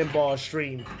Tilt pinball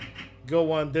stream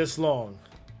go on this long?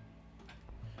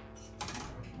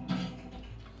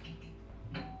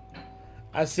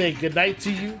 I say good night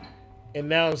to you, and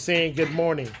now I'm saying good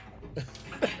morning.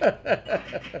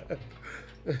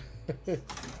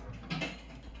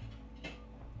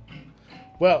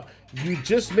 Well, you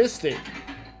just missed it.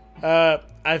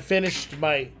 I finished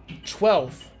my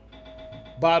 12th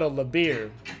bottle of beer.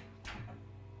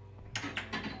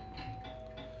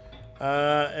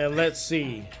 And let's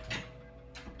see.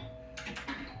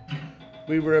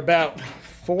 We were about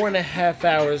 4.5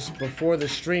 hours before the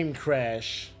stream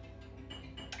crash.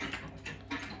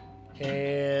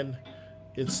 And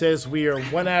it says we are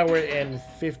 1 hour and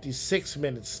 56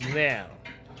 minutes now.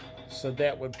 So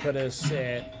that would put us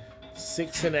at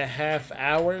 6.5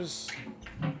 hours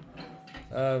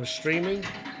of streaming.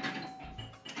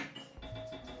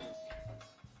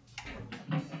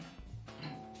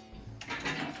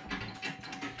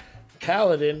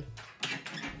 Paladin,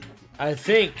 I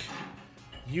think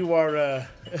you are,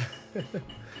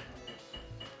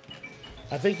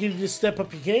 I think you need to step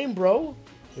up your game, bro.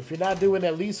 If you're not doing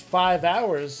at least 5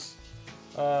 hours,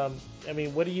 I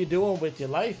mean, what are you doing with your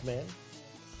life, man?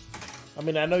 I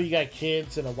mean, I know you got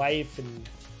kids and a wife and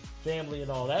family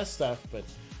and all that stuff, but,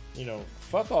 you know,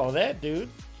 fuck all that, dude.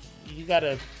 You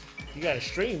gotta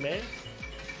stream, man.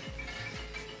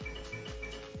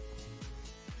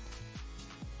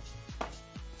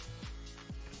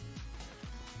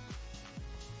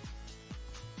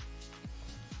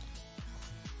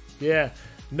 Yeah,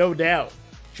 no doubt.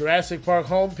 Jurassic Park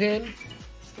home pin.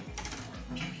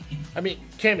 I mean,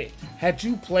 Kimmy, had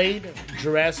you played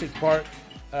Jurassic Park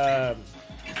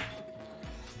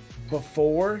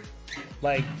before?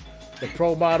 Like the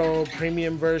Pro Model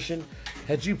Premium version?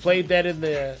 Had you played that in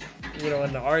the, you know,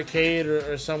 in the arcade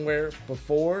or somewhere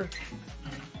before?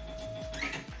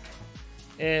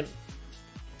 And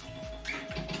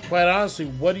quite honestly,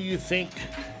 what do you think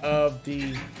of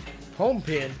the home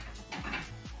pin?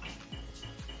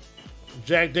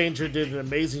 Jack Danger did an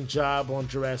amazing job on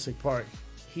Jurassic Park.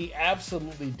 He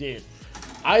absolutely did.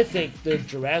 I think the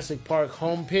Jurassic Park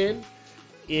home pin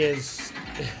is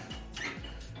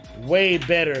way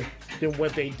better than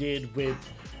what they did with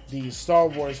the Star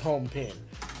Wars home pin.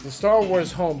 The Star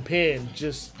Wars home pin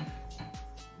just,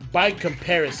 by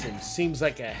comparison, seems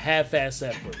like a half-ass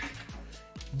effort.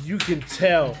 You can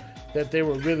tell that they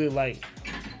were really like,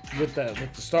 with the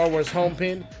Star Wars home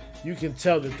pin, you can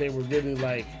tell that they were really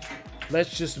like,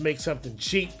 let's just make something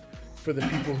cheap for the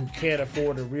people who can't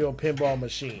afford a real pinball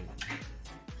machine.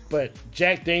 But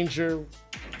Jack Danger,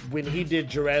 when he did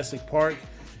Jurassic Park,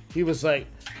 he was like,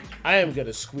 I am going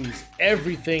to squeeze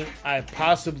everything I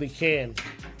possibly can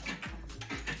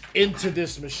into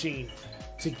this machine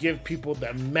to give people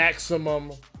the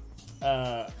maximum,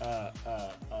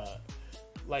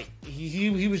 like,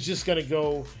 he was just going to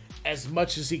go as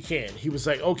much as he can. He was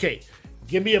like, okay,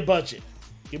 give me a budget.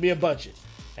 Give me a budget.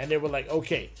 And they were like,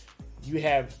 okay, you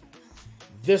have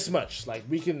this much. Like,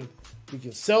 we can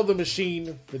sell the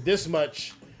machine for this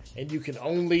much, and you can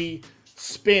only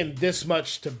spend this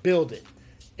much to build it.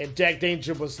 And Jack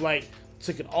Danger was like,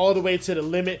 took it all the way to the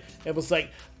limit and was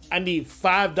like, I need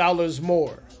 $5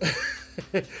 more.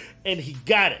 And he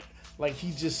got it. Like,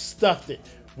 he just stuffed it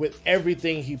with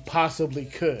everything he possibly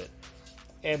could.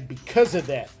 And because of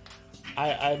that,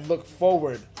 I look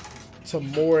forward to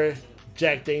more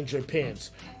Jack Danger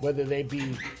pins, whether they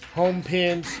be home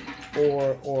pins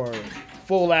or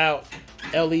full out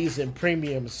LEs and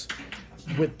premiums,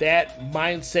 with that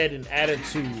mindset and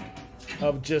attitude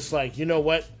of just like, you know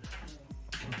what,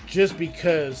 just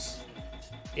because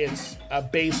it's a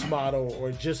base model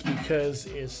or just because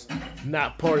it's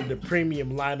not part of the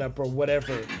premium lineup or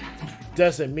whatever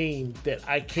doesn't mean that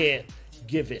I can't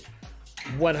give it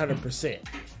 100%.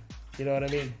 You know what I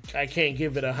mean? I can't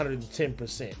give it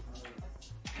 110%.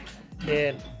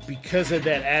 And because of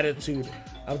that attitude,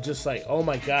 I'm just like, oh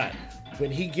my God,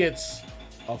 when he gets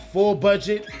a full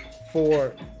budget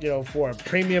for, you know, for a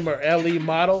premium or LE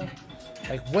model,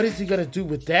 like, what is he gonna do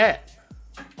with that?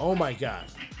 Oh my God.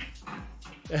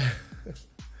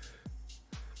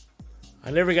 I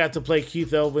never got to play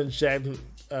Keith Elvin's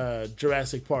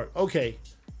Jurassic Park. Okay.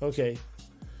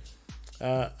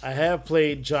 I have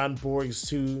played John Borg's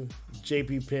 2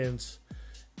 JP pins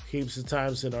heaps of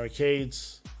times in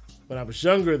arcades when I was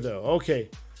younger, though. Okay.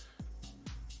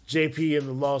 JP in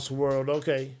the Lost World.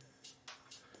 Okay.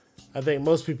 I think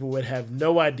most people would have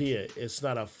no idea. It's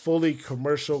not a fully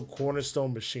commercial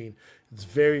Cornerstone machine. It's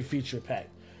very feature-packed.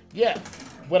 Yeah,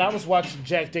 when I was watching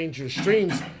Jack Danger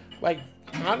streams, like,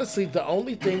 honestly, the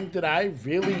only thing that I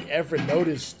really ever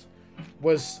noticed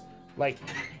was, like,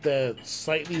 the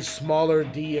slightly smaller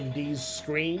DMD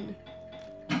screen.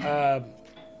 And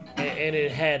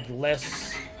it had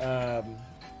less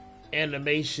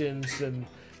animations and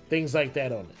things like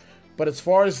that on it. But as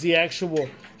far as the actual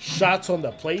shots on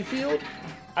the playfield,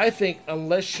 I think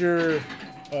unless you're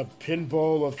a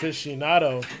pinball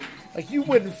aficionado, like you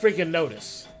wouldn't freaking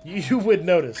notice. You would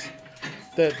notice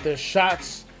that the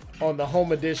shots on the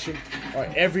home edition are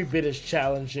every bit as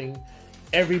challenging,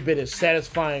 every bit as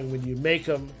satisfying when you make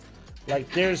them.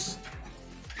 Like there's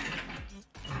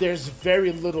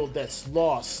very little that's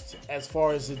lost as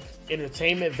far as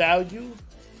entertainment value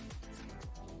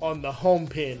on the home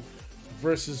pin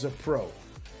versus a pro.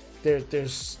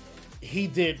 He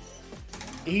did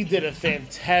a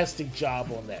fantastic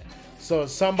job on that. So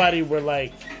if somebody were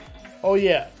like, oh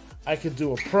yeah, I could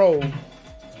do a pro,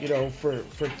 you know, for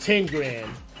 10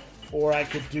 grand, or I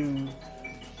could do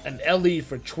an LE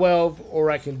for 12,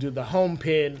 or I can do the home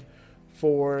pin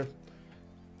for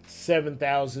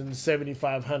 7,000,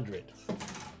 7,500.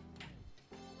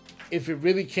 If it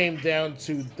really came down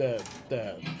to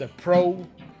the pro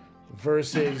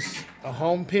versus a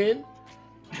home pin,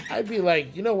 I'd be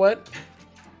like, you know what?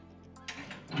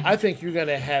 I think you're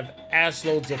gonna have ass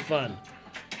loads of fun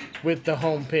with the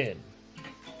home pin.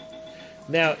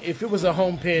 Now, if it was a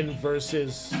home pin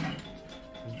versus,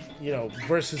 you know,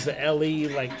 versus the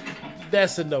LE, like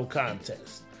that's a no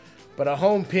contest. But a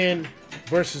home pin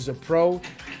versus a pro,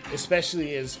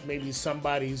 especially as maybe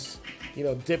somebody's, you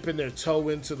know, dipping their toe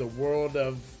into the world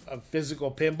of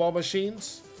physical pinball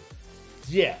machines,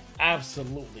 yeah,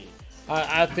 absolutely.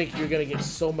 I think you're going to get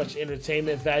so much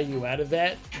entertainment value out of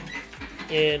that.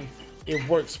 And it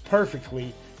works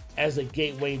perfectly as a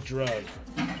gateway drug.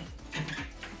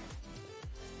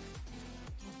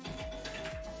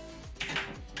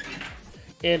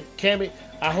 And Cammy,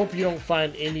 I hope you don't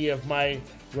find any of my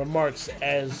remarks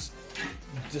as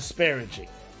disparaging,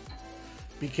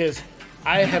 because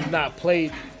I have not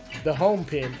played the home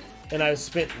pin and I've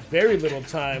spent very little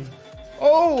time.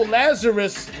 Oh,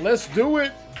 Lazarus, let's do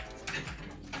it.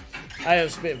 I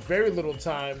have spent very little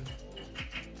time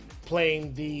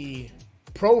playing the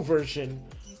pro version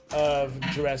of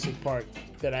Jurassic Park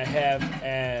that I have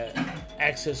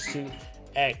access to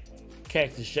at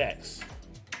Cactus Jack's.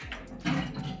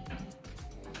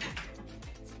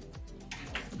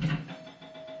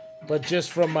 But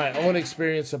just from my own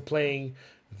experience of playing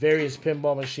various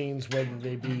pinball machines, whether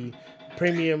they be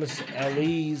premiums,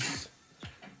 LEs,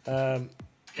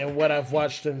 and what I've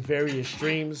watched in various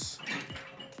streams,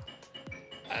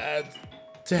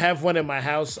 to have one in my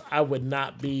house, I would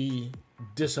not be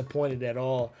disappointed at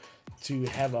all to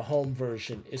have a home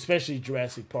version, especially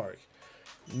Jurassic Park.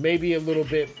 Maybe a little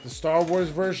bit the Star Wars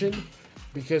version,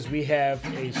 because we have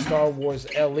a Star Wars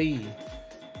LE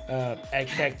at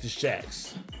Cactus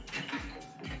Jack's.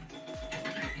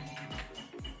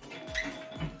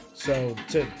 So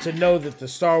to know that the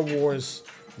Star Wars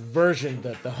version,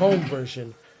 that the home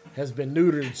version, has been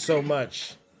neutered so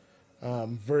much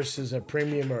versus a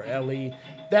premium or LE,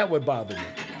 that would bother me.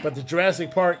 But the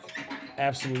Jurassic Park,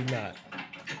 absolutely not.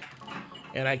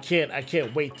 And I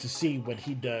can't wait to see what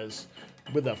he does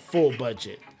with a full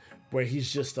budget, where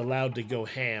he's just allowed to go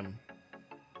ham.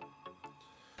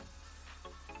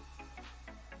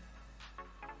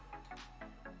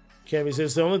 Cammy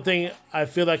says, the only thing I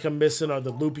feel like I'm missing are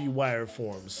the loopy wire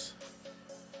forms.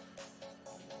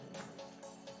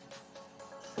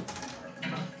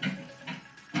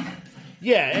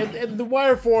 Yeah, and the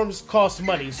wire forms cost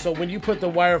money. So when you put the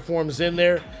wire forms in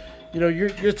there, you know,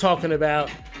 you're talking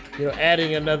about, you know,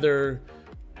 adding another,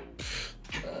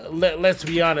 let's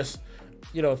be honest,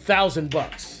 you know,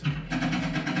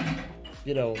 $1,000.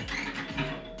 You know.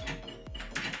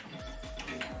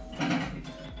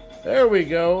 There we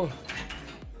go.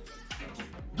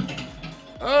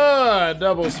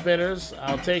 Double spinners.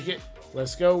 I'll take it.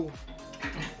 Let's go.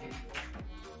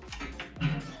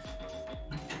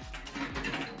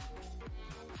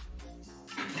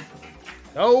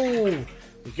 Oh, you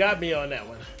got me on that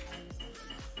one.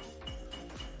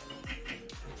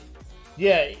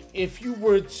 Yeah, if you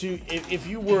were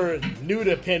new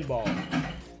to pinball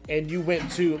and you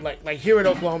went to like here in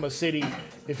Oklahoma City,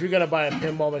 if you're gonna buy a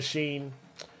pinball machine,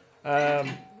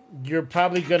 you're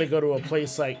probably gonna go to a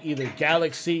place like either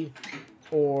Galaxy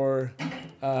or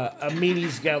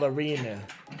Amini's Galleria,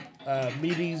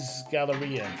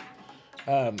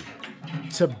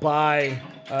 to buy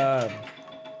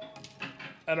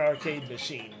an arcade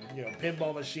machine, you know,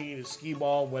 pinball machine, a skee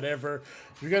ball, whatever.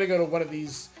 You're gonna go to one of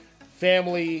these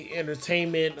family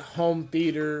entertainment, home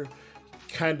theater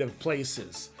kind of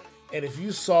places. And if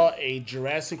you saw a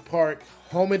Jurassic Park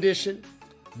home edition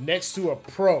next to a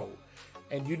pro,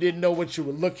 and you didn't know what you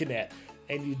were looking at,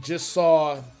 and you just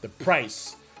saw the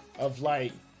price of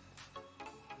like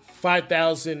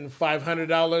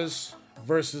 $5,500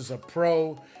 versus a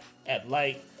pro at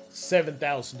like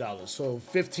 $7,000, so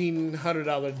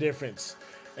 $1,500 difference,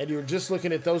 and you were just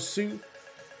looking at those two,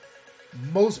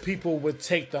 most people would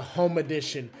take the home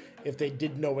edition if they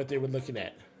didn't know what they were looking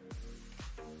at.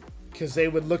 Because they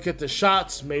would look at the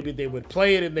shots, maybe they would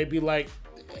play it, and they'd be like,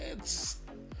 it's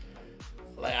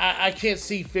like I can't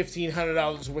see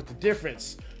 $1,500 worth of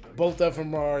difference. Both of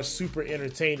them are super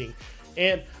entertaining.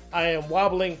 And I am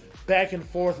wobbling back and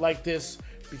forth like this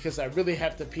because I really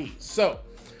have to pee. So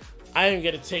I am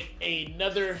going to take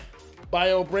another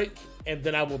bio break, and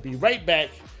then I will be right back.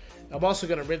 I'm also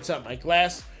going to rinse out my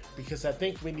glass because I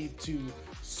think we need to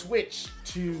switch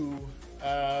to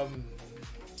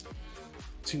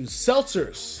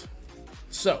seltzers.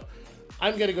 So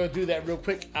I'm going to go do that real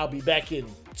quick. I'll be back in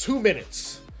 2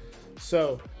 minutes.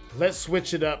 So let's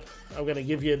switch it up. I'm going to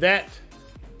give you that.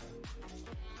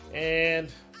 And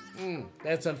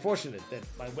that's unfortunate that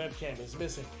my webcam is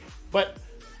missing. But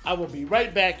I will be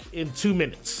right back in 2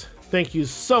 minutes. Thank you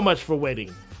so much for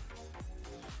waiting.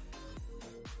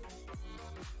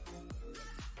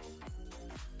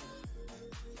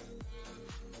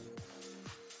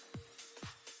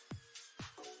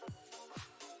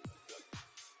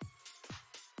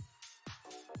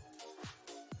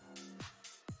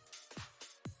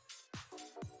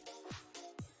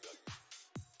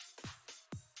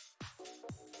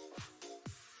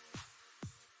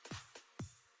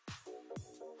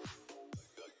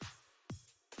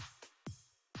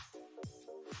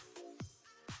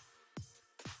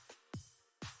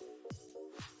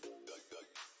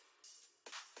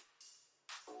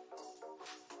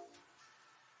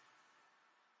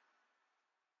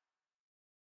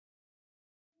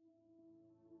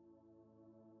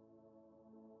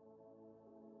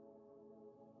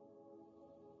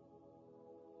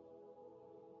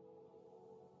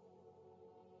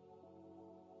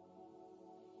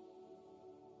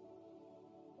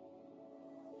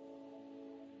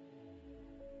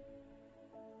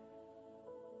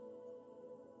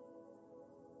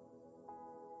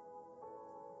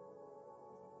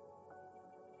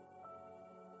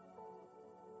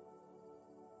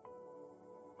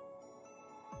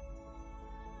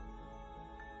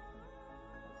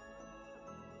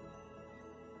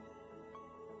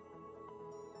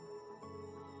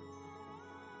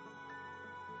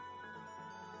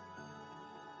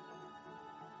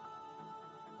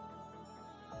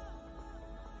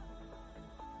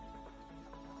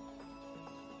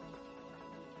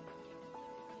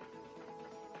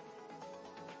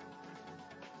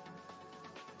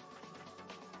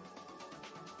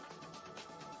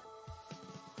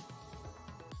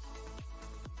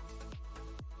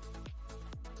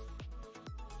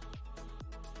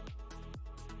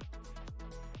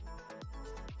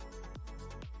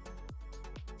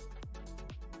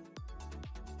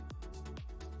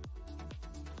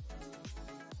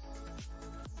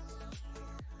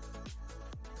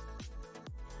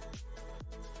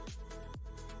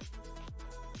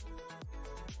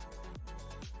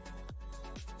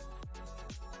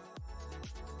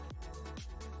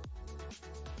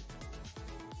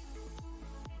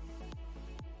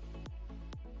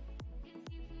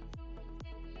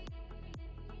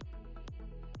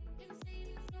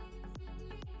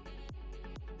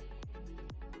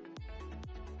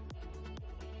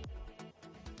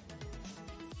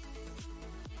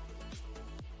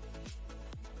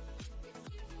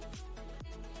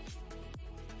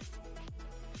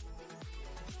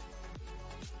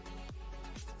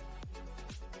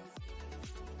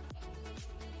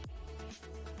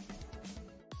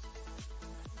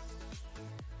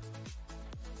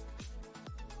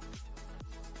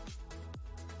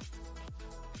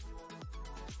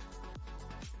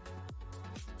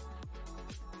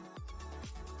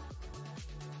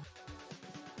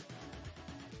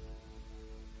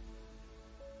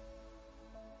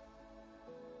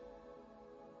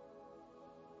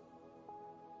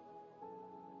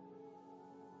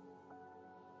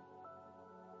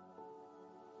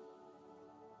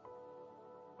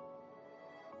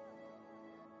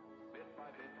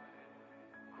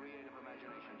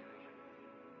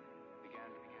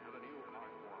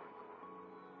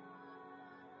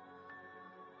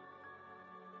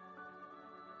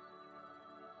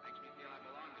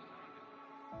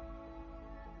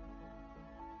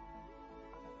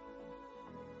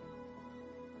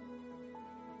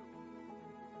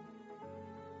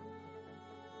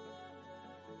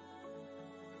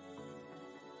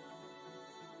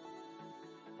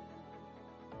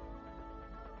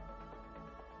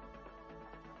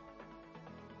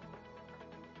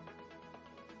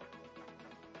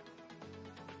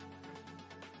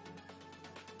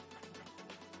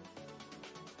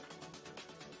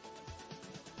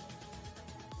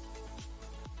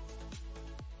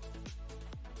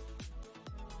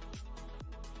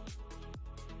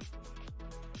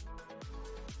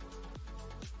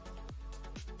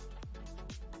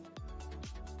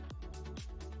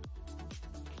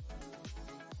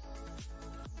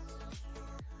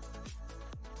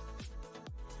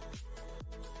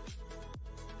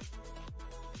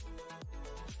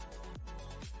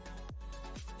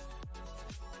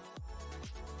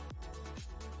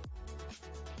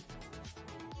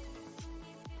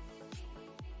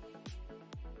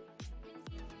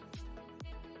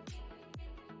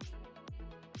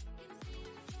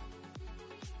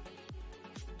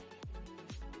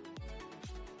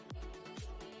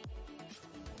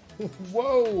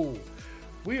 Whoa,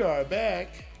 we are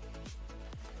back.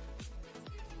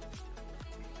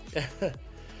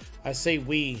 I say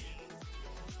we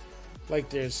like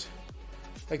there's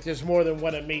more than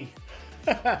one of me.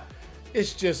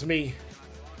 It's just me,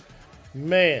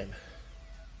 man.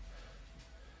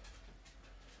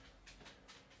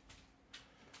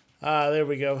 There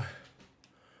we go.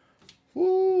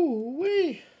 Woo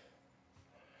wee.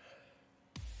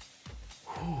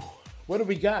 What do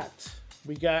we got?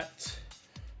 We got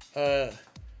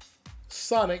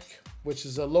Sonic, which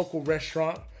is a local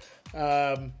restaurant.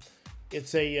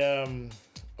 It's a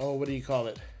what do you call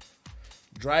it?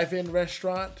 Drive-in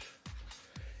restaurant.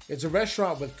 It's a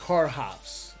restaurant with car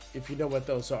hops, if you know what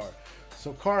those are.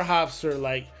 So car hops are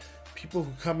like people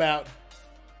who come out,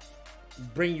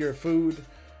 bring your food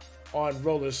on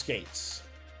roller skates.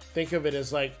 Think of it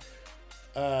as like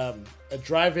a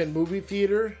drive-in movie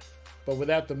theater, but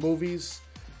without the movies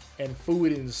and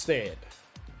food instead.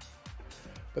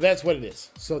 But that's what it is.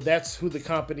 So that's who the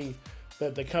company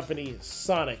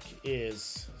Sonic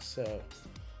is. So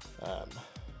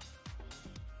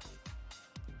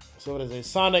so it is a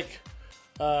Sonic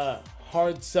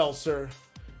hard seltzer,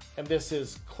 and this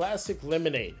is classic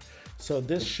lemonade. So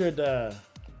this should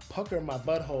pucker my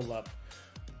butthole up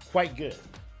quite good.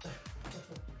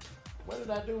 What did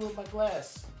I do with my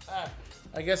glass?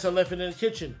 I guess I left it in the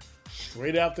kitchen.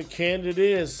 Straight out the can it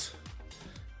is.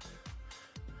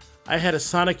 I had a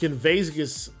Sonic in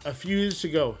Vegas a few years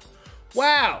ago.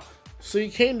 Wow! So you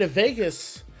came to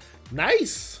Vegas.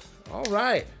 Nice! All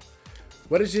right.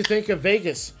 What did you think of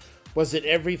Vegas? Was it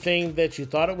everything that you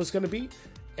thought it was going to be?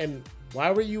 And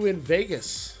why were you in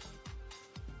Vegas?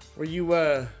 Were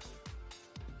you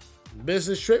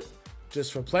business trip?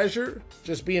 Just for pleasure?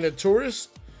 Just being a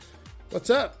tourist? What's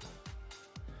up?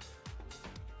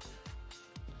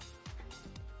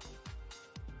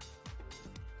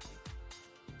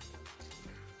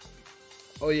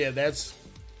 Oh yeah, that's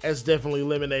definitely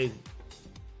lemonade.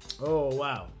 Oh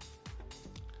wow.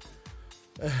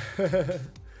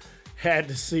 Had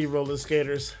to see roller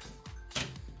skaters.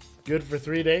 Good for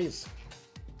 3 days.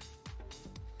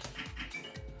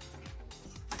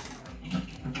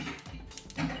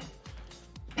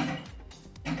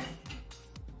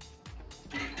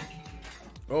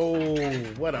 Oh,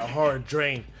 what a hard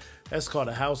drain. That's called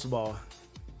a house ball.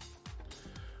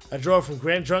 I drove from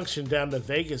Grand Junction down to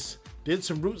Vegas. Did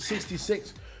some Route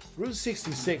 66. Route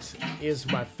 66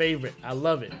 is my favorite. I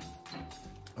love it.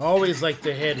 I always like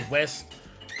to head west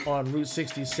on Route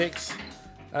 66.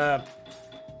 I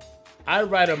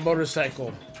ride a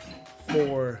motorcycle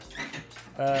for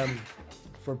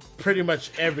pretty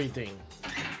much everything.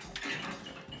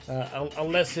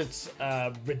 Unless it's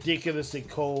ridiculously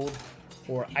cold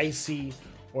or icy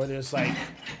or there's like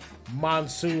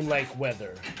monsoon-like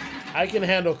weather. I can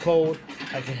handle cold.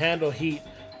 I can handle heat.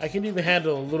 I can even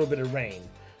handle a little bit of rain.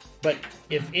 But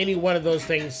if any one of those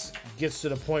things gets to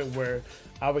the point where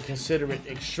I would consider it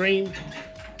extreme,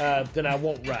 then I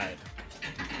won't ride.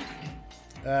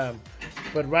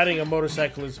 But riding a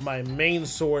motorcycle is my main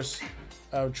source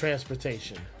of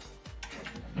transportation.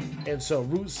 And so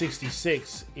Route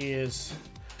 66 is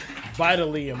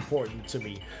vitally important to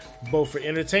me, both for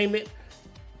entertainment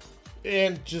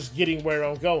and just getting where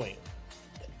I'm going.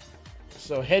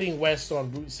 So heading west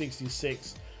on Route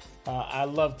 66, I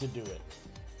love to do it.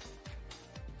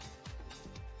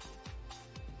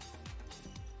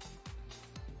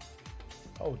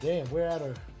 Oh damn, we're out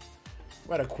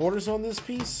of quarters on this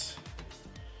piece?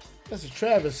 That's a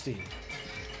travesty.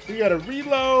 We gotta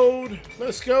reload.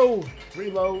 Let's go.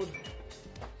 Reload.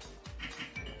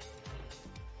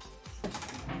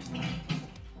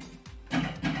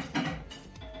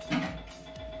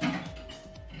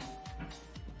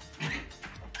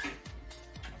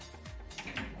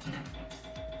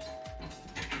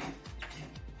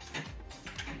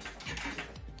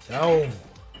 Oh.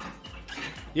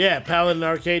 Yeah, Paladin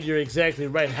Arcade, you're exactly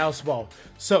right. House ball.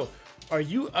 So, are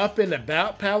you up and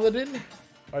about, Paladin?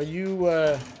 Are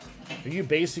you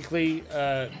basically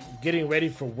getting ready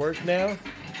for work now?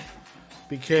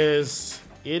 Because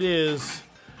it is,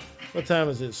 what time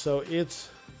is it? So it's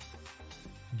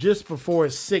just before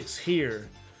 6 here.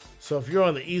 So if you're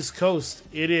on the East Coast,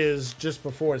 it is just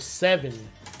before 7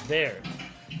 there.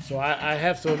 So I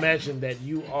have to imagine that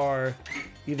you are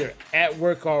either at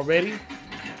work already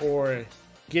or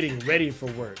getting ready for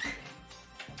work.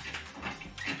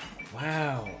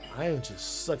 Wow, I am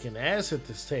just sucking ass at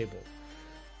this table.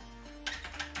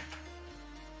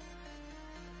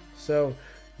 So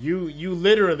you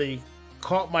literally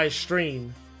caught my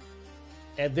stream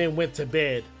and then went to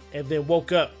bed and then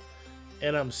woke up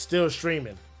and I'm still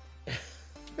streaming.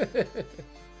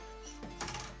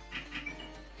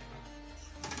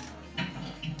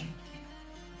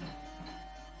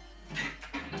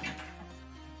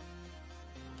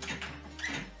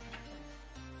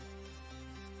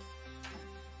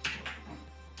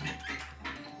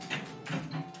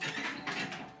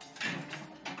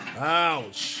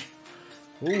 Ouch.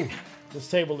 Ooh, this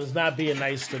table is not being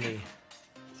nice to me.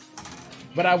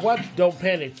 But I watched Don't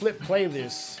Panic Flip play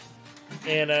this,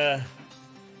 and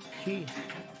he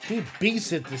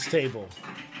beats at this table.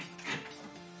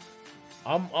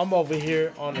 I'm over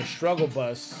here on the struggle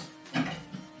bus,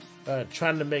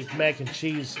 trying to make mac and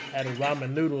cheese out of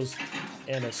ramen noodles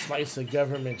and a slice of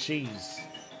government cheese.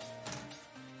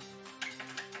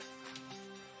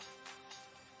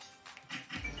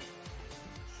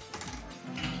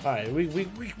 All right, we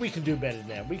can do better than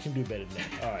that. We can do better than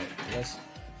that. All right,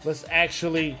 let's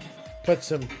actually put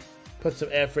some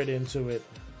effort into it.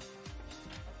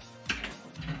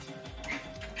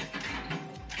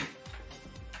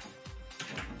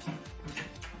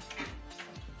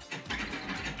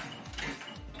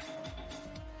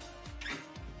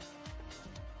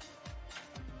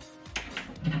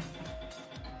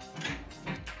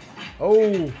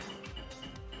 Oh.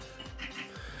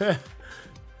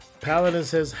 Paladin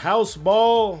says house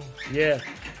ball. Yeah,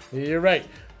 you're right.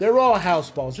 They're all house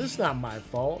balls. It's not my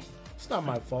fault. It's not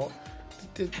my fault.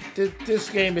 This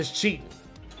game is cheating.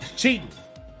 It's cheating.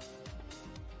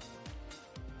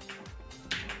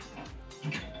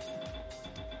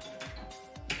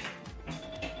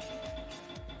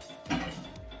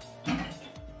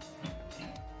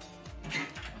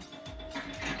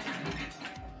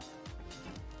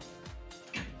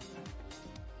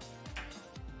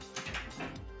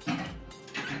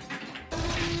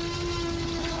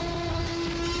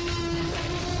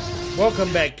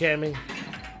 Welcome back, Cammy.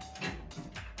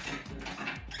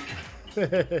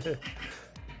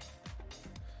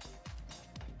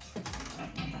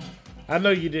 I know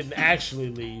you didn't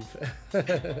actually leave.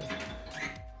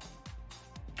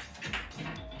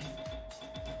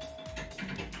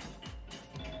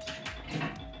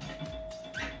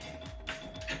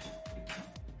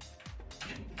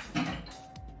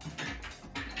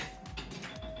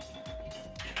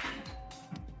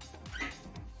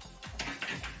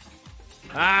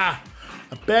 Ah,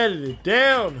 I batted it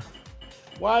down.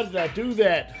 Why did I do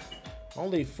that?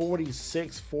 Only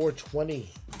 46, 420.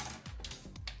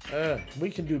 We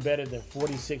can do better than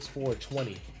 46,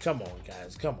 420. Come on,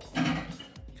 guys. Come on.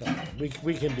 Come on. We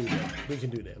can do that. We can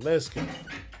do that. Let's go.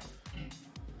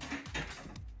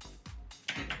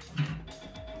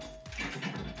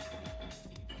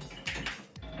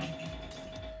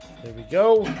 There we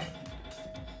go.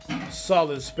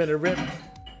 Solid spinner rip.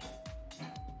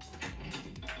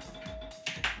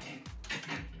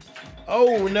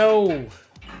 Oh, no.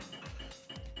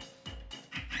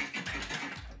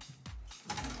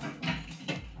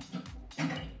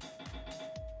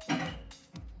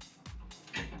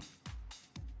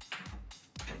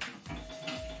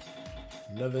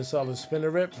 Another solid spinner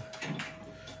rip.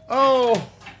 Oh,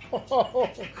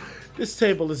 this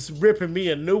table is ripping me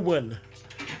a new one.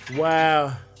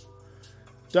 Wow.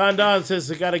 Don says,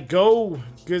 I gotta go.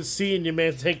 Good seeing you,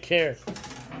 man. Take care.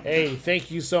 Hey, thank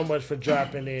you so much for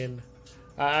dropping in.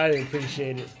 I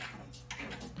appreciate it.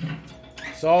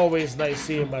 It's always nice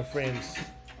seeing my friends.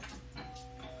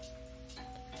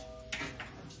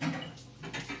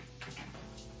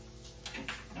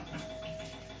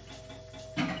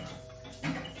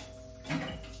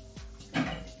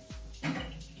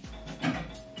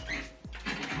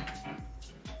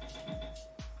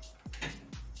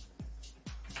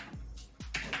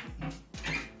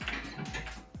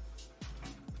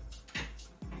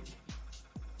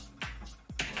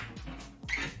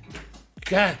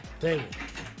 God dang it.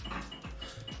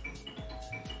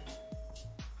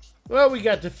 Well, we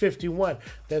got to 51.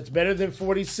 That's better than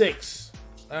 46.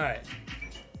 All right.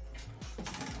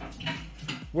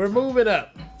 We're moving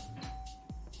up.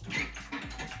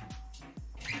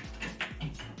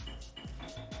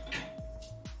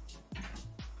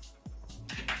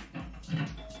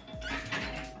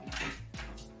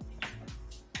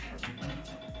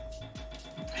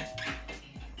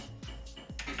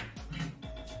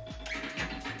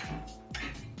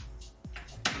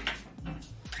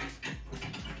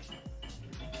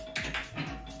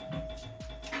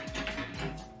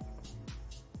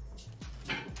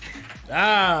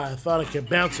 Ah, I thought I could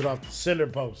bounce it off the center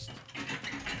post.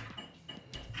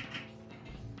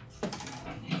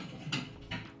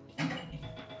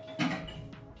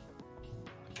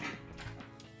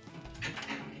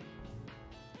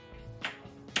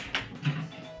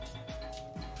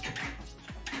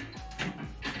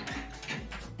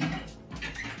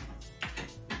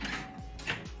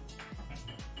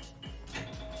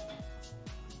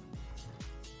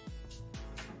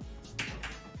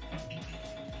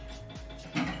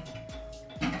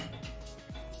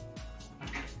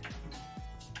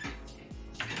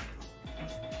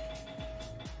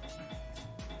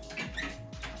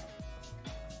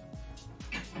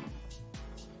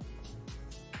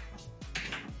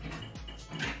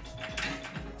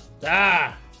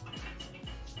 Ah!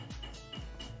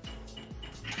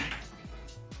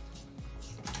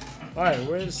 Alright,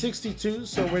 we're at 62,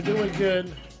 so we're doing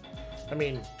good. I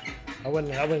mean, I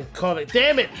wouldn't call it.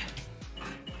 Damn it!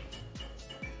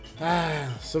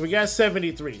 Ah, so we got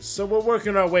 73. So we're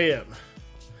working our way up.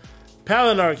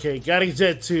 Palin Arcade, gotta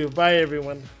jet 2. Bye,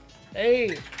 everyone.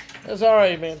 Hey, that's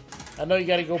alright, man. I know you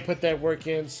gotta go put that work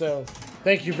in, so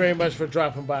thank you very much for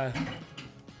dropping by.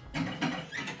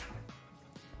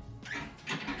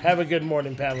 Have a good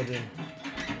morning, Paladin.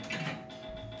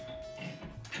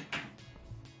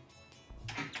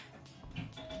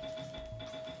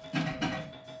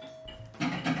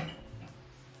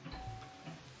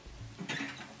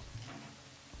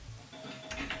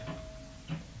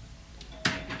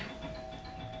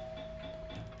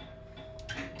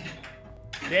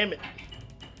 Damn it.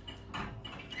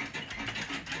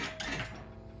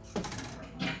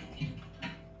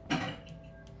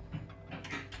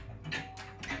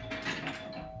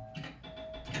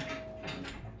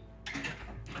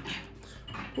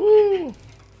 Woo.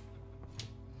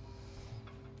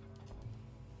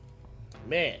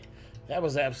 Man, that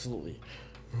was absolutely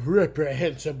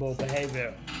reprehensible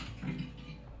behavior.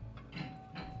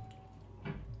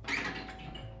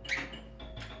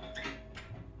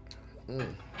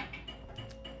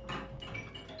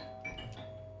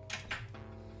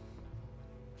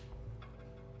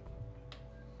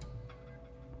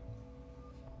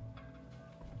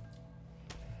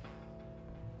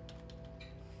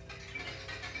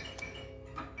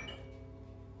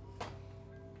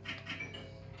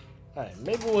 Alright,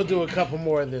 maybe we'll do a couple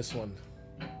more of this one.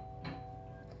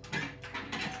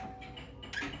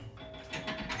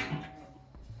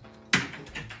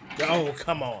 Oh,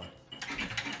 come on.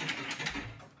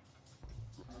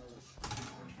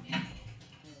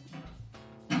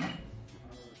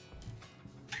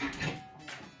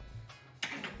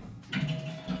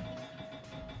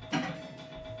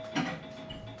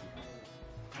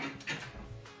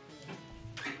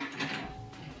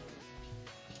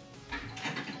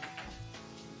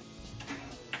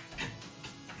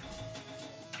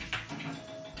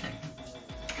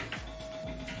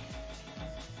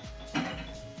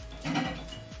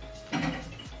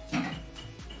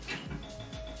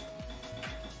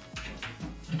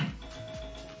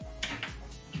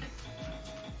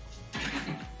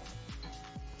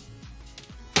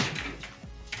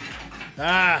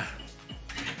 Ah,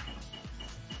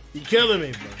 you're killing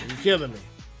me, bro. You're killing me.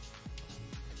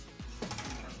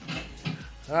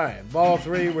 All right, ball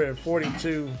 3. We're at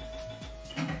 42.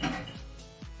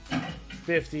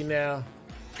 50 now.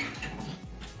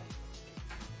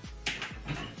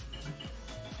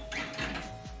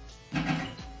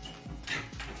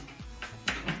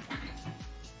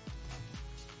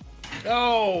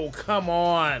 Oh, come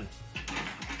on.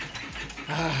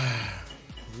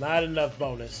 Not enough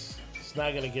bonus. It's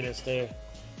not gonna get us there.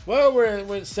 Well,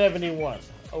 we're at 71.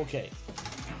 Okay,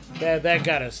 that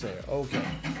got us there. Okay,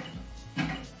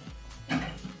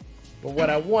 but what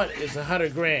I want is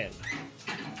 100 grand.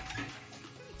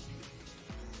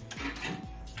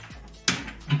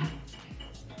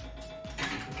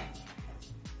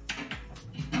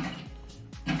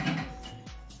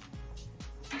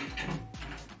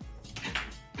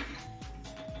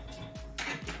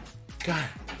 God.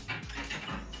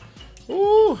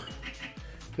 Ooh.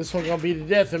 This one gonna be the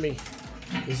death of me.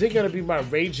 Is it gonna be my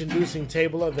rage-inducing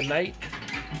table of the night?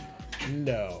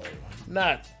 No,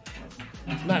 not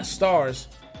stars.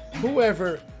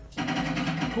 Whoever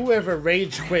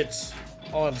rage quits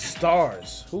on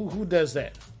stars. Who does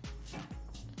that?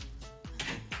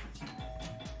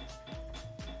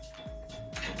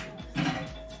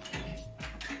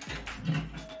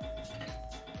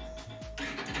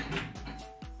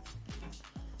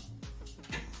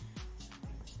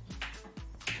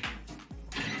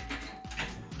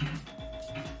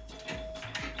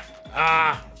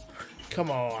 Ah, come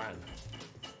on.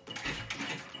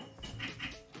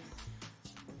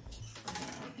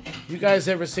 You guys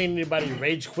ever seen anybody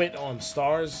rage quit on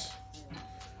stars?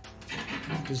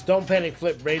 Just don't panic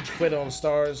flip, rage quit on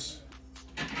stars.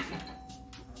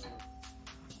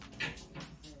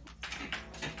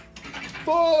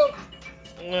 Fuck!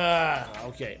 Ah,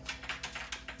 okay.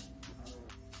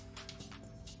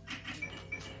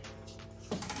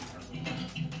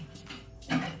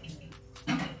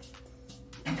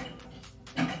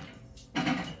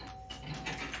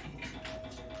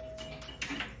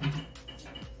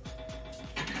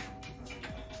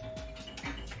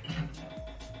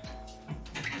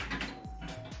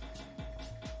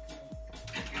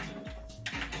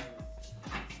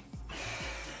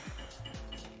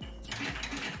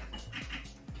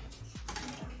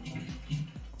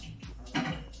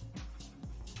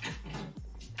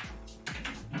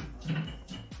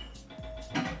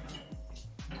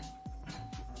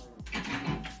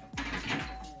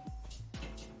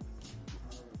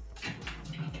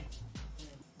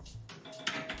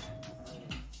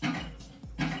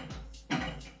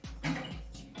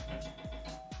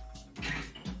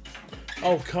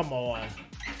 Oh, come on.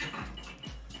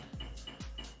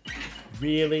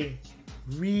 Really?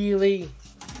 Really?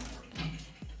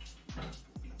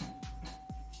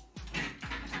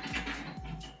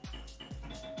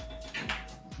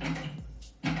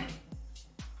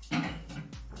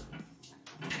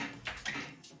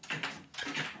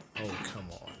 Oh, come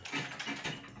on.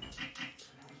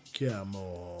 Come on.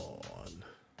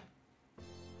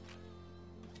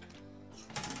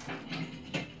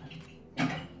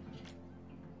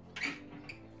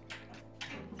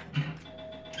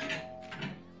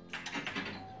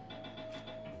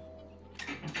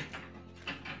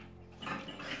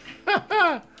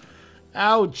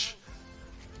 Ouch.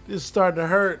 This is starting to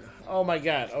hurt. Oh my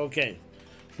god. Okay.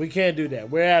 We can't do that.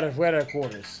 We're out of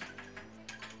quarters.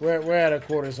 We're out of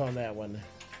quarters on that one.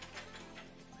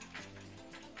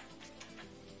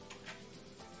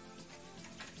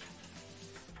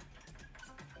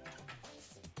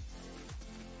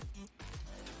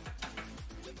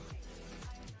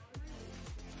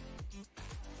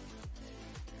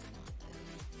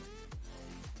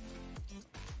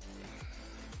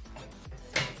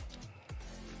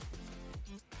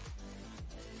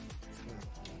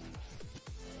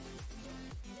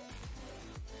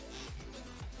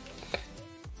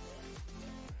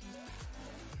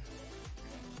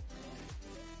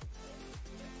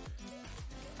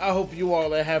 I hope you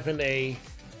all are having a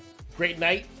great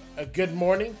night, a good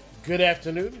morning, good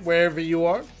afternoon, wherever you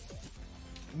are.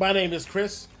 My name is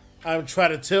Chris. I'm Try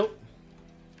to Tilt.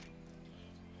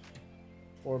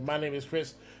 Or my name is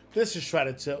Chris. This is Try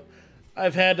to Tilt.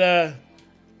 I've had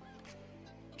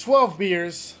 12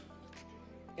 beers,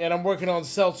 and I'm working on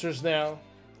seltzers now.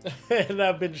 And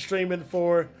I've been streaming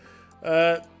for,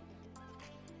 God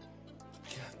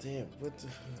damn, what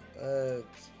the,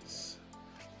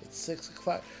 it's 6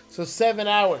 o'clock, so 7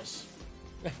 hours.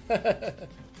 And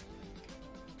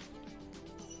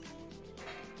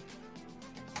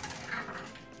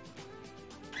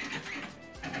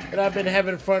I've been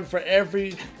having fun for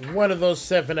every one of those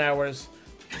 7 hours,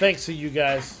 thanks to you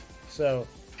guys. So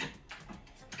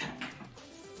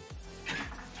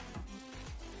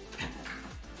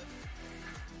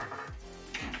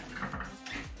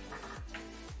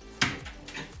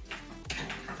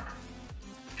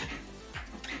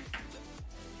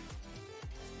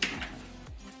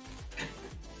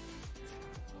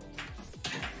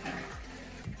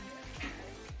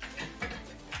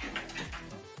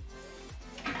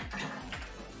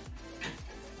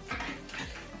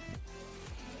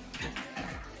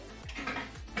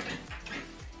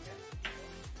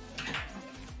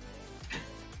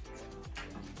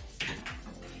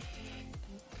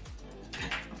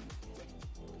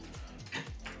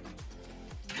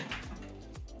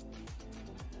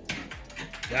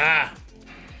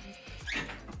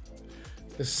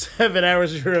the 7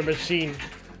 hours you're a machine.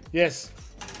 Yes,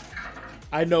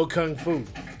 I know Kung Fu.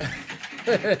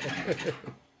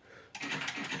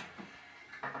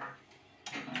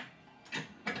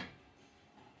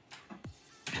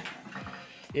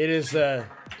 It is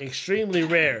extremely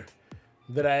rare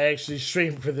that I actually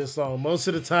stream for this long. Most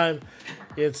of the time,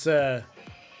 it's a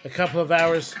couple of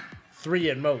hours, 3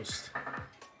 at most.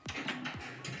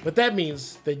 But that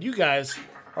means that you guys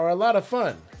are a lot of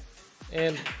fun,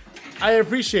 and I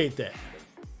appreciate that.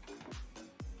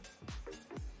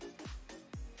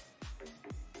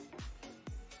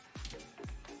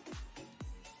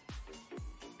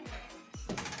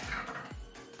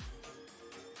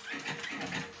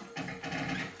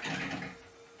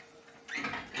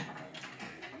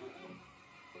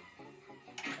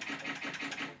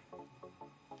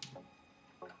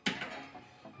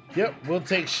 Yep, we'll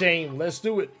take Shane. Let's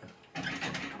do it.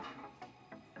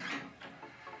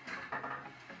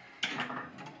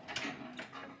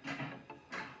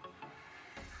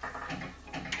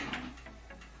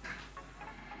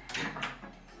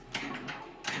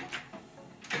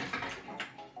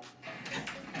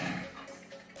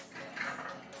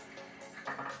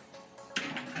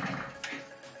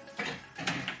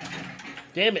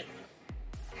 Damn it.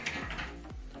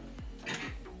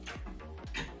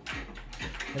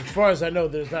 As far as I know,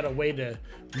 there's not a way to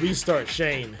restart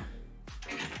Shane.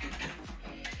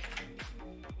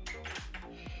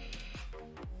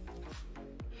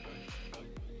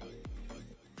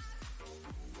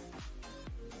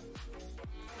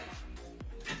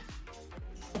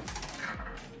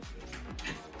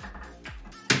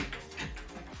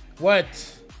 What?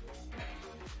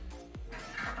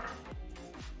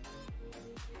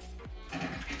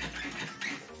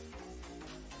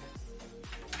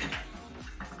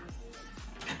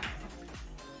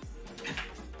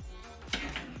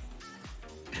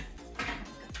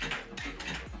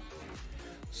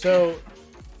 So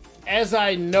as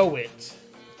I know it,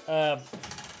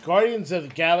 Guardians of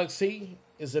the Galaxy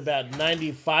is about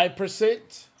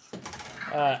 95%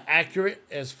 accurate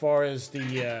as far as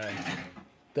the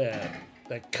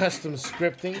custom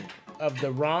scripting of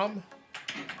the ROM.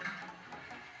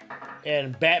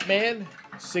 And Batman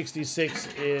 66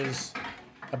 is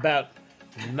about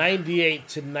 98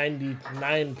 to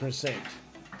 99%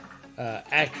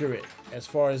 accurate as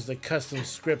far as the custom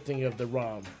scripting of the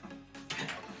ROM.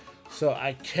 So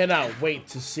I cannot wait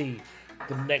to see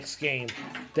the next game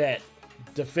that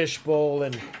the Fishbowl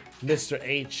and Mr.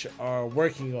 H are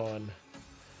working on.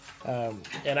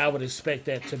 And I would expect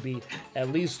that to be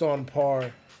at least on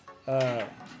par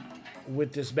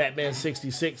with this Batman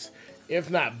 66,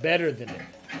 if not better than it.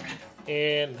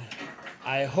 And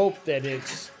I hope that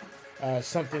it's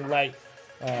something like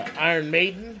Iron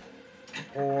Maiden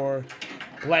or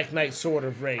Black Knight Sword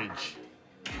of Rage.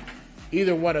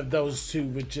 Either one of those two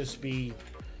would just be,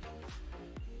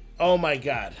 oh my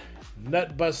god,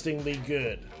 nut-bustingly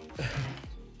good.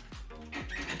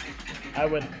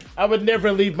 I would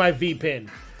never leave my VPN.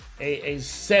 A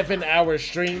 7-hour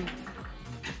stream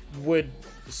would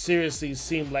seriously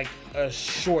seem like a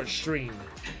short stream.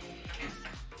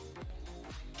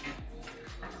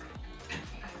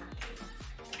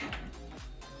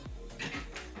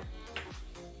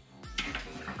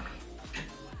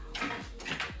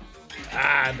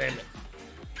 Ah, damn it.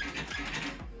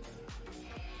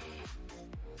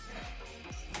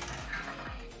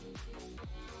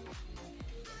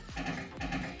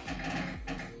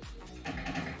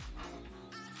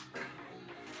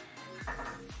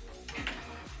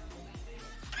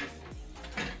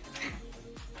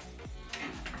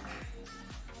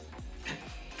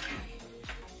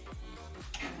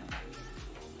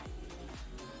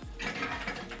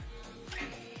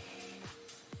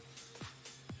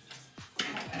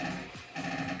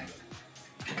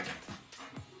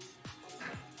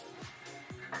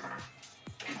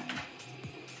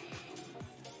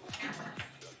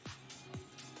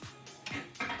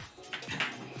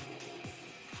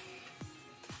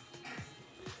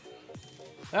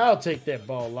 I'll take that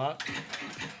ball lock.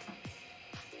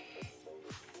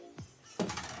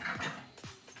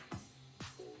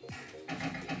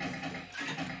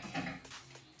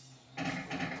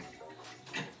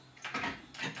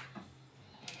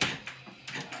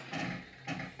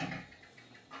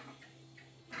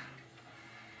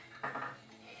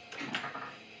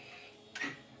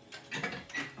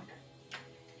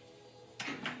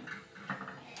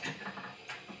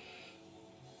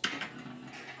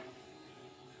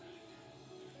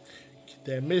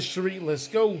 That mystery, let's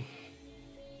go.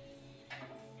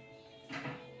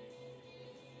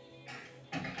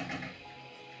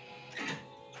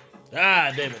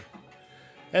 Ah, damn it.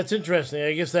 That's interesting.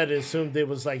 I guess that assumed it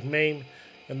was like MAME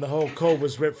and the whole code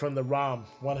was ripped from the ROM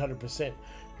 100%.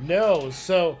 No,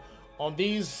 so on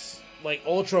these like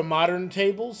ultra modern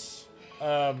tables,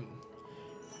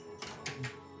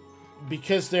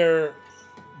 because of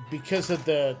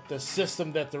the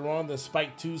system that they're on, the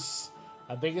Spike 2,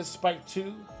 I think it's Spike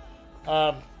 2.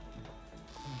 The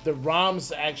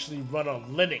ROMs actually run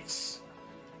on Linux.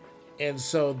 And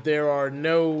so because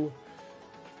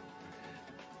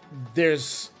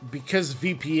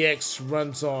VPX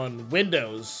runs on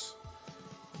Windows,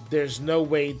 there's no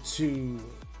way to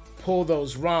pull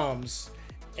those ROMs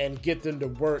and get them to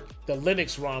work, the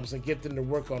Linux ROMs, and get them to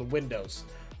work on Windows.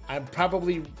 I'm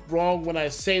probably wrong when I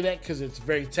say that because it's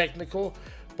very technical,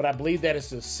 but I believe that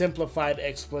is a simplified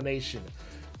explanation.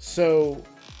 So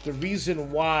the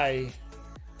reason why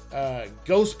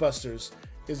Ghostbusters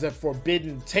is a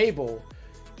forbidden table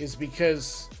is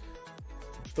because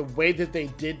the way that they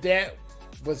did that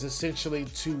was essentially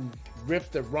to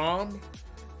rip the ROM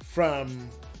from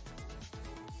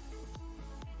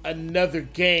another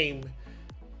game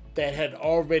that had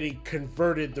already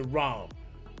converted the ROM.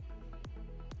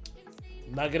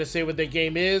 I'm not gonna say what that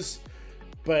game is,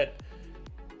 but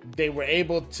they were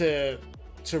able to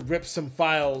rip some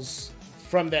files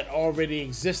from that already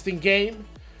existing game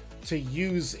to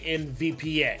use in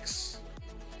VPX.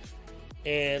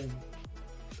 And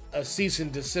a cease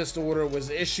and desist order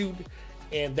was issued,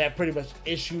 and that pretty much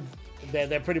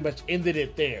ended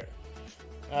it there.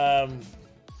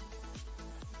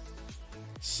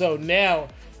 So now,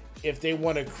 if they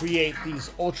want to create these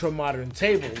ultra modern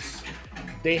tables,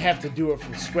 they have to do it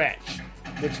from scratch,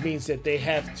 which means that they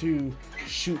have to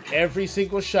shoot every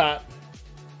single shot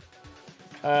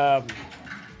and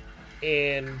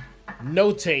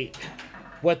notate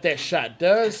what that shot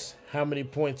does, how many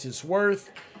points it's worth,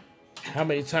 how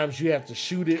many times you have to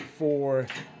shoot it for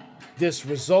this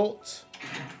result,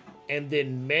 and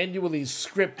then manually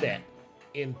script that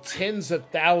in tens of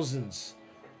thousands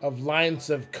of lines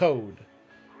of code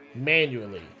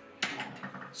manually.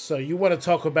 So you want to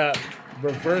talk about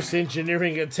reverse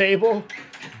engineering a table?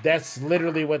 That's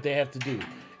literally what they have to do.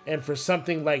 And for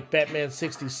something like Batman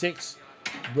 66,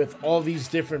 with all these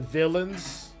different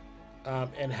villains,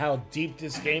 and how deep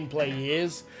this gameplay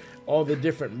is, all the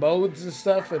different modes and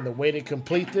stuff, and the way to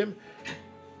complete them,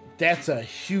 that's a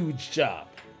huge job.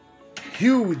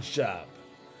 Huge job.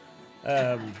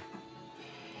 And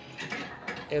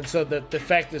so the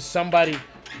fact that somebody,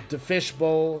 the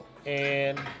Fishbowl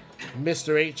and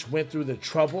Mr. H went through the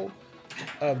trouble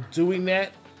of doing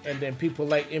that, and then people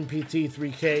like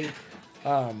MPT3K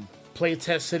play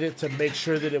tested it to make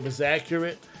sure that it was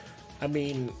accurate. I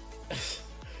mean,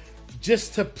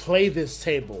 just to play this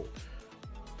table,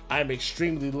 I'm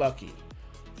extremely lucky.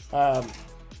 Now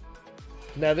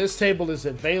this table is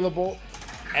available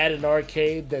at an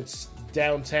arcade that's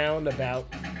downtown, about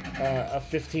a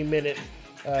 15-minute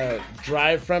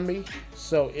drive from me,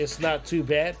 so it's not too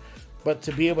bad. But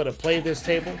to be able to play this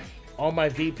table on my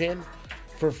VPN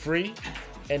for free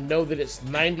and know that it's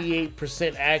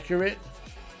 98% accurate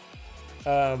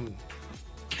to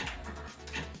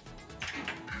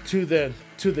the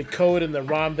code and the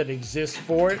ROM that exists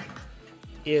for it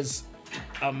is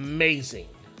amazing.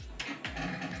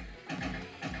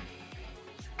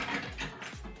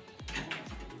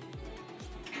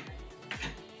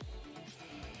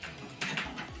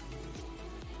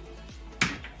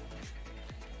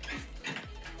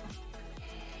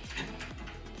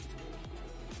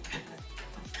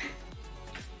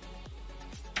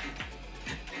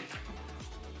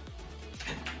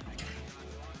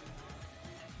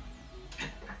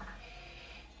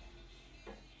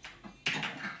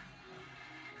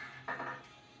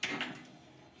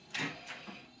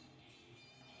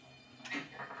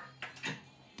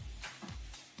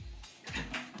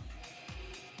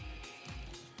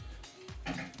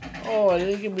 Oh, they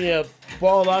didn't give me a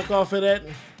ball lock off of that.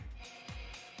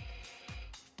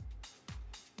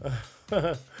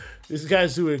 These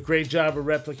guys do a great job of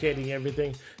replicating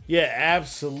everything. Yeah,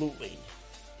 absolutely.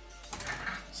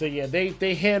 So yeah,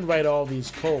 they handwrite all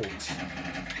these codes.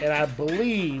 And I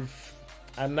believe,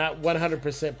 I'm not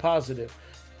 100% positive,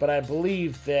 but I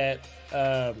believe that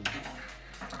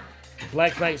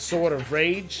Black Knight Sword of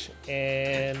Rage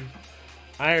and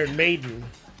Iron Maiden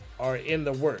are in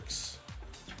the works.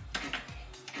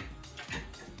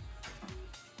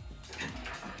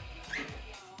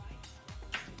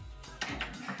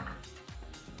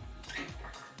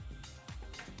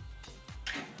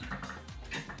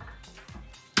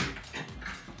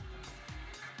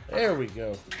 There we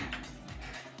go.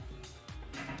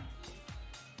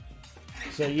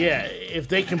 So yeah, if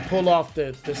they can pull off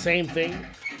the same thing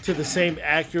to the same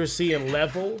accuracy and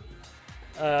level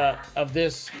of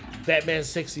this Batman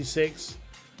 66,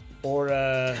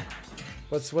 or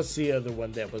what's the other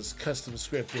one that was custom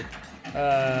scripted?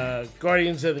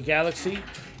 Guardians of the Galaxy,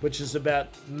 which is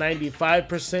about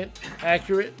 95%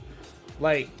 accurate.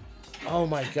 Like, oh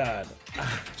my god,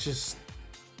 just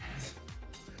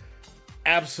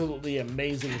absolutely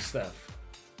amazing stuff.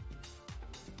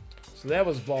 So that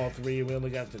was ball 3. We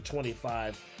only got to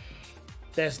 25.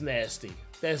 That's nasty.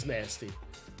 That's nasty.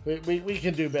 We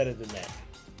can do better than that.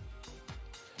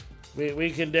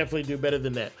 We can definitely do better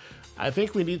than that. I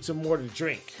think we need some more to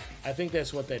drink. I think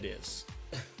that's what that is.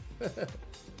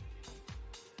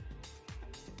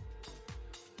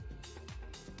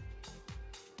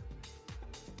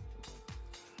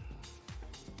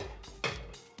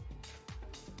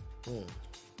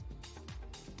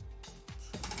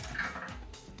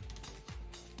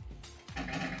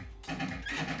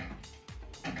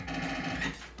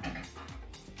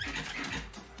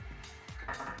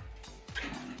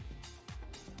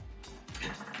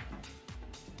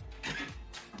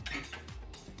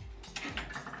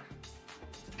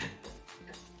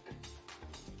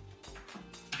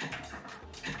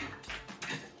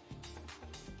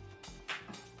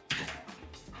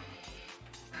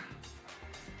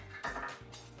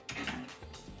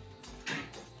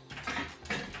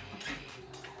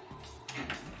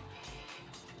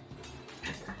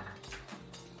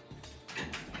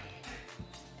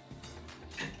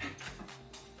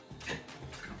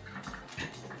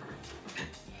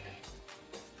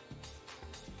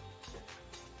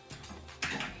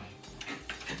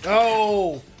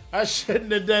 Oh, I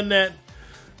shouldn't have done that.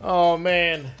 Oh,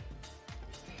 man.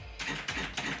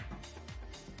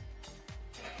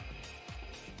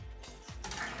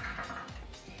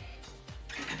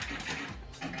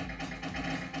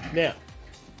 Now,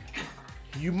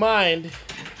 you mind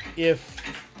if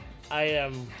I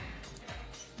am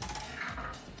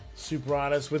super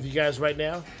honest with you guys right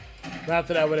now. Not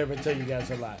that I would ever tell you guys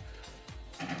a lie.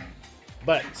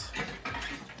 But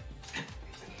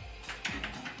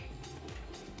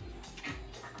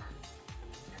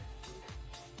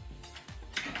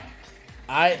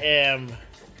I am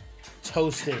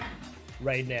toasted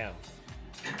right now.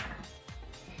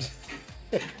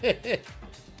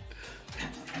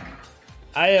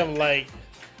 I am like,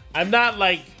 I'm not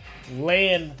like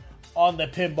laying on the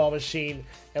pinball machine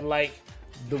and like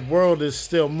the world is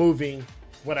still moving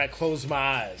when I close my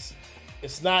eyes.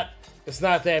 It's not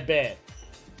that bad,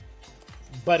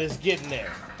 but it's getting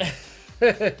there.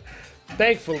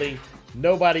 Thankfully,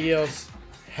 nobody else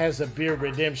has a beer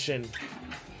redemption,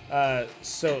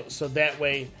 so that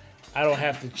way I don't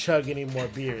have to chug any more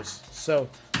beers. So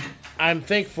I'm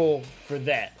thankful for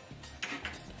that.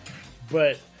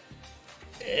 But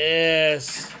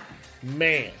yes,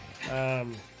 man.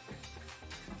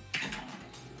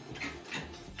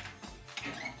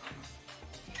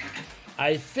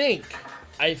 I think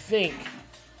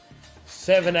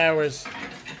 7 hours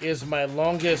is my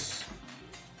longest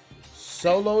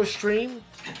solo stream.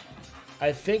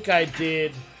 I think I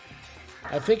did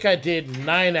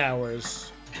 9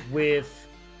 hours with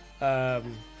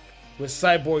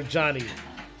Cyborg Johnny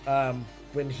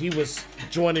when he was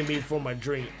joining me for my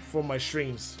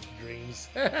streams.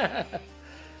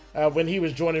 When he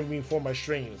was joining me for my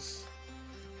streams.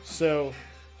 So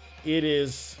it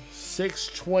is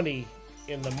 6:20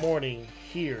 in the morning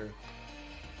here.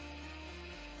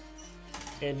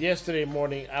 And yesterday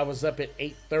morning I was up at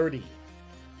 8:30.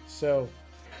 So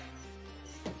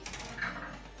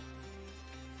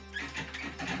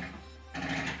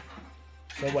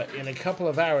what, in a couple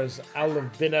of hours I'll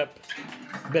have been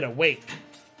awake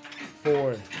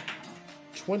for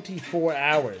 24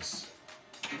 hours.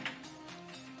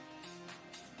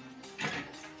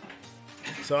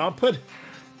 So I'm putting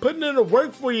in the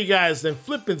work for you guys and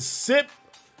flipping sip.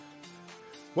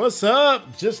 What's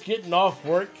up? Just getting off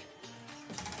work.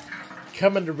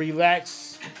 Coming to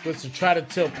relax with some Try to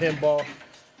Tilt Pinball.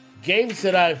 Games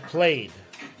that I've played.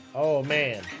 Oh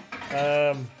man.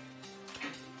 I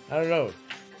don't know.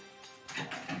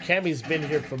 Cammy's been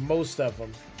here for most of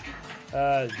them.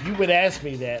 You would ask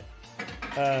me that.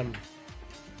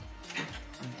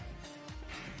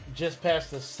 Just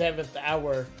past the 7th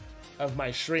hour of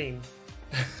my stream.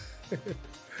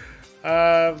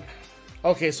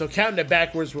 Okay, so counting it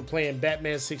backwards, we're playing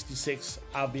Batman 66,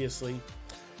 obviously.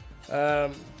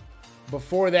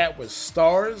 Before that was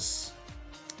Stars.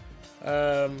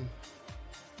 What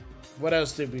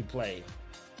else did we play?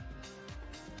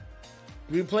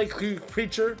 Did we play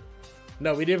Creature?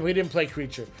 No, we didn't. We didn't play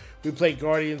Creature. We played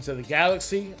Guardians of the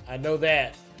Galaxy. I know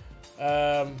that.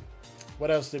 What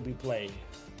else did we play?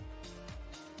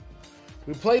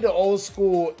 We played the old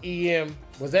school EM.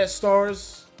 Was that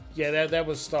Stars? Yeah, that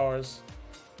was Stars.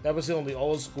 That was the only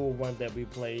old school one that we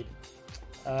played.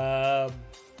 God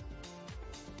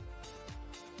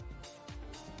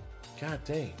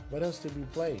dang. What else did we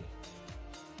play?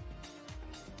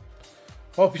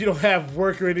 Hope you don't have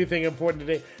work or anything important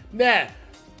today. Nah.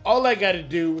 All I got to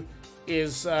do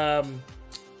is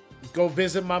go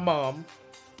visit my mom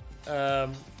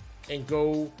and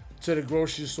go to the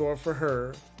grocery store for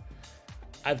her.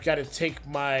 I've got to take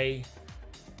my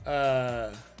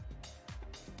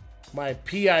my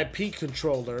PIP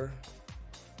controller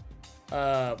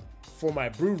for my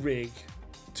brew rig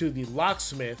to the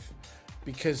locksmith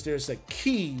because there's a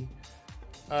key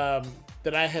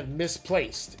that I have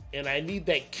misplaced, and I need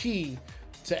that key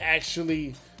to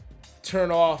actually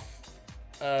turn off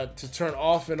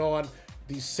and on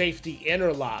the safety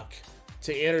interlock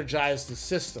to energize the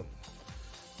system.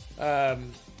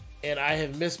 And I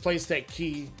have misplaced that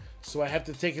key, so I have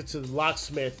to take it to the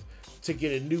locksmith to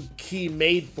get a new key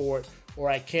made for it, or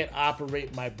I can't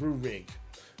operate my brew rig.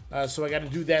 So I got to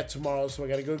do that tomorrow. So I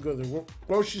got to go to the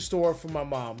grocery store for my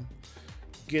mom,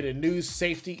 get a new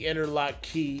safety interlock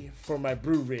key for my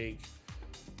brew rig.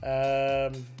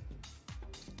 At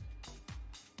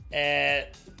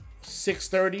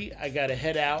 6:30, I got to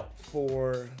head out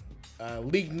for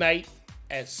League Night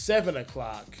at 7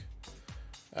 o'clock.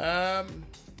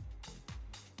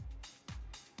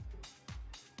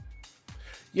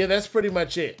 Yeah, that's pretty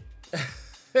much it.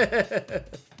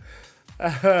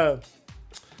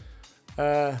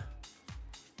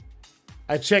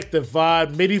 I checked the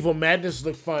VOD. Medieval Madness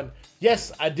looked fun.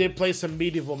 Yes, I did play some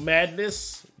Medieval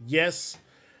Madness. Yes.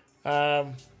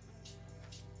 God,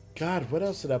 what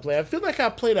else did I play? I feel like I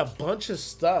played a bunch of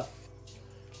stuff.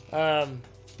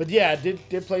 But yeah, I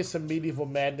did play some Medieval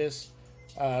Madness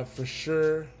for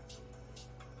sure.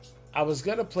 I was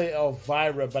gonna play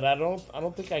Elvira, but I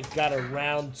don't think I got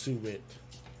around to it.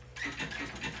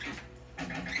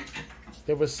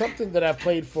 There was something that I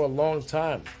played for a long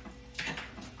time,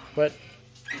 but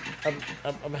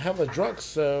I'm hella drunk,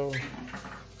 so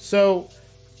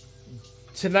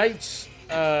tonight's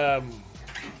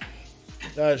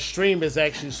stream is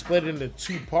actually split into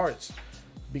 2 parts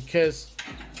because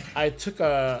I took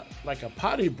a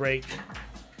potty break,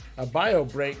 a bio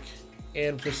break,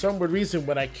 and for some weird reason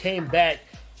when I came back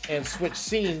and switched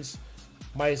scenes,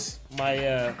 my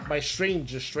stream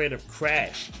just straight up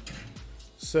crashed.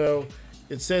 So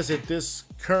it says that this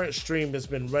current stream has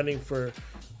been running for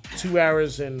 2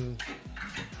 hours and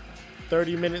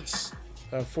 30 minutes,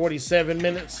 47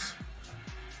 minutes.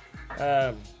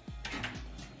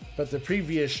 But the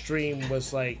previous stream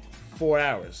was like 4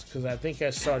 hours because I think I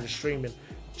started streaming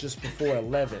just before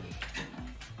 11.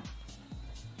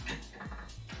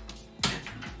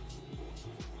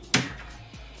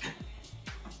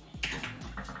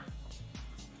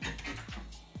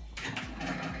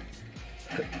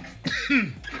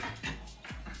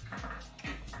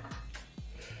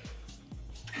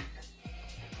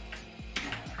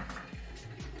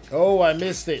 Oh, I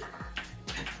missed it.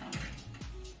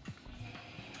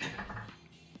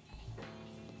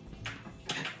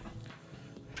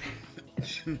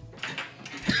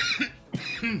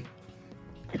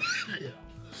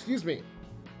 Excuse me.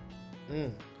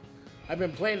 I've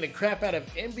been playing the crap out of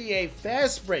NBA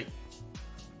Fast Break.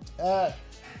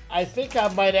 I think I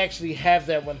might actually have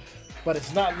that one, but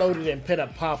it's not loaded in Pen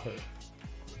Up Popper.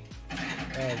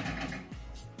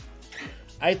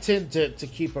 I tend to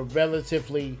keep a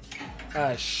relatively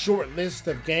short list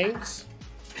of games.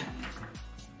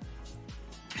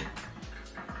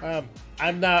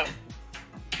 I'm not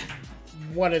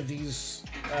one of these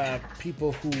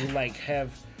people who like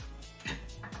have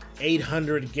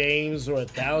 800 games or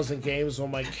 1,000 games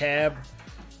on my cab.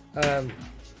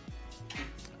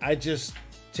 I just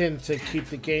tend to keep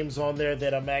the games on there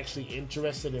that I'm actually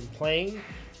interested in playing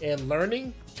and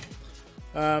learning,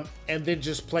 and then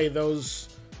just play those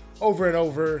over and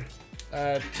over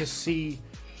to see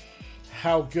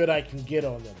how good I can get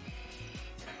on them,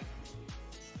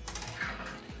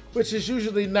 which is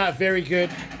usually not very good,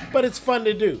 but it's fun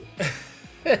to do.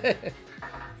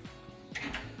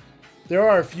 There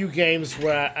are a few games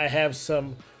where I have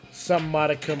some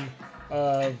modicum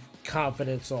of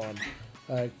confidence on.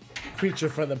 Creature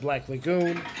from the Black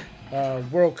Lagoon,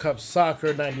 World Cup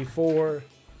Soccer 94,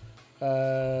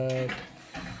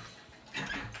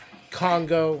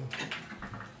 Congo.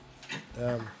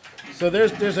 So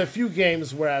there's a few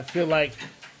games where I feel like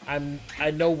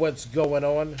I know what's going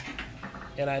on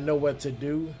and I know what to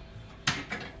do.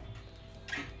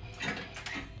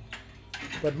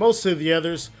 But most of the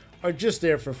others are just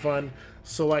there for fun,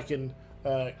 so I can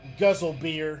guzzle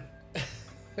beer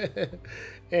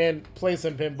and play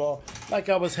some pinball like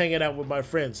I was hanging out with my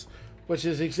friends, which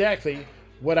is exactly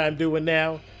what I'm doing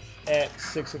now at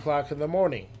 6 o'clock in the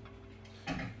morning.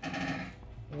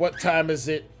 What time is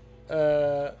it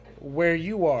where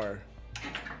you are?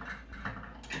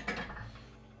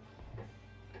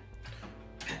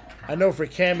 I know for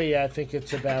Cammy, I think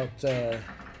it's about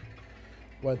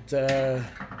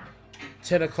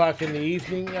 10 o'clock in the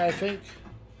evening, I think.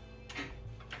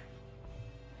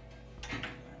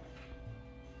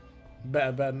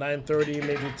 About 9:30,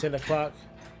 maybe 10 o'clock.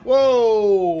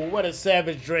 Whoa, what a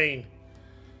savage drain.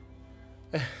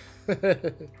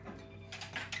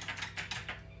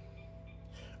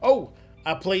 Oh,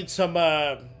 I played some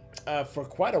for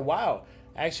quite a while.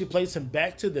 I actually played some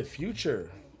Back to the Future.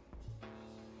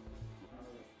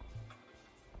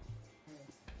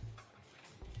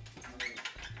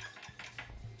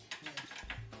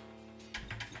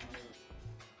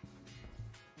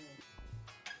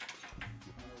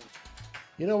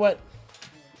 You know what?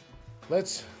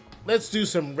 Let's do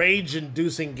some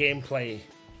rage-inducing gameplay.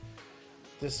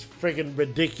 This friggin'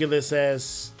 ridiculous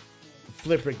ass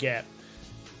flipper gap.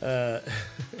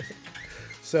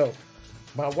 So,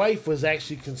 my wife was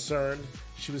actually concerned.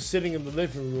 She was sitting in the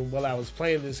living room while I was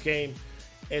playing this game,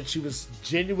 and she was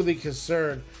genuinely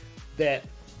concerned that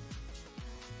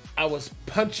I was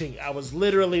punching. I was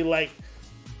literally like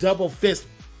double fist,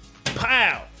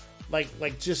 pow,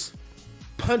 like just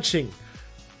punching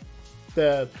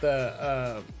the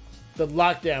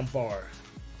lockdown bar,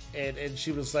 and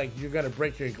she was like, "You're gonna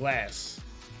break your glass."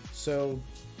 So,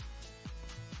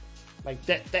 like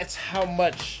that's how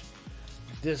much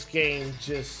this game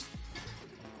just.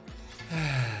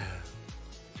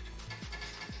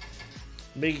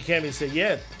 Mickey Cammy said,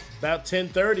 "Yeah, about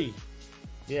 10:30."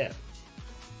 Yeah.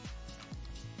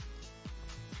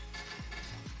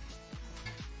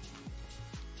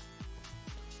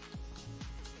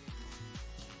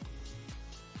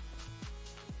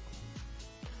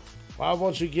 Why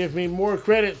won't you give me more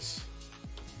credits?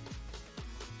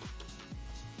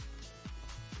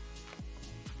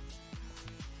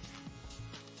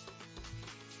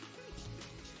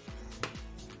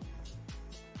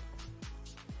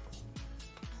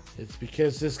 It's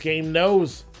because this game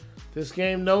knows. This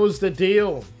game knows the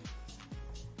deal.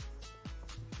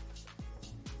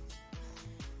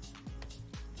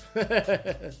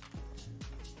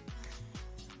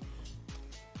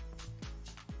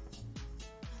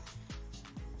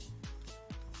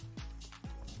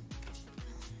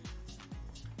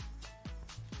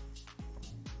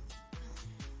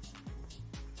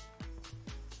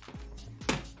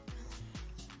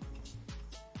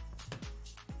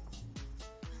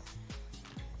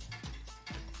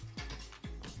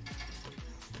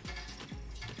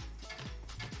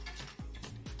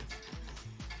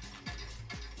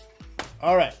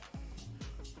 All right.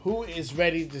 Who is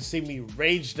ready to see me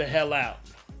rage the hell out?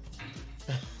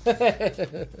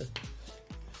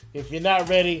 If you're not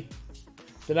ready,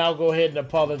 then I'll go ahead and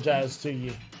apologize to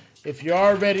you. If you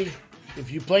are ready,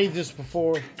 if you played this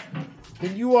before,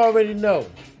 then you already know.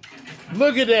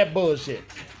 Look at that bullshit.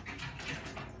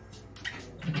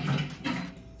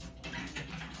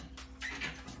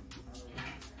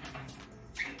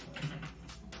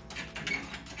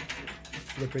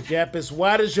 Flipper gap as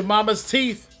wide as your mama's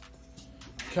teeth.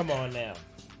 Come on now.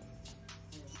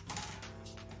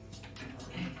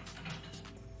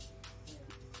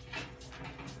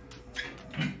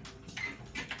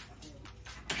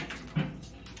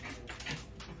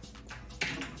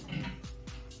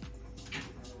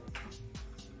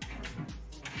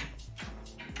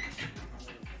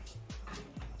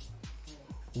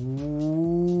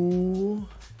 Ooh.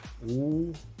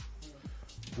 Ooh.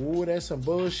 Ooh, that's some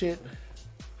bullshit.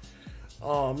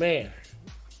 Oh man,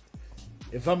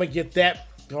 if I'm gonna get that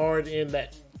hard in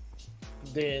that,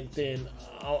 then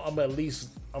I'm at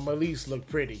least look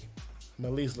pretty. I'm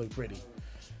at least look pretty.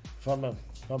 If I'm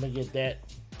gonna get that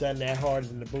done that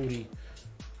hard in the booty,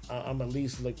 I'm at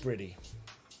least look pretty.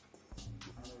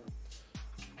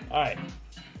 All right.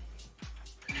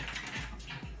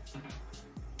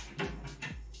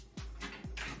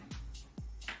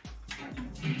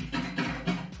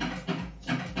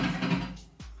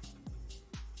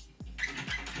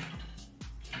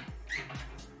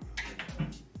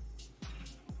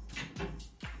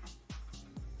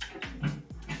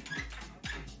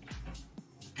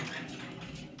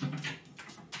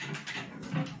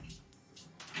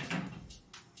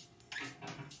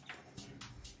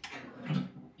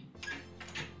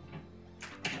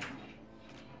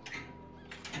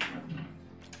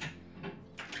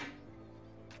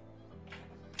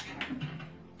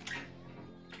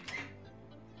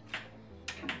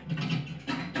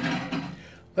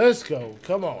 Let's go.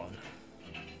 Come on.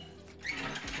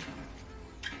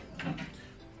 What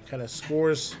kind of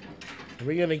scores are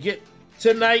we going to get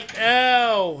tonight?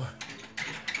 Ow!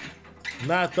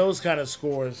 Not those kind of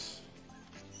scores.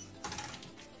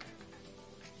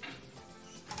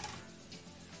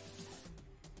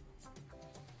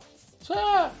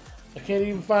 Ah, I can't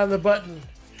even find the button.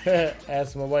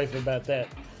 Ask my wife about that.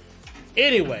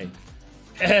 Anyway.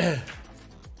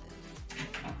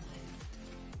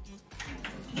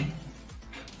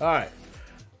 All right,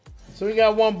 so we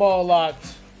got one ball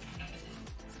locked.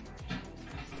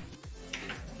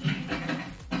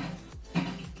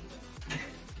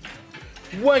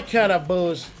 What kind of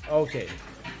bullshit? Okay,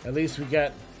 at least we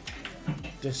got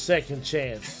the second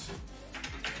chance.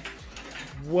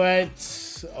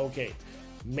 What? Okay,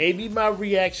 maybe my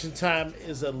reaction time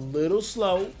is a little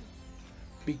slow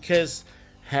because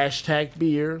hashtag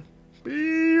beer.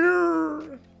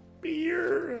 Beer.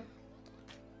 Beer.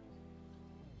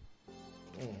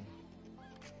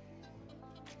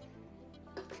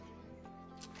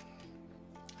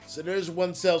 So there's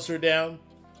one seltzer down.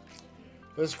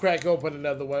 Let's crack open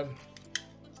another one.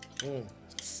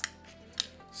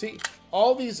 See,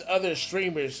 all these other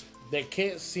streamers that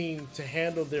can't seem to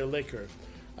handle their liquor,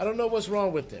 I don't know what's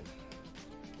wrong with them.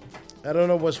 I don't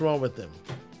know what's wrong with them.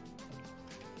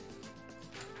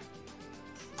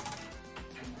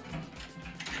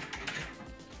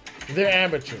 They're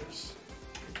amateurs.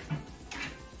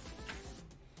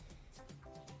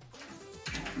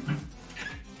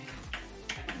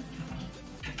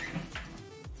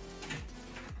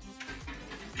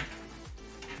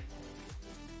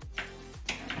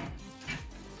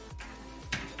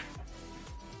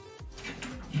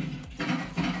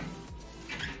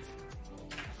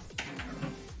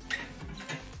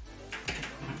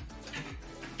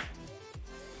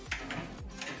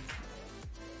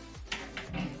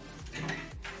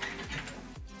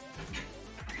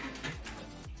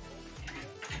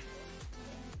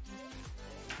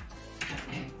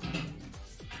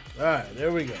 Alright,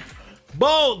 there we go.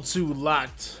 Ball 2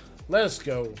 locked. Let's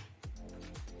go.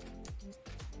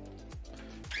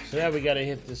 So now we gotta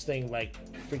hit this thing like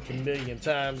freaking million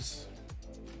times.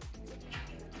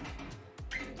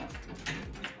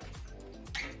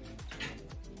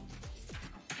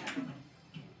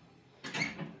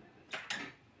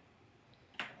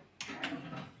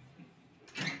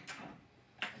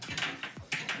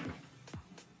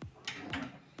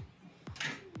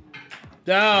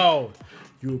 No,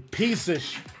 you piece of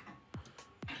sh...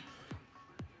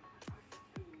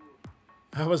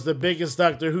 I was the biggest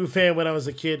Doctor Who fan when I was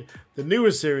a kid. The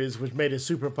newer series, which made it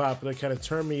super popular, kind of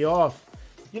turned me off.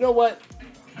 You know what?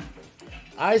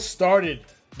 I started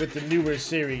with the newer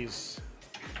series,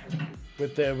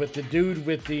 with the dude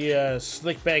with the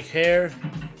slick back hair,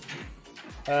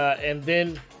 and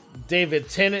then David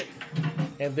Tennant,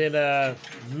 and then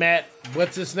Matt,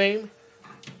 what's his name?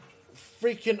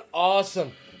 Freaking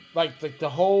awesome. Like the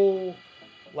whole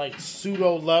like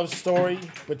pseudo love story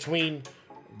between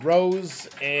Rose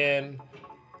and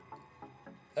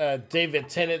David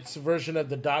Tennant's version of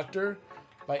the Doctor.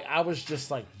 Like I was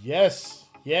just like, yes,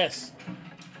 yes.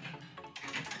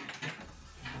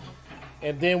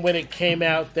 And then when it came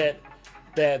out that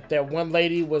one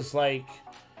lady was like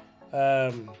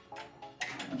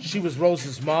she was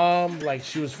Rose's mom, like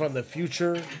she was from the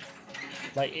future.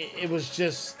 Like it was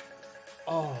just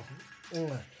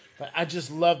I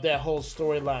just love that whole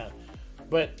storyline.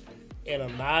 But, and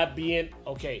I'm not being,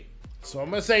 okay, so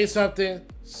I'm going to say something.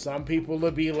 Some people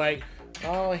will be like,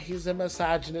 oh, he's a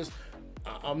misogynist.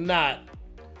 I'm not.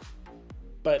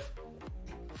 But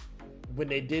when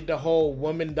they did the whole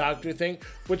woman doctor thing,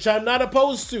 which I'm not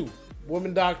opposed to.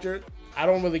 Woman doctor, I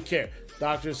don't really care.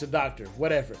 Doctor's a doctor,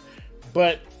 whatever.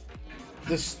 But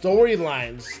the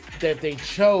storylines that they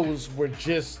chose were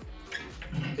just,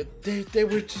 they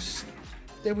were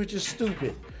just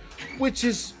stupid, which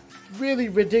is really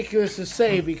ridiculous to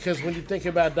say because when you think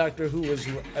about Doctor Who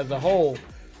as a whole,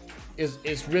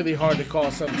 it's really hard to call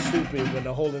something stupid when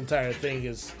the whole entire thing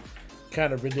is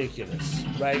kind of ridiculous,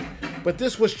 right? But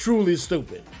this was truly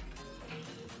stupid.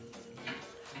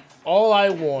 All I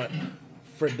want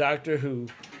for Doctor Who,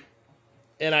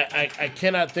 and I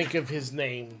cannot think of his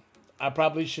name. I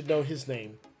probably should know his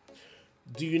name.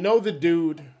 Do you know the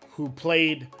dude who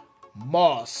played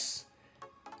Moss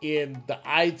in the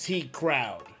IT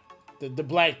Crowd, the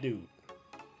black dude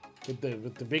with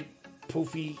the big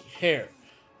poofy hair,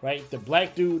 right? The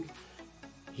black dude,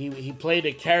 he played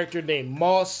a character named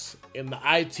Moss in the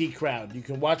IT Crowd. You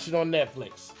can watch it on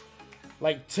Netflix.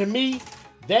 Like, to me,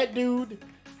 that dude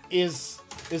is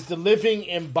the living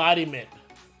embodiment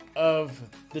of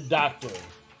the Doctor.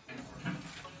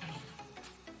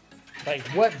 Like,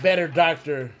 what better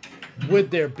Doctor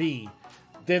would there be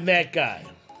than that guy?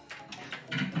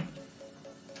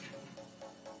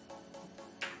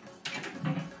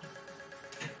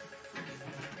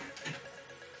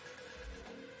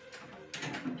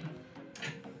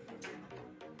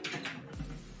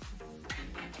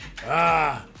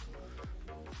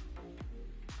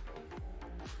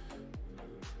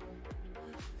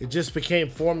 It just became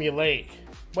formulaic.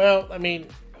 Well, I mean,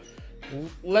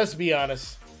 let's be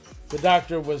honest. The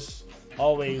Doctor was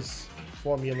always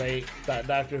formulaic.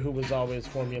 Doctor Who was always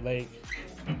formulaic.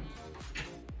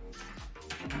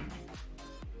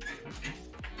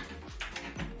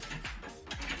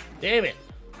 Damn it.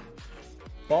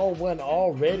 Ball one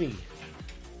already.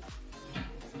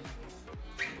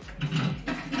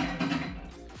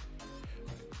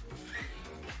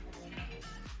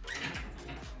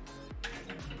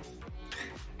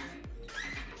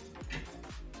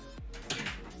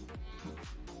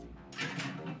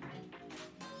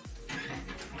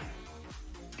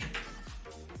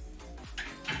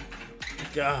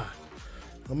 God.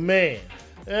 Oh, man.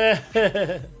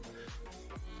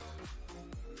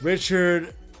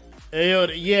 Richard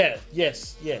Ayoade. Yeah.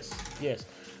 Yes.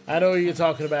 I know what you're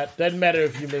talking about. Doesn't matter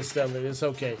if you misspell it. It's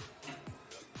okay.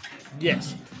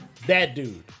 Yes. That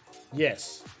dude.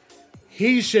 Yes.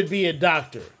 He should be a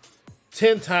doctor.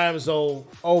 10 times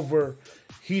over,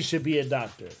 he should be a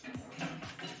doctor.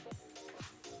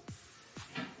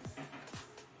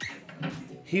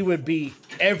 He would be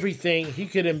everything. He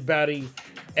could embody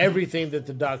everything that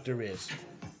the Doctor is.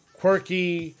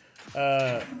 Quirky,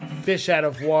 fish out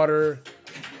of water,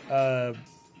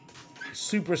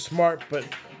 super smart but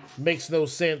makes no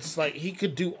sense. Like, he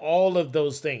could do all of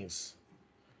those things.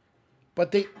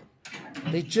 But they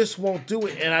just won't do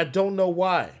it, and I don't know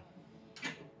why.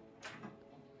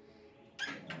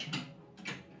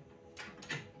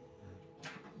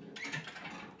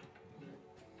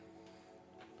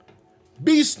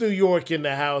 Beast New York in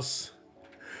the house.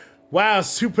 Wow,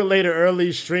 super late or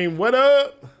early stream. What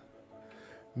up?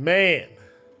 Man.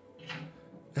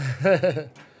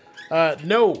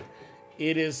 No,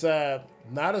 it is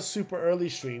not a super early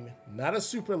stream, not a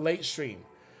super late stream.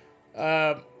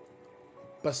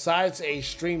 Besides a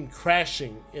stream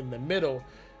crashing in the middle,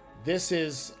 this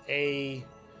is a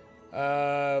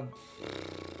how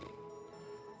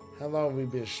long have we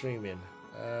been streaming?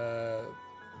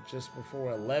 Just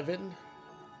before 11.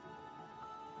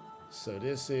 So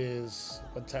this is,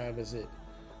 what time is it?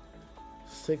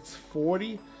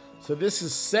 6:40. So this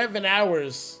is 7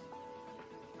 hours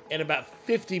and about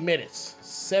 50 minutes.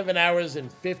 7 hours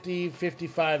and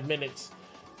 55 minutes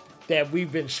that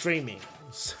we've been streaming.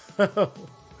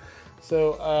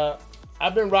 So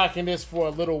I've been rocking this for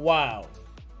a little while.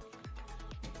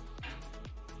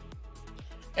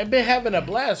 And been having a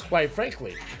blast, quite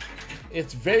frankly.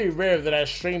 It's very rare that I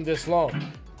stream this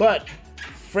long. But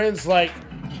friends like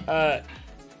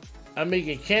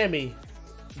Amiga Cammy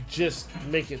just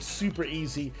make it super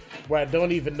easy where I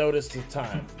don't even notice the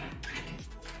time.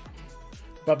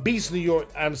 But Beast New York,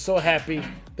 I'm so happy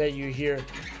that you're here.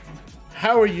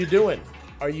 How are you doing?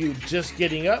 Are you just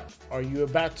getting up? Are you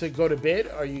about to go to bed?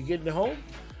 Are you getting home?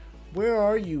 Where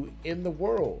are you in the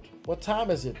world? What time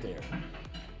is it there?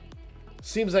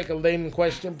 Seems like a lame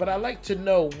question, but I like to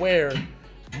know where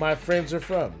my friends are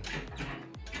from.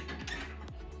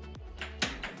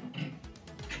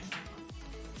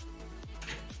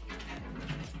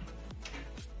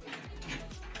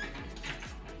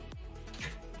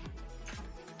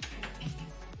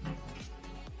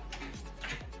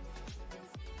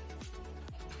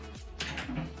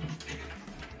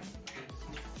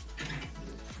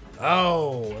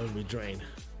 Oh, let me drain.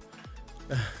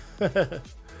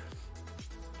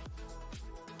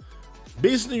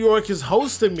 Beast New York is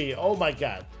hosting me. Oh my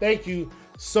God. Thank you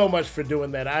so much for doing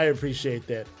that. I appreciate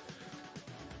that.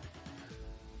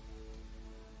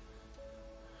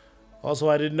 Also,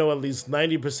 I didn't know at least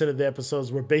 90% of the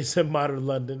episodes were based in modern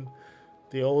London.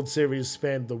 The old series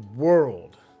spanned the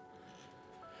world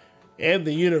and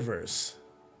the universe.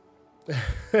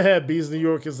 Beast New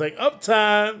York is like,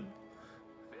 uptime.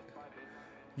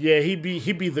 Yeah, he'd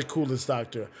be the coolest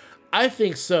Doctor. I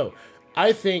think so.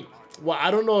 I think, well,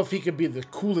 I don't know if he could be the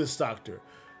coolest Doctor,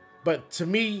 but to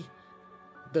me,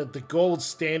 the gold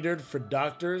standard for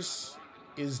Doctors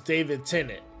is David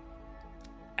Tennant.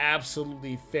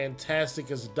 Absolutely fantastic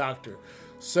as a Doctor.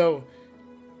 So,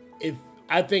 if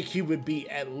I think he would be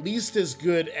at least as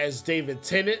good as David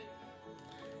Tennant,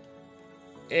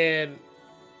 and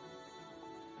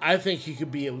I think he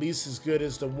could be at least as good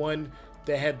as the one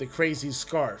that had the crazy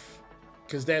scarf,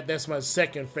 because that's my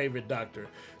second favorite Doctor.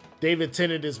 David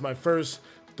Tennant is my first.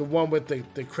 The one with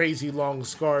the crazy long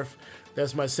scarf,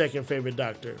 that's my second favorite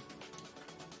Doctor.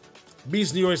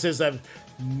 Beast New York says, I've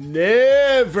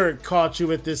never caught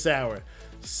you at this hour.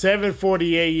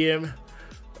 7:40 a.m.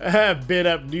 I've been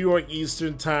up New York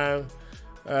Eastern time.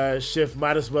 Shift,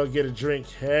 might as well get a drink.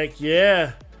 Heck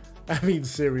yeah. I mean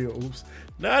cereal. Oops.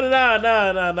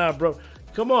 No, bro.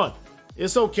 Come on.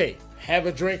 It's okay. Have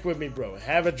a drink with me, bro.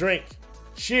 Have a drink.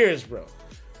 Cheers, bro.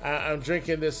 I'm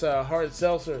drinking this hard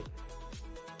seltzer.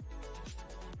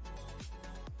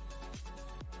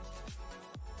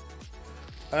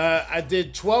 I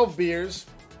did 12 beers,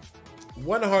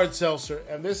 1 hard seltzer,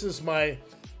 and this is my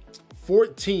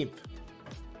 14th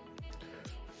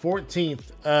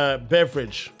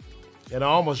beverage. And I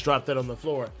almost dropped that on the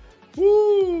floor.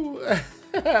 Woo!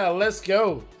 Let's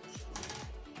go.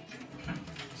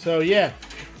 So yeah,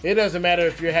 it doesn't matter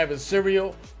if you're having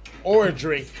cereal or a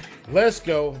drink. Let's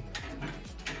go.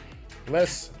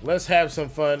 Let's have some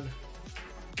fun.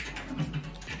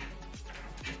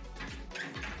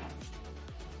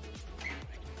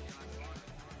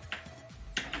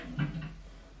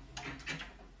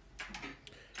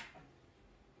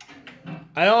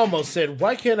 I almost said,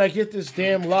 why can't I get this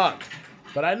damn lock?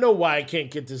 But I know why I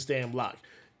can't get this damn lock.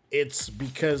 It's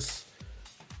because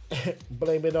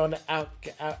blame it on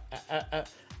the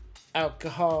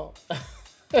alcohol.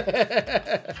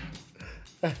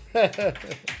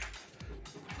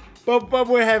 but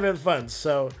we're having fun,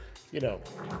 so you know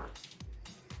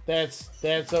that's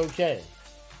okay.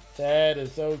 That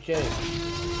is okay.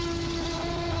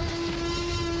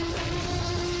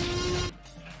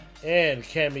 And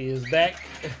Cammy is back.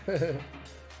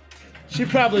 She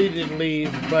probably didn't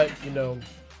leave, but you know,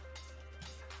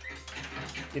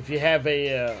 if you have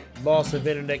a loss of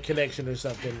internet connection or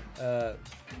something,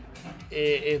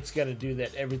 it's gonna do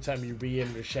that every time you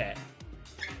re-enter chat.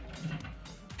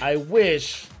 I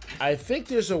think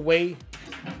there's a way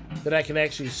that I can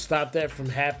actually stop that from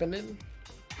happening.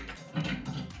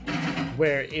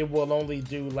 where it will only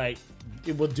do like,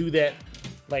 it will do that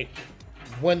like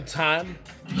one time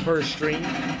per stream.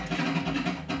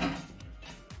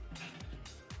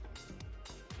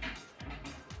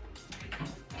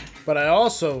 But I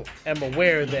also am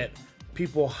aware that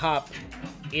people hop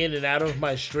in and out of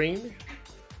my stream,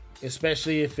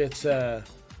 especially if it's a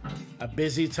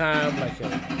busy time, like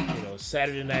a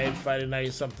Saturday night, Friday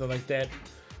night, something like that.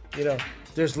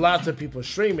 There's lots of people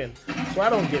streaming, so I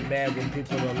don't get mad when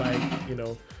people are like,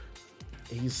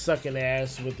 he's sucking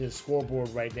ass with his scoreboard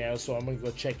right now, so I'm gonna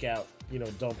go check out,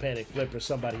 Don't Panic Flip or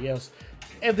somebody else,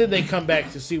 and then they come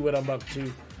back to see what I'm up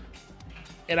to.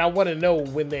 And I want to know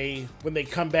when they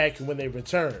come back and when they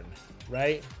return,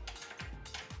 right?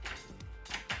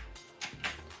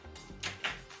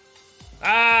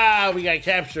 Ah, we got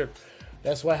captured.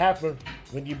 That's what happened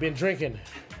when you've been drinking.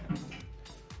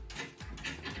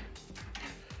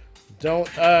 Don't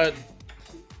try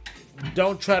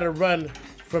to run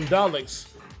from Daleks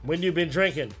when you've been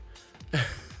drinking.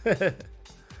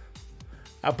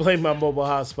 I play my mobile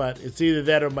hotspot. It's either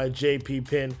that or my JP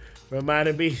pin,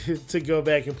 reminding me to go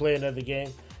back and play another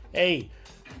game. Hey,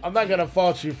 I'm not gonna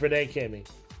fault you for that, Cammy.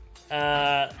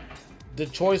 The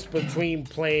choice between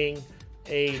playing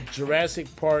a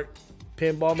Jurassic Park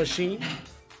pinball machine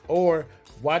or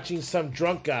watching some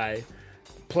drunk guy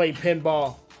play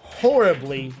pinball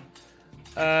horribly.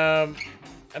 I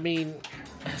mean,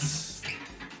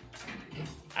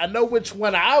 I know which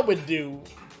one I would do.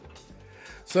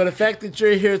 So the fact that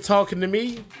you're here talking to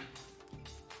me,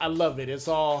 I love it. It's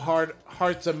all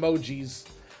hearts emojis.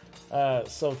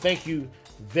 So thank you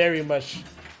very much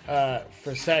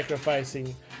for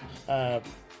sacrificing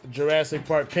Jurassic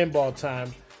Park pinball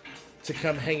time to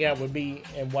come hang out with me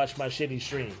and watch my shitty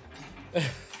stream.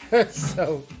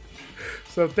 So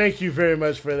thank you very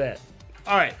much for that.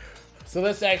 All right, so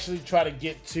let's actually try to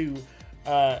get to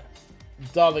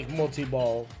Dalek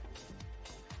Multi-Ball.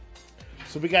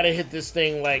 So we got to hit this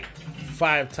thing like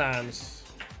 5 times.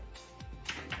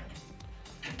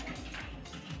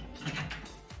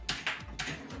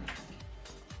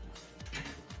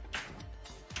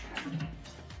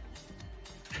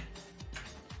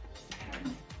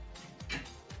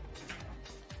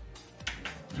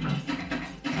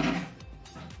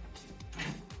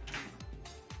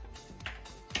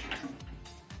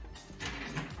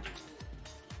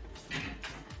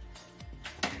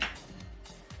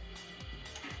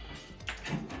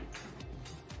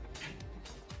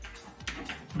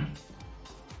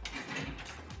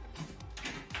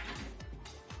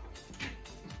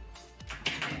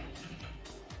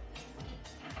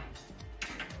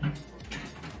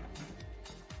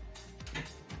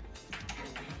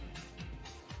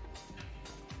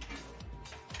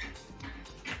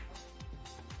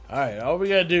 Alright, all we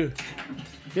gotta do,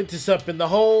 get this up in the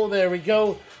hole. There we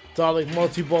go. Dalek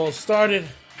Multi-Ball started.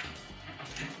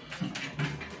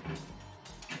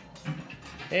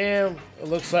 And it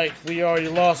looks like we already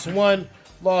lost 1,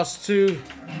 lost 2.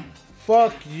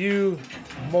 Fuck you,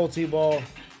 Multi-Ball.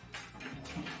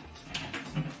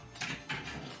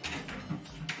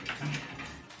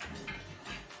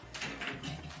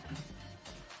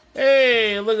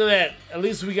 Hey, look at that. At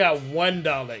least we got 1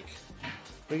 Dalek.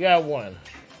 We got 1.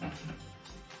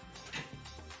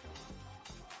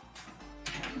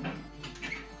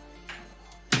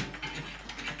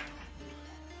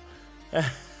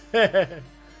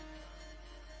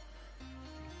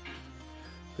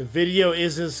 The video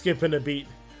isn't skipping a beat.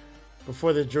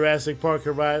 Before the Jurassic Park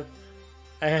arrived,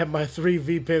 I had my 3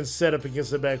 V-pins set up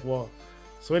against the back wall.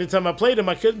 So anytime I played them,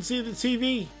 I couldn't see the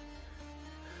TV.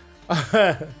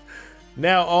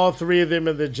 Now all 3 of them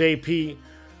in the JP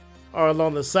are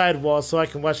along the side wall so I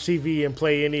can watch TV and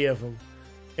play any of them.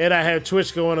 And I have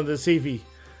Twitch going on the TV.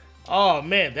 Oh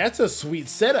man, that's a sweet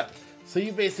setup. So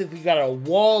you basically got a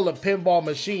wall of pinball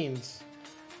machines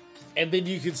and then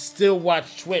you can still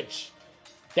watch Twitch.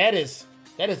 That is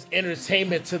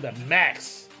entertainment to the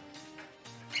max.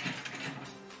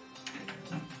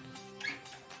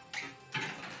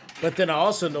 But then I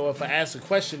also know if I ask a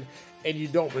question and you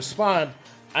don't respond,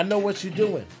 I know what you're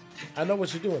doing. I know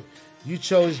what you're doing. You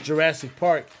chose Jurassic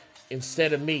Park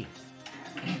instead of me.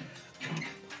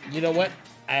 You know what?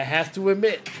 I have to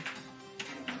admit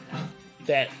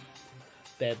that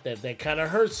kind of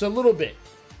hurts a little bit.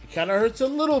 It kind of hurts a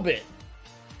little bit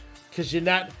because you're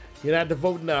not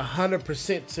devoting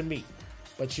 100% to me.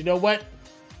 But you know what?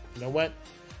 You know what?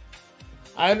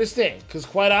 I understand because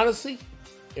quite honestly,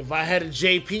 if I had a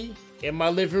JP in my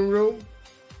living room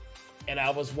and I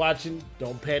was watching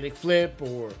Don't Panic Flip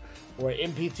or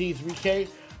MPT 3K,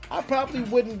 I probably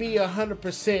wouldn't be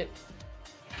 100%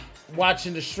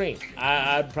 watching the stream.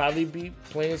 I'd probably be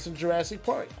playing some Jurassic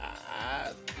Park.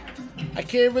 I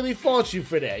can't really fault you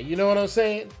for that. You know what I'm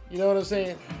saying? You know what I'm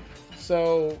saying?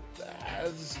 So,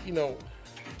 you know.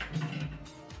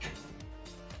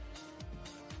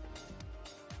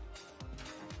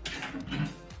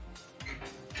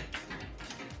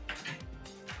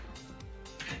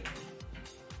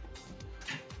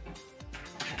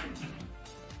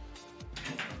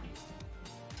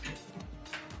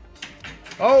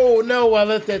 Oh no, I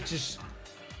let it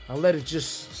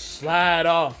just slide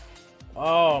off.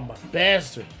 Oh, my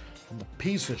bastard. I'm a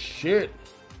piece of shit.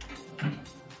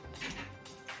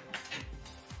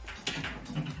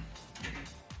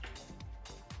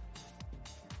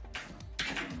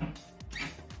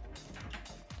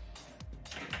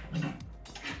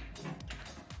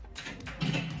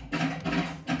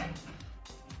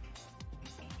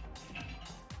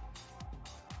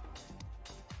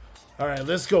 All right,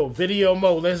 let's go. Video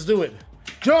mode. Let's do it.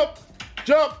 Jump,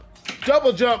 jump,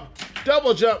 double jump,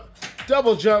 double jump,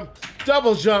 double jump,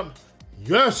 double jump.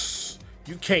 Yes!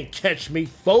 You can't catch me,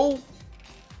 fool.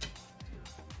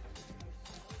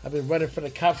 I've been running from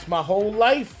the cops my whole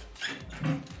life.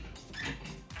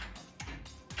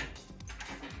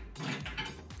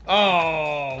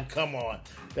 Oh, come on.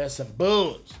 That's some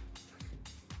booze.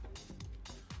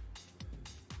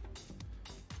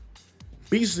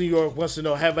 Beast New York wants to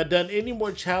know, have I done any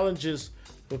more challenges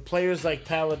with players like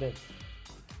Paladin?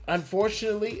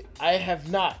 Unfortunately, I have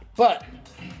not, but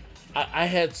I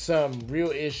had some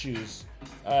real issues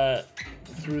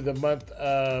through the month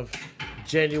of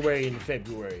January and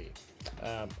February.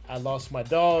 I lost my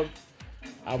dog.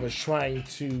 I was trying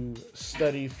to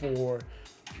study for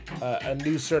a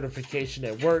new certification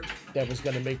at work that was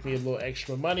going to make me a little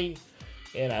extra money,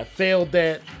 and I failed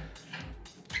that.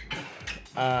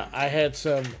 I had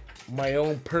my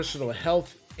own personal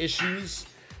health issues,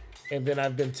 and then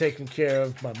I've been taking care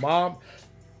of my mom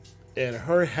and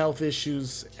her health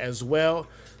issues as well.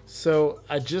 So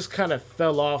I just kind of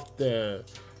fell off the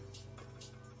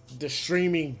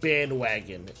streaming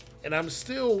bandwagon, and I'm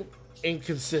still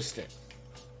inconsistent,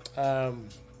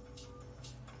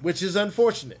 which is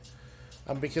unfortunate,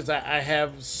 because I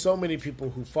have so many people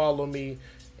who follow me,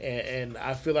 and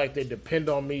I feel like they depend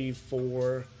on me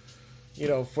for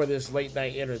this late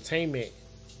night entertainment,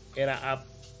 and I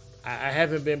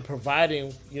haven't been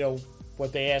providing,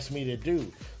 what they asked me to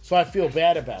do. So I feel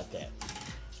bad about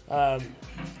that.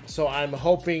 So I'm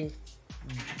hoping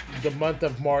the month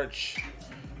of March,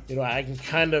 I can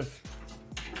kind of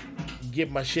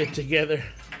get my shit together,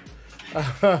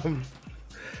 and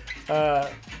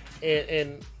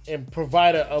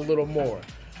provide a little more.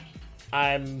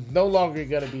 I'm no longer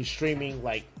going to be streaming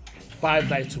like 5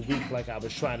 nights a week like I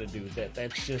was trying to do.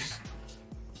 That's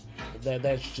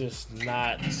just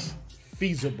not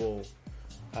feasible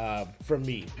for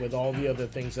me with all the other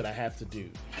things that I have to do.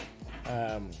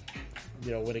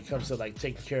 When it comes to like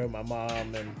taking care of my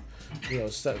mom and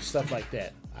stuff like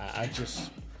that, I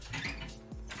just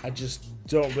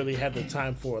don't really have the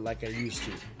time for it like I used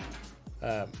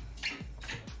to.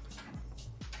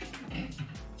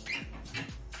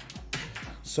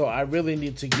 So I really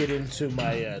need to get into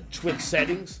my Twitch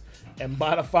settings and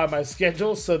modify my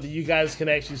schedule so that you guys can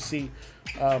actually see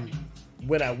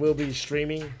when I will be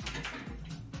streaming.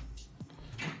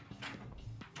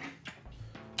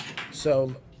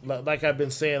 So, like I've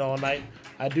been saying all night,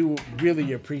 I do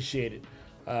really appreciate it.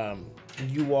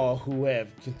 You all who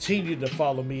have continued to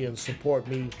follow me and support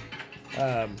me,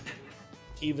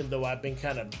 even though I've been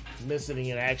kind of missing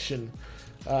in action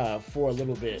for a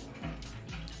little bit.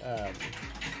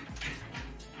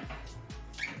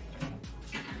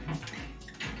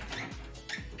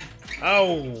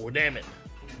 Oh, damn it.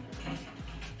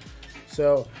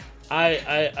 So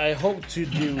I hope to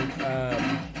do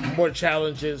more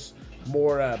challenges,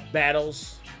 more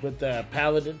battles with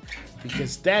Paladin,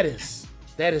 because that is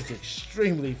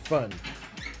extremely fun.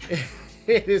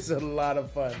 It is a lot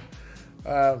of fun.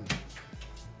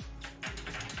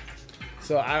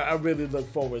 So I really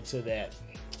look forward to that.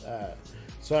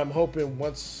 So I'm hoping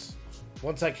once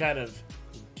I kind of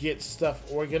get stuff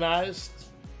organized,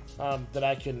 that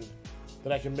I can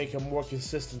make a more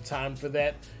consistent time for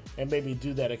that, and maybe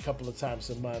do that a couple of times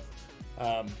a month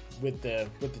with the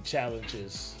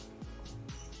challenges.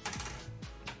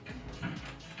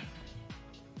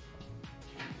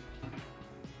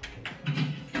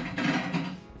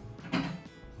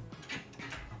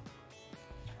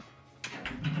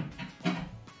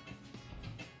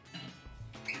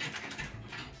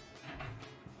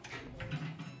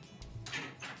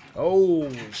 Oh,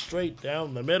 straight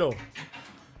down the middle.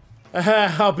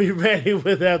 I'll be ready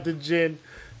without the gin.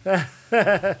 You're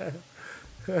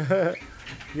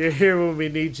here when we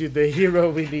need you, the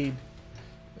hero we need.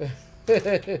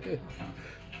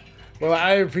 Well,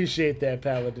 I appreciate that,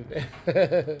 Paladin.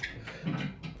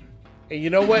 And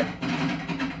you know what?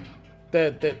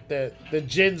 The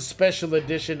Jin Special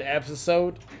Edition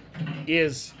episode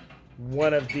is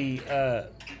one of the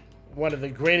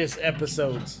greatest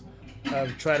episodes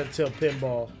of Try to Tell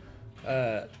Pinball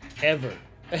ever.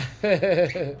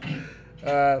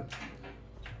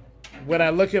 When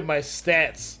I look at my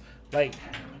stats, like,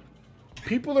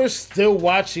 people are still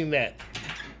watching that.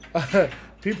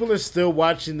 People are still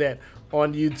watching that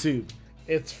on YouTube.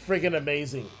 It's friggin'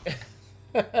 amazing.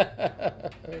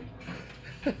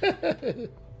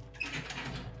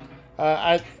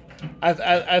 I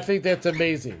think that's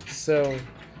amazing. So,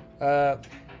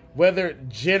 whether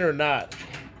Jin or not,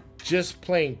 just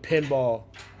playing pinball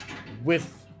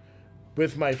with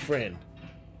my friend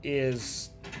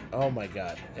is, oh my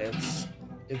god, it's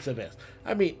the best.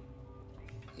 I mean,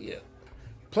 yeah,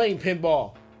 playing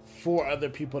pinball for other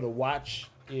people to watch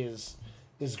is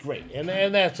great, and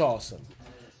that's awesome.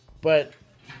 But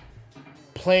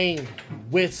playing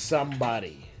with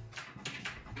somebody,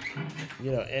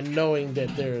 you know, and knowing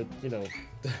that they're, you know,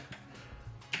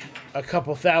 a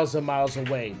couple thousand miles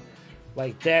away,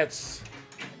 like that's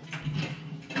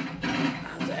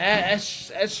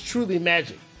truly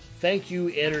magic. Thank you,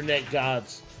 internet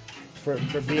gods, for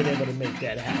being able to make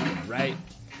that happen, right?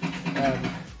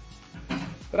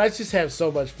 But I just have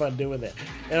so much fun doing that,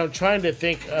 and I'm trying to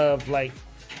think of like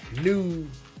new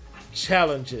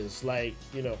challenges, like,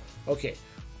 you know, okay,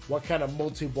 what kind of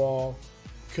multi-ball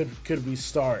could we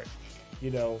start?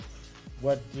 You know,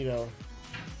 what, you know,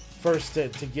 first to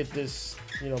get this,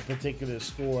 you know, particular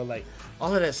score, like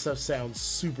all of that stuff sounds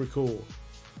super cool.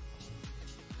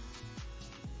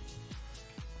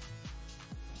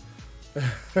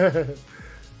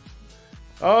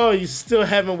 Oh, you still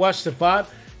haven't watched the VOD?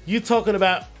 You talking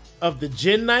about of the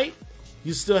Jin night?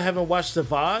 You still haven't watched the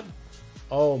VOD?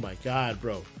 Oh my god,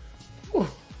 bro.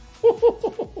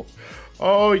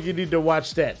 Oh, you need to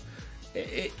watch that.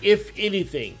 If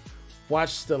anything,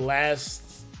 watch the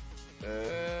last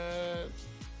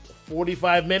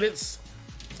 45 minutes.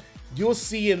 You'll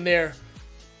see in there,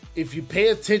 if you pay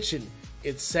attention,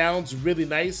 it sounds really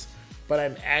nice, but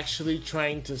I'm actually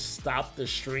trying to stop the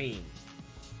stream.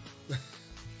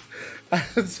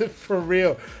 For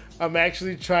real. I'm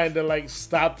actually trying to like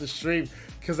stop the stream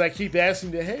because I keep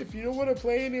asking them, hey, if you don't want to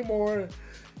play anymore,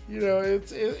 you know,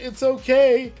 it's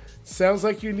okay. Sounds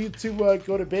like you need to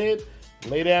go to bed,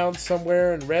 lay down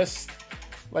somewhere and rest.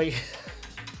 Like,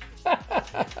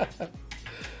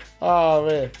 oh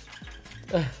man.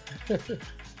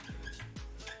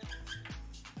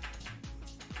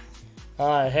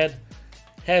 I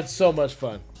had so much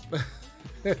fun.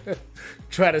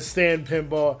 Try to stand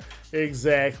pinball.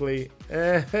 Exactly.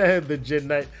 The Jin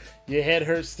night. Your head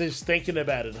hurts just thinking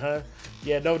about it, huh?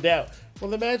 Yeah, no doubt.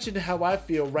 Well, imagine how I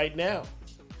feel right now.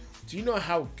 Do you know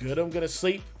how good I'm gonna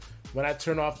sleep when I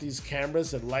turn off these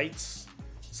cameras and lights?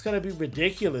 It's gonna be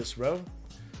ridiculous, bro.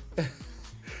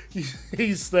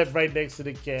 He slept right next to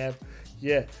the cab.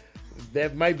 Yeah,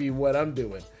 that might be what I'm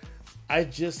doing. I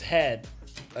just had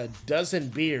a dozen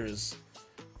beers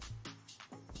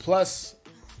plus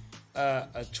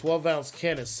a 12-ounce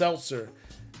can of seltzer,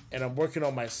 and I'm working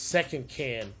on my second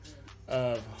can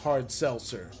of hard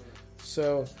seltzer.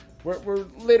 So we're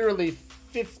literally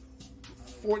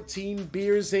 14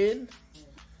 beers in,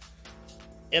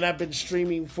 and I've been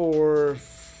streaming for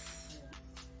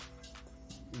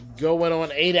going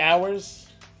on 8 hours.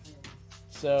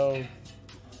 So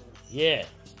yeah.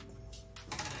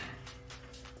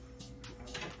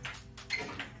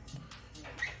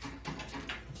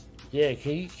 Yeah,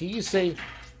 can you say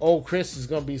old Chris is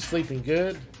gonna be sleeping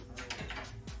good?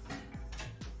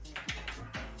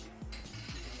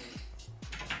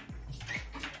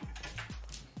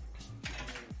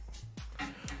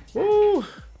 Woo!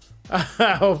 I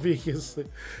hope you can sleep.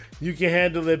 You can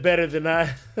handle it better than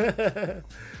I.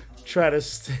 Try to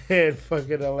stand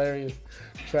fucking hilarious.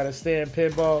 Try to stand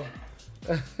pinball.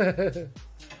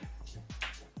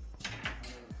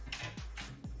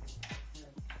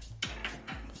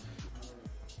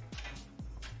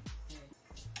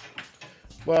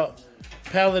 Well,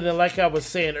 Paladin, like I was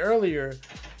saying earlier,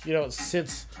 you know,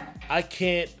 since I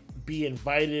can't be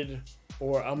invited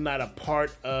or I'm not a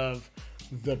part of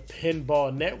the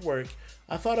Pinball Network,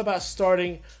 I thought about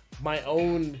starting my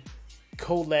own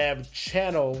collab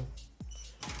channel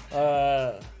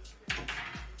ooh,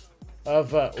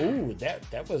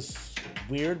 that was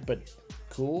weird but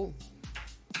cool.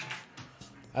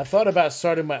 I thought about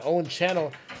starting my own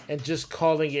channel and just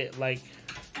calling it like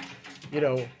you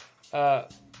know,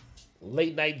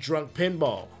 late night drunk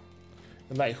pinball.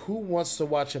 And like, who wants to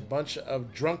watch a bunch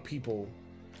of drunk people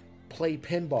play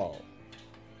pinball?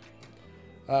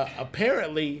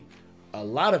 Apparently, a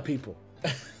lot of people.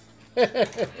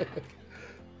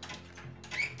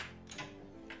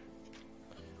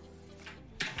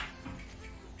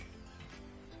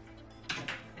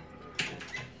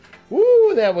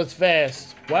 Woo, that was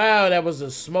fast. Wow, that was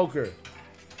a smoker.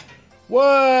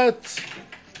 What?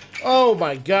 Oh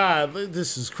my God,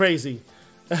 this is crazy.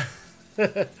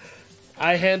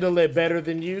 I handle it better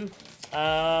than you.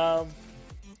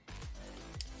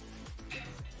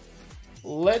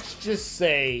 Let's just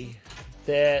say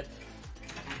that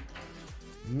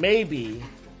maybe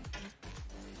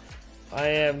I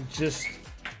am just.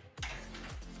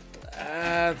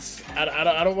 I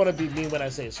don't want to be mean when I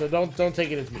say it, so don't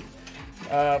take it as me,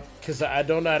 because I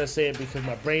don't know how to say it because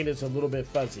my brain is a little bit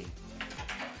fuzzy.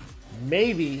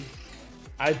 Maybe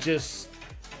I just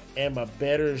am a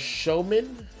better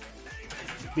showman,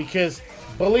 because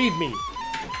believe me,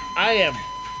 I am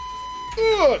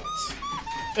good.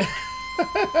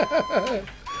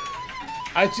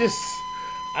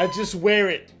 I just wear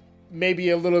it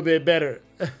maybe a little bit better.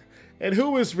 And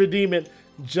who is redeeming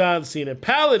John Cena?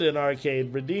 Paladin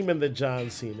Arcade redeeming the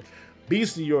John Cena.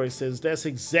 Beast New York says that's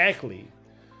exactly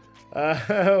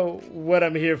what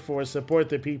I'm here for. Support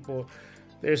the people.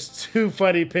 There's 2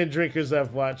 funny pin drinkers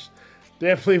I've watched.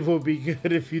 Definitely will be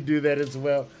good if you do that as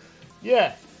well.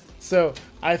 Yeah. So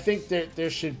I think that there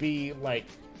should be like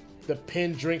the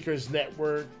Pin Drinkers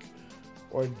Network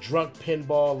or Drunk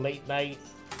Pinball late night,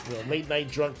 late night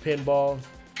drunk pinball,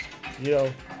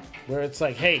 where it's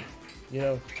like, hey,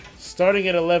 starting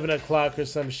at 11 o'clock or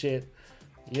some shit.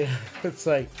 Yeah, it's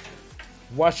like,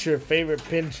 watch your favorite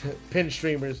pin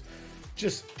streamers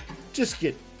just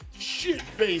get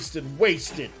shit-faced and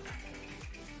wasted.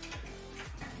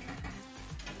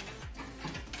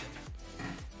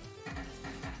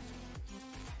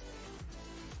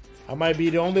 I might be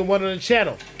the only one on the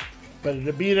channel, but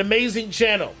it'll be an amazing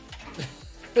channel.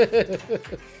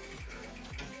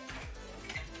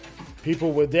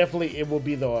 People will definitely, it will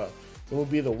be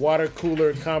the water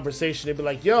cooler conversation. They'll be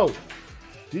like, yo,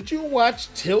 did you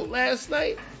watch Tilt last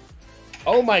night?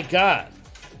 Oh my God.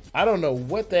 I don't know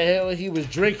what the hell he was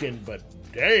drinking, but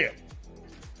damn.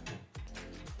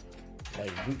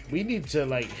 Like, we need to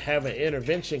like have an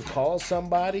intervention, call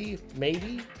somebody,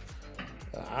 maybe.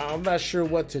 I'm not sure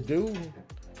what to do.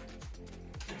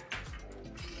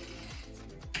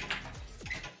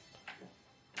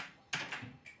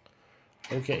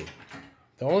 Okay.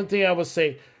 The only thing I would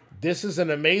say, this is an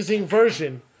amazing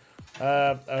version,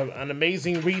 an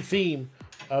amazing re-theme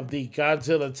of the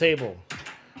Godzilla table.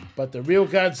 But the real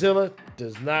Godzilla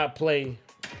does not play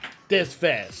this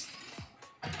fast.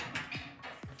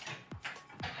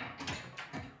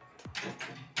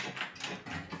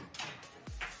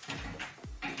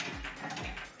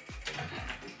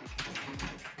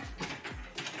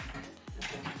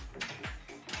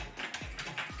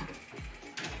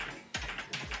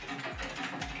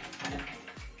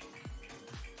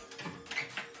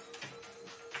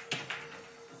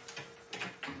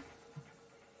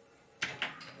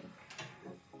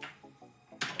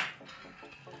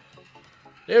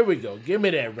 There we go. Give me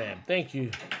that RAM. Thank you.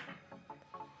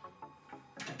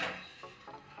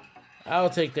 I'll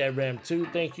take that RAM too.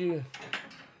 Thank you.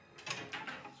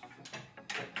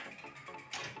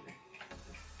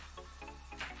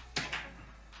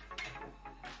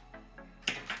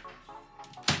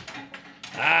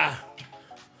 Ah.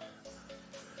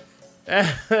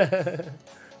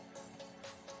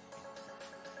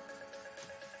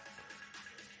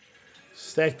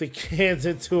 Stack the cans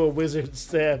into a wizard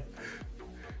staff.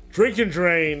 Drink and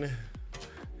drain.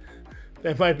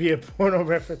 That might be a porno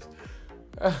reference.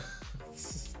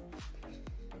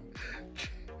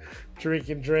 Drink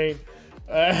and drain.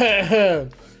 Yeah,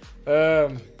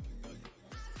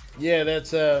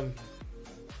 that's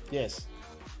yes.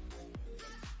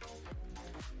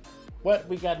 What?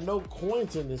 We got no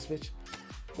coins in this bitch.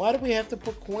 Why do we have to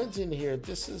put coins in here?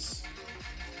 This is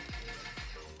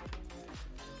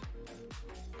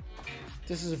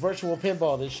virtual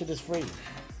pinball. This shit is free.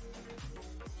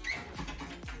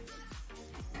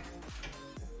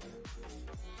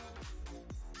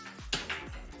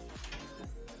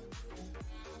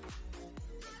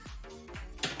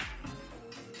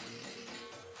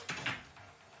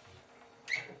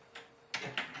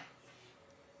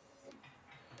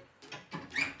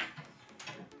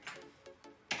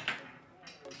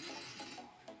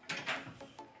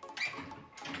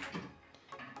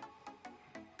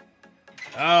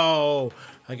 Oh,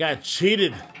 I got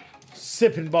cheated.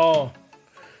 Sipping ball.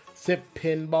 Sip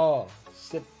pinball.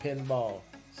 Sip pinball.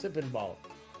 Sip pinball.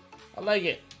 I like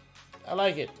it. I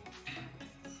like it.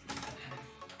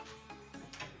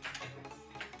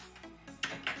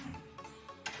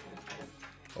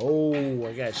 Oh,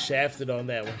 I got shafted on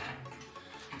that one.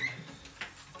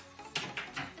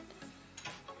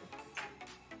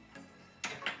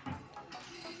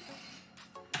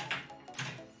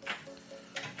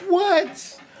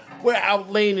 What? We're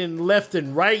outlaning left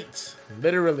and right.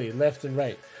 Literally, left and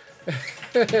right.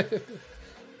 That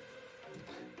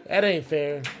ain't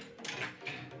fair.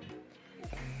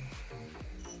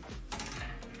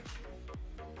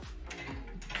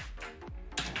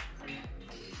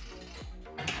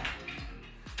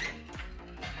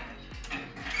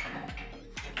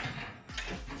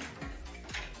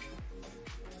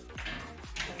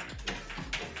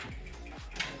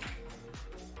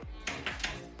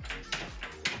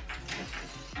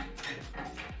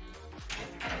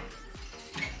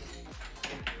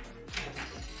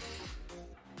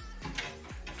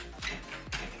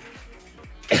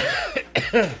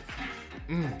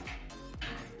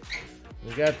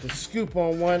 We got the scoop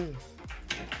on one.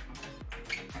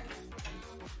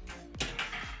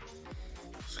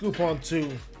 Scoop on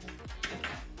two.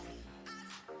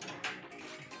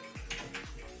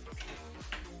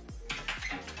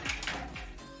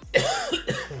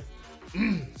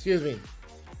 Excuse me.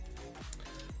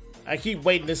 I keep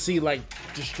waiting to see like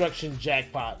Destruction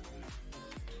Jackpot.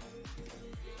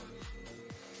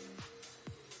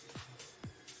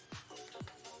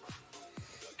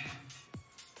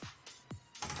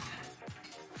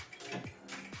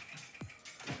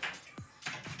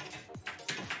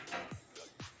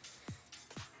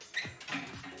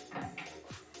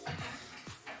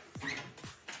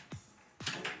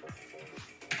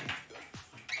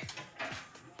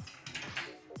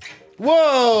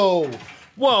 Whoa!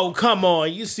 Whoa, come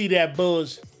on. You see that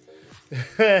bullshit.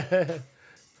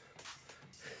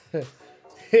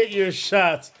 Hit your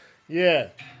shots. Yeah.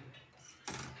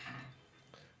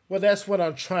 Well, that's what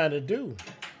I'm trying to do.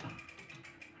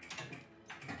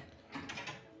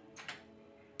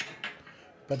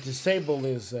 But Disable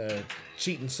is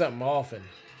cheating something often.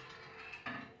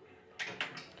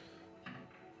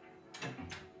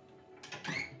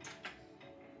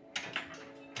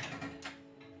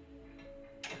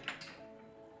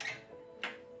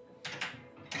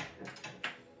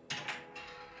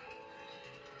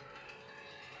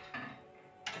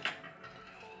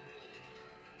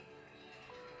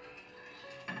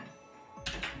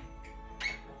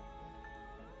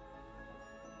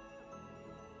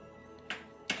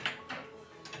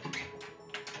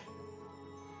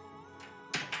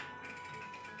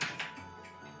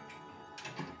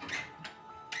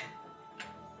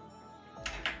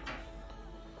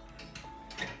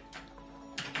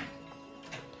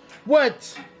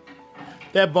 What?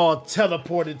 That ball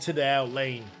teleported to the out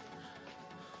lane.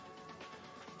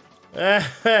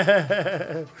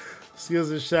 Skills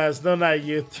and shots. No, not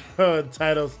you. Throwing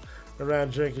titles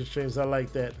around drinking streams. I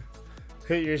like that.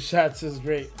 Hit your shots is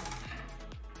great.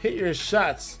 Hit your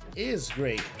shots is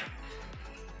great.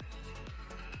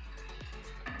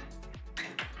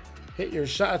 Hit your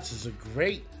shots is a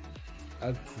great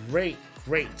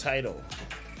title.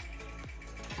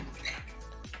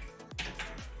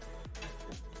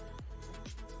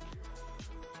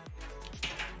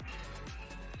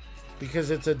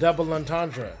 Because it's a double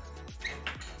entendre.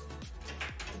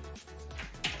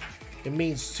 It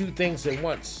means two things at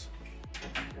once.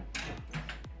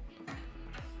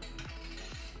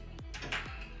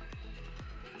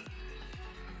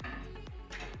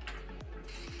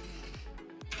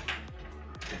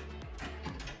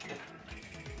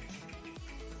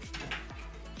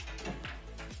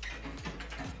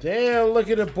 Damn,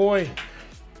 look at it, boy.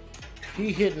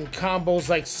 He hitting combos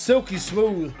like silky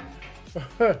smooth.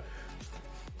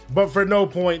 But for no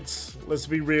points, let's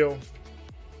be real.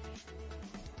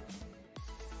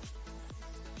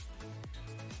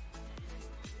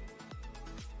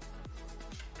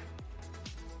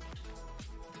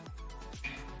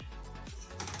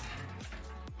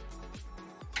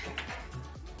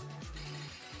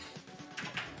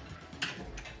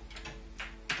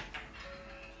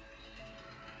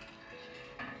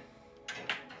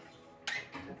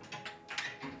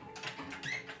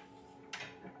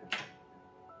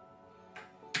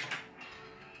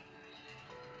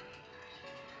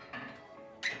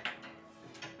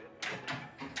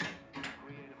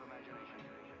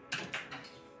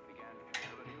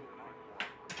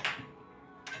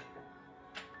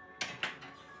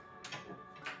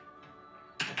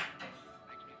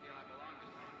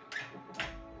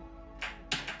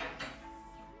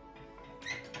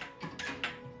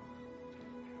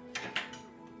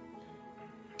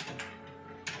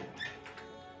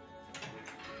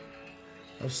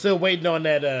 I'm still waiting on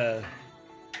that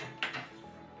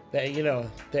that, you know,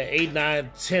 that 8,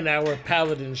 9, 10 hour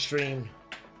Paladin stream.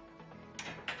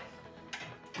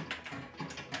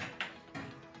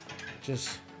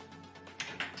 Just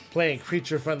playing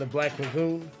Creature from the Black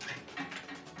Lagoon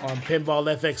on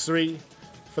Pinball FX3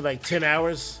 for like 10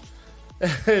 hours.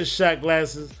 Shot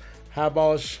glasses,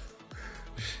 highball shirts.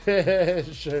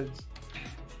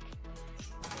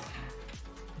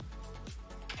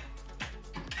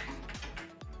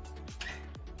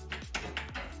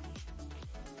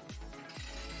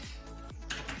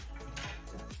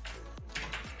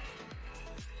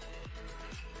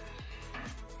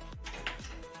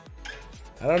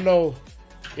 I don't know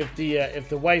if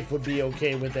the wife would be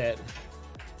okay with that.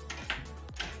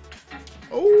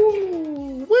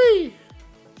 Oh, wee!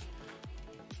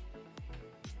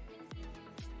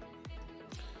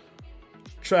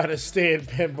 Try to stay in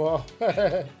pinball.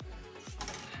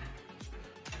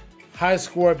 High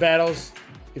score battles.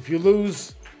 If you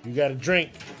lose, you got to drink.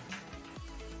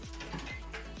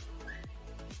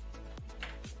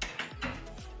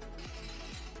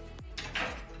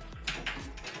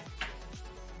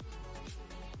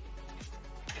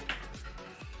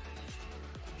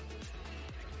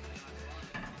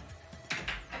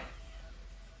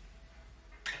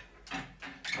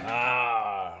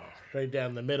 Right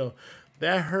down the middle.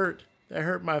 That hurt. That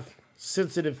hurt my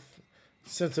sensitive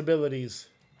sensibilities.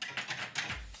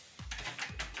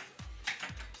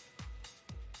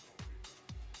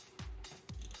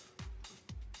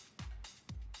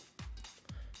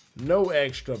 No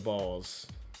extra balls.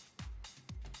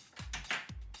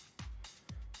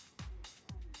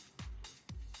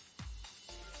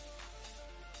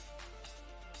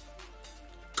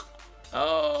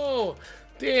 Oh,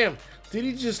 damn. Did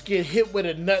he just get hit with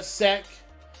a nut sack?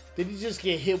 Did he just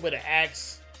get hit with an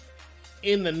axe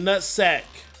in the nut sack?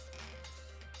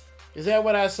 Is that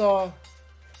what I saw?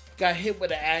 Got hit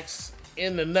with an axe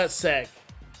in the nut sack.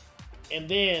 And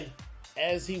then,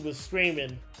 as he was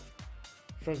screaming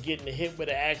from getting hit with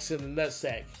an axe in the nut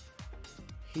sack,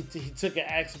 he took an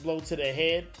axe blow to the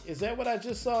head. Is that what I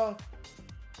just saw?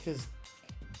 Because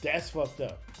that's fucked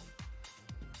up.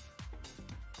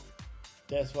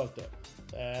 That's fucked up.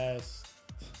 That's...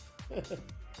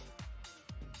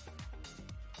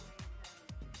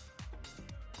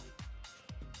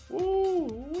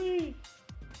 Ooh wee.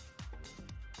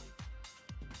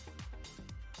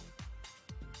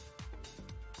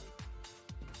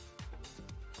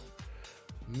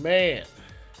 Man.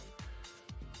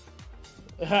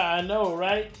 I know,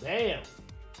 right? Damn.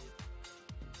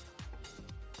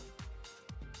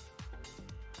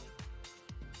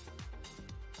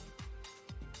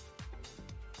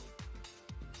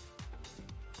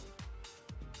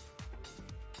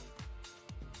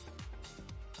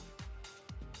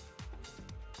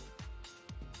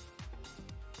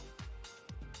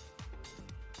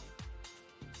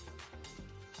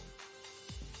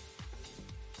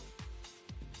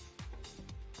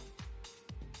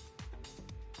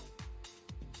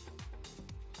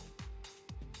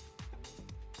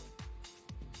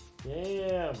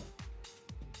 Damn.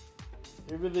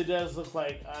 It really does look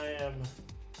like I am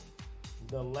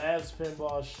the last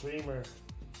pinball streamer.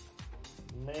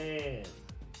 Man.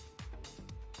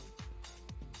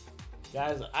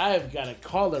 Guys, I've got a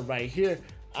caller right here.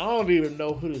 I don't even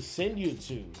know who to send you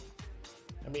to.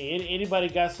 I mean, anybody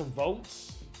got some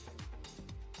votes?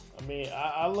 I mean,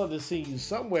 I love to see you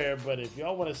somewhere, but if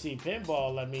y'all want to see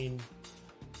pinball, I mean,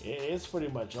 it's pretty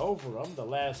much over. I'm the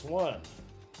last one.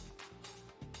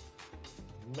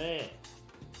 Man.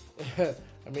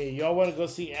 I mean, y'all want to go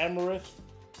see Amaranth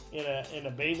in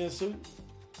a bathing suit?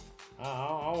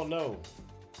 I don't know.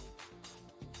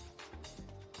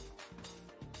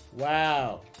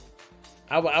 Wow.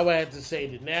 I would have to say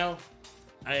that now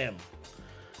I am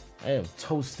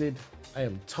toasted. I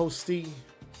am toasty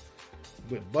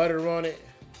with butter on it.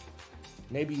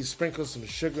 Maybe you sprinkle some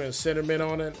sugar and cinnamon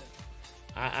on it.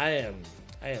 I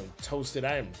am toasted.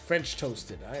 I am French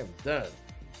toasted. I am done.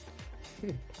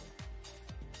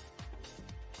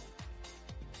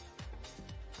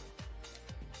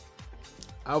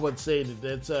 I would say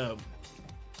that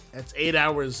that's 8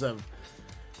 hours of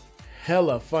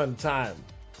hella fun time.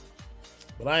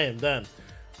 But I am done.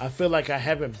 I feel like I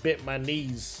haven't bent my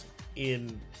knees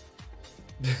in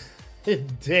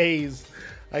days.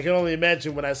 I can only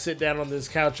imagine when I sit down on this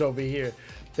couch over here,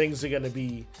 things are gonna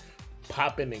be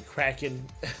popping and cracking.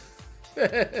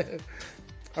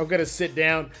 I'm gonna sit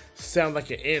down, sound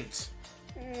like an ant.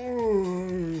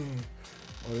 I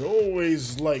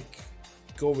always like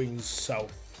going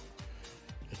south.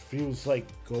 It feels like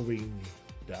going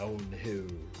downhill.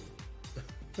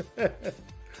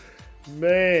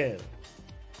 Man,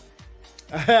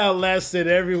 I outlasted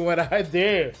everyone I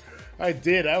dare. I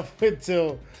did. I went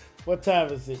till, what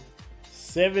time is it?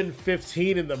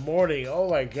 7:15 in the morning. Oh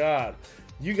my God.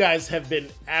 You guys have been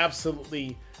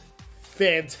absolutely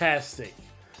fantastic.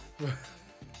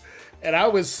 And I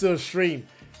would still stream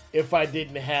if I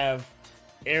didn't have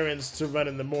errands to run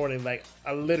in the morning. Like,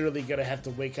 I'm literally gonna have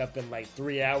to wake up in like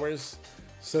 3 hours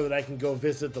so that I can go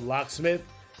visit the locksmith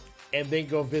and then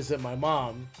go visit my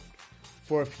mom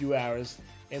for a few hours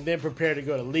and then prepare to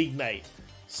go to league night.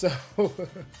 So,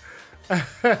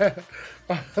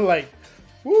 like,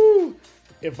 woo,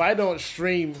 if I don't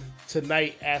stream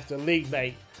tonight after league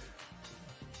night,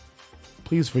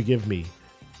 please forgive me.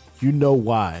 You know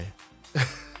why.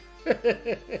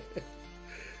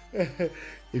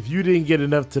 If you didn't get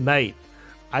enough tonight,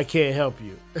 I can't help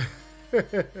you.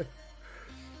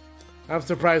 I'm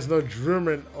surprised no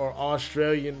German or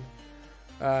Australian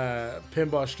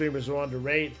pinball streamers are on the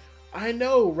raid. I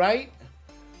know, right?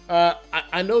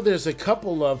 I know there's a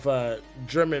couple of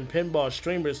German pinball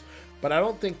streamers, but I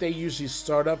don't think they usually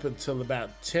start up until about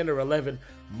 10 or 11,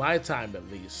 my time at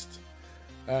least.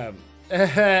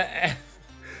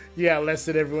 Yeah, less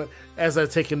than everyone. As I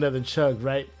take another chug,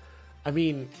 right? I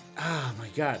mean, oh my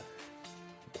God.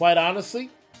 Quite honestly,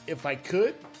 if I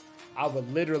could, I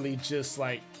would literally just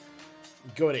like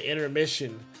go to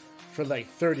intermission for like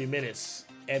 30 minutes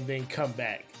and then come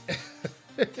back.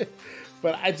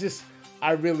 But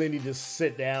I really need to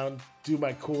sit down, do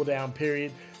my cool down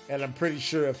period, and I'm pretty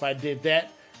sure if I did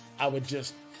that, I would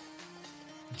just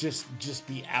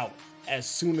be out as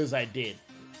soon as I did.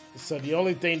 So the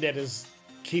only thing that is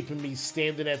keeping me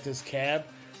standing at this cab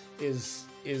is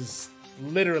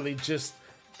literally just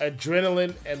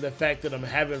adrenaline and the fact that I'm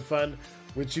having fun,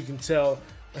 which you can tell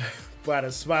by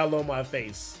the smile on my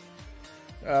face.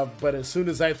 But as soon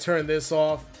as I turn this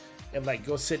off and like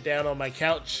go sit down on my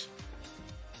couch,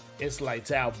 it's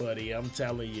lights out, buddy. I'm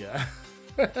telling you.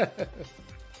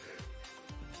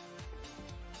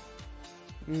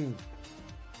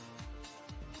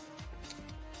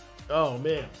 Oh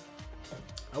man,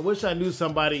 I wish I knew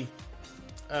somebody.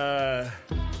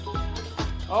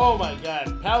 Oh my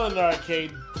God, Paladin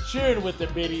Arcade cheering with the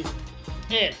biddies.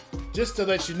 And just to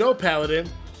let you know, Paladin,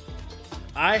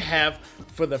 I have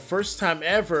for the first time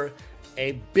ever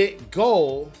a big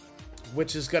goal,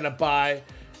 which is gonna buy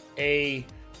a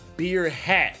beer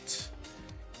hat,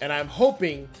 and I'm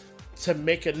hoping to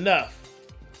make enough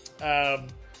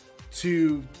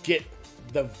to get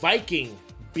the Viking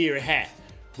beer hat,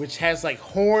 which has like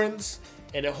horns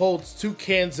and it holds 2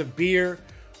 cans of beer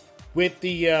with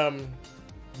the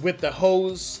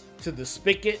hose to the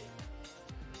spigot.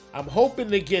 I'm hoping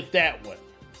to get that one.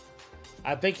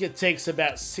 I think it takes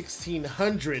about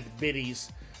 1,600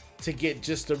 biddies to get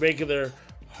just the regular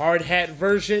hard hat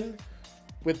version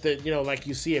with the, like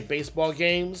you see at baseball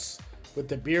games with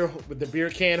the beer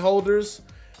can holders.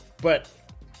 But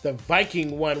the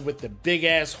Viking one with the big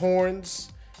ass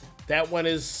horns, that one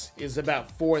is about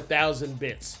 4,000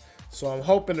 bits. So I'm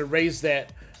hoping to raise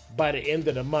that by the end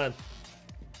of the month.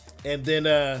 And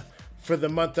then for the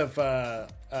month of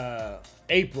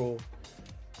April,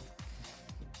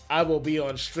 I will be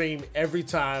on stream every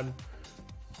time.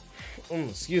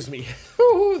 Excuse me.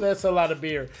 That's a lot of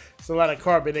beer. It's a lot of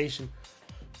carbonation.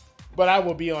 But I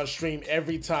will be on stream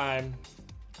every time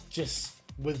just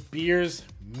with beers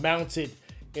mounted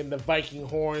in the Viking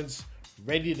horns,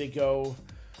 ready to go.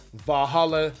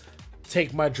 Valhalla,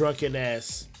 take my drunken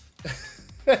ass.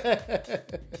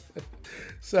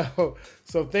 So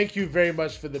thank you very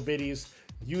much for the biddies.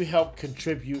 You help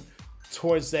contribute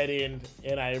towards that end,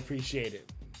 and I appreciate it.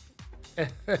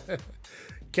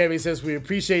 Kevin says, we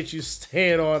appreciate you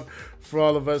staying on for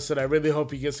all of us, and I really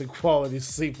hope you get some quality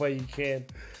sleep while you can.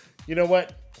 You know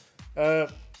what?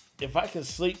 If I can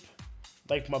sleep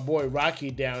like my boy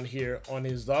Rocky down here on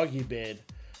his doggy bed,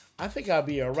 I think I'll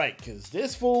be all right, because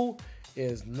this fool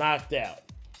is knocked out.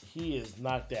 He is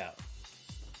knocked out.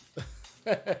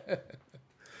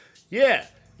 Yeah,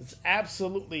 it's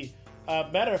absolutely...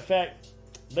 matter of fact,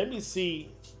 let me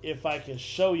see if I can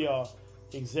show y'all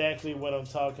exactly what I'm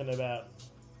talking about.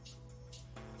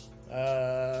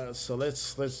 So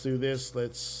let's do this.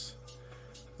 Let's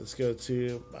go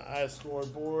to my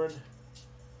iScoreboard.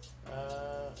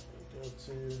 Go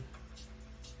to...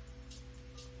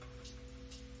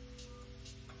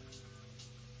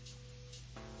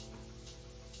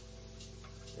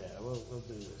 Yeah, we'll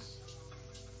do this.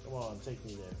 Come on, take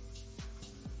me there.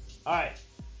 All right.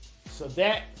 So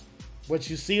that, what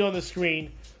you see on the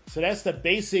screen, so that's the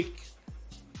basic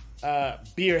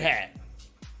beer hat.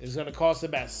 It's going to cost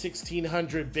about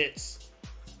 1,600 bits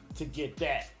to get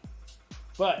that.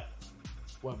 But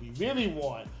what we really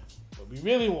want. What we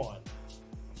really want.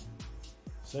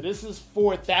 So this is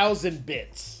 4,000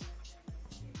 bits.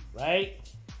 Right?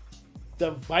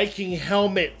 The Viking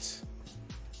helmet.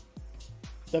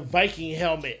 The Viking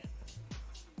helmet.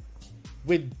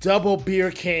 With double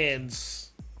beer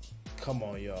cans. Come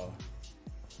on, y'all.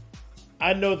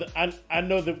 I know that. I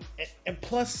know that. And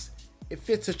plus, it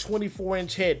fits a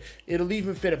 24-inch head. It'll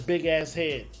even fit a big ass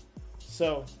head.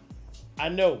 So, I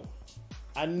know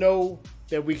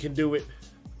that we can do it.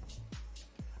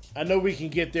 I know we can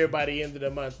get there by the end of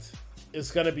the month. It's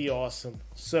gonna be awesome.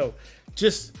 So,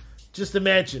 just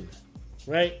imagine,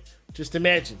 right? Just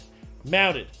imagine,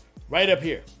 mounted right up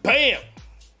here, bam,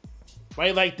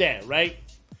 right like that, right?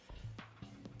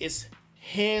 It's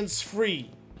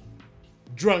hands-free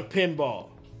drunk pinball.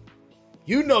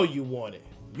 You know you want it.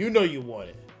 You know you want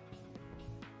it.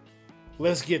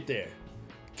 Let's get there.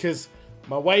 Because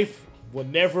my wife will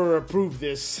never approve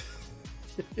this.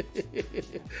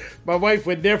 My wife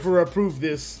would never approve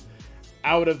this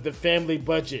out of the family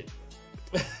budget.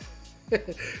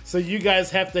 So you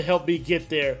guys have to help me get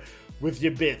there with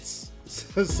your bits.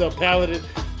 So Paladin,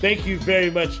 thank you very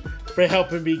much for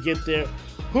helping me get there.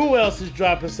 Who else is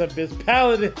dropping some bits?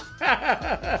 Paladin.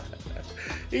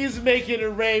 He's making it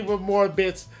rain with more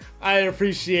bits. I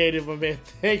appreciate it, my man.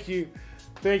 Thank you.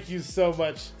 Thank you so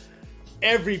much.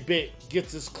 Every bit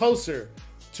gets us closer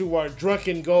to our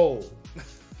drunken goal.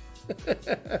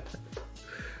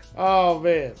 Oh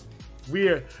man.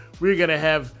 We're gonna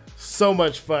have so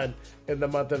much fun in the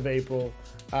month of April.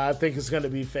 I think it's gonna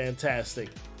be fantastic.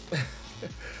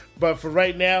 But for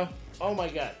right now, oh my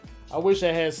god, I wish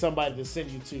I had somebody to send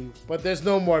you to, but there's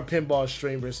no more pinball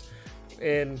streamers.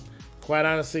 And quite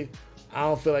honestly, I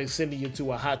don't feel like sending you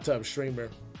to a hot tub streamer.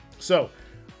 So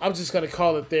I'm just gonna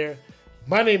call it there.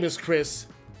 My name is Chris.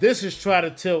 This is Try to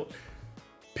Tilt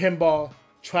Pinball.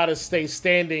 Try to stay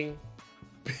standing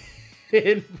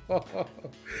pinball.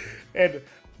 And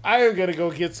I am gonna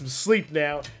go get some sleep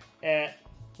now at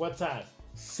what time?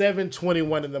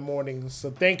 7:21 in the morning. So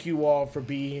thank you all for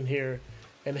being here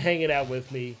and hanging out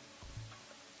with me.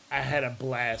 I had a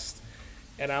blast.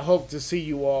 And I hope to see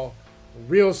you all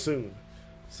real soon.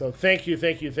 So thank you,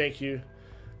 thank you, thank you.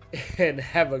 And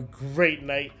have a great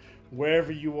night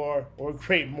wherever you are, or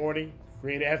great morning,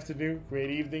 great afternoon, great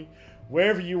evening,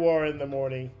 wherever you are in the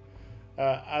morning.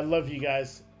 I love you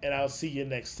guys, and I'll see you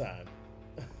next time.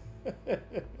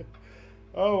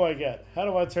 Oh my god, how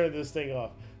do I turn this thing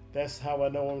off? That's how I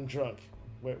know I'm drunk.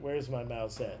 Where's my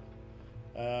mouse at?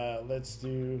 Let's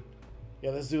do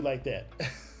like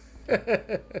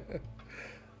that.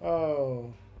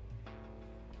 Oh.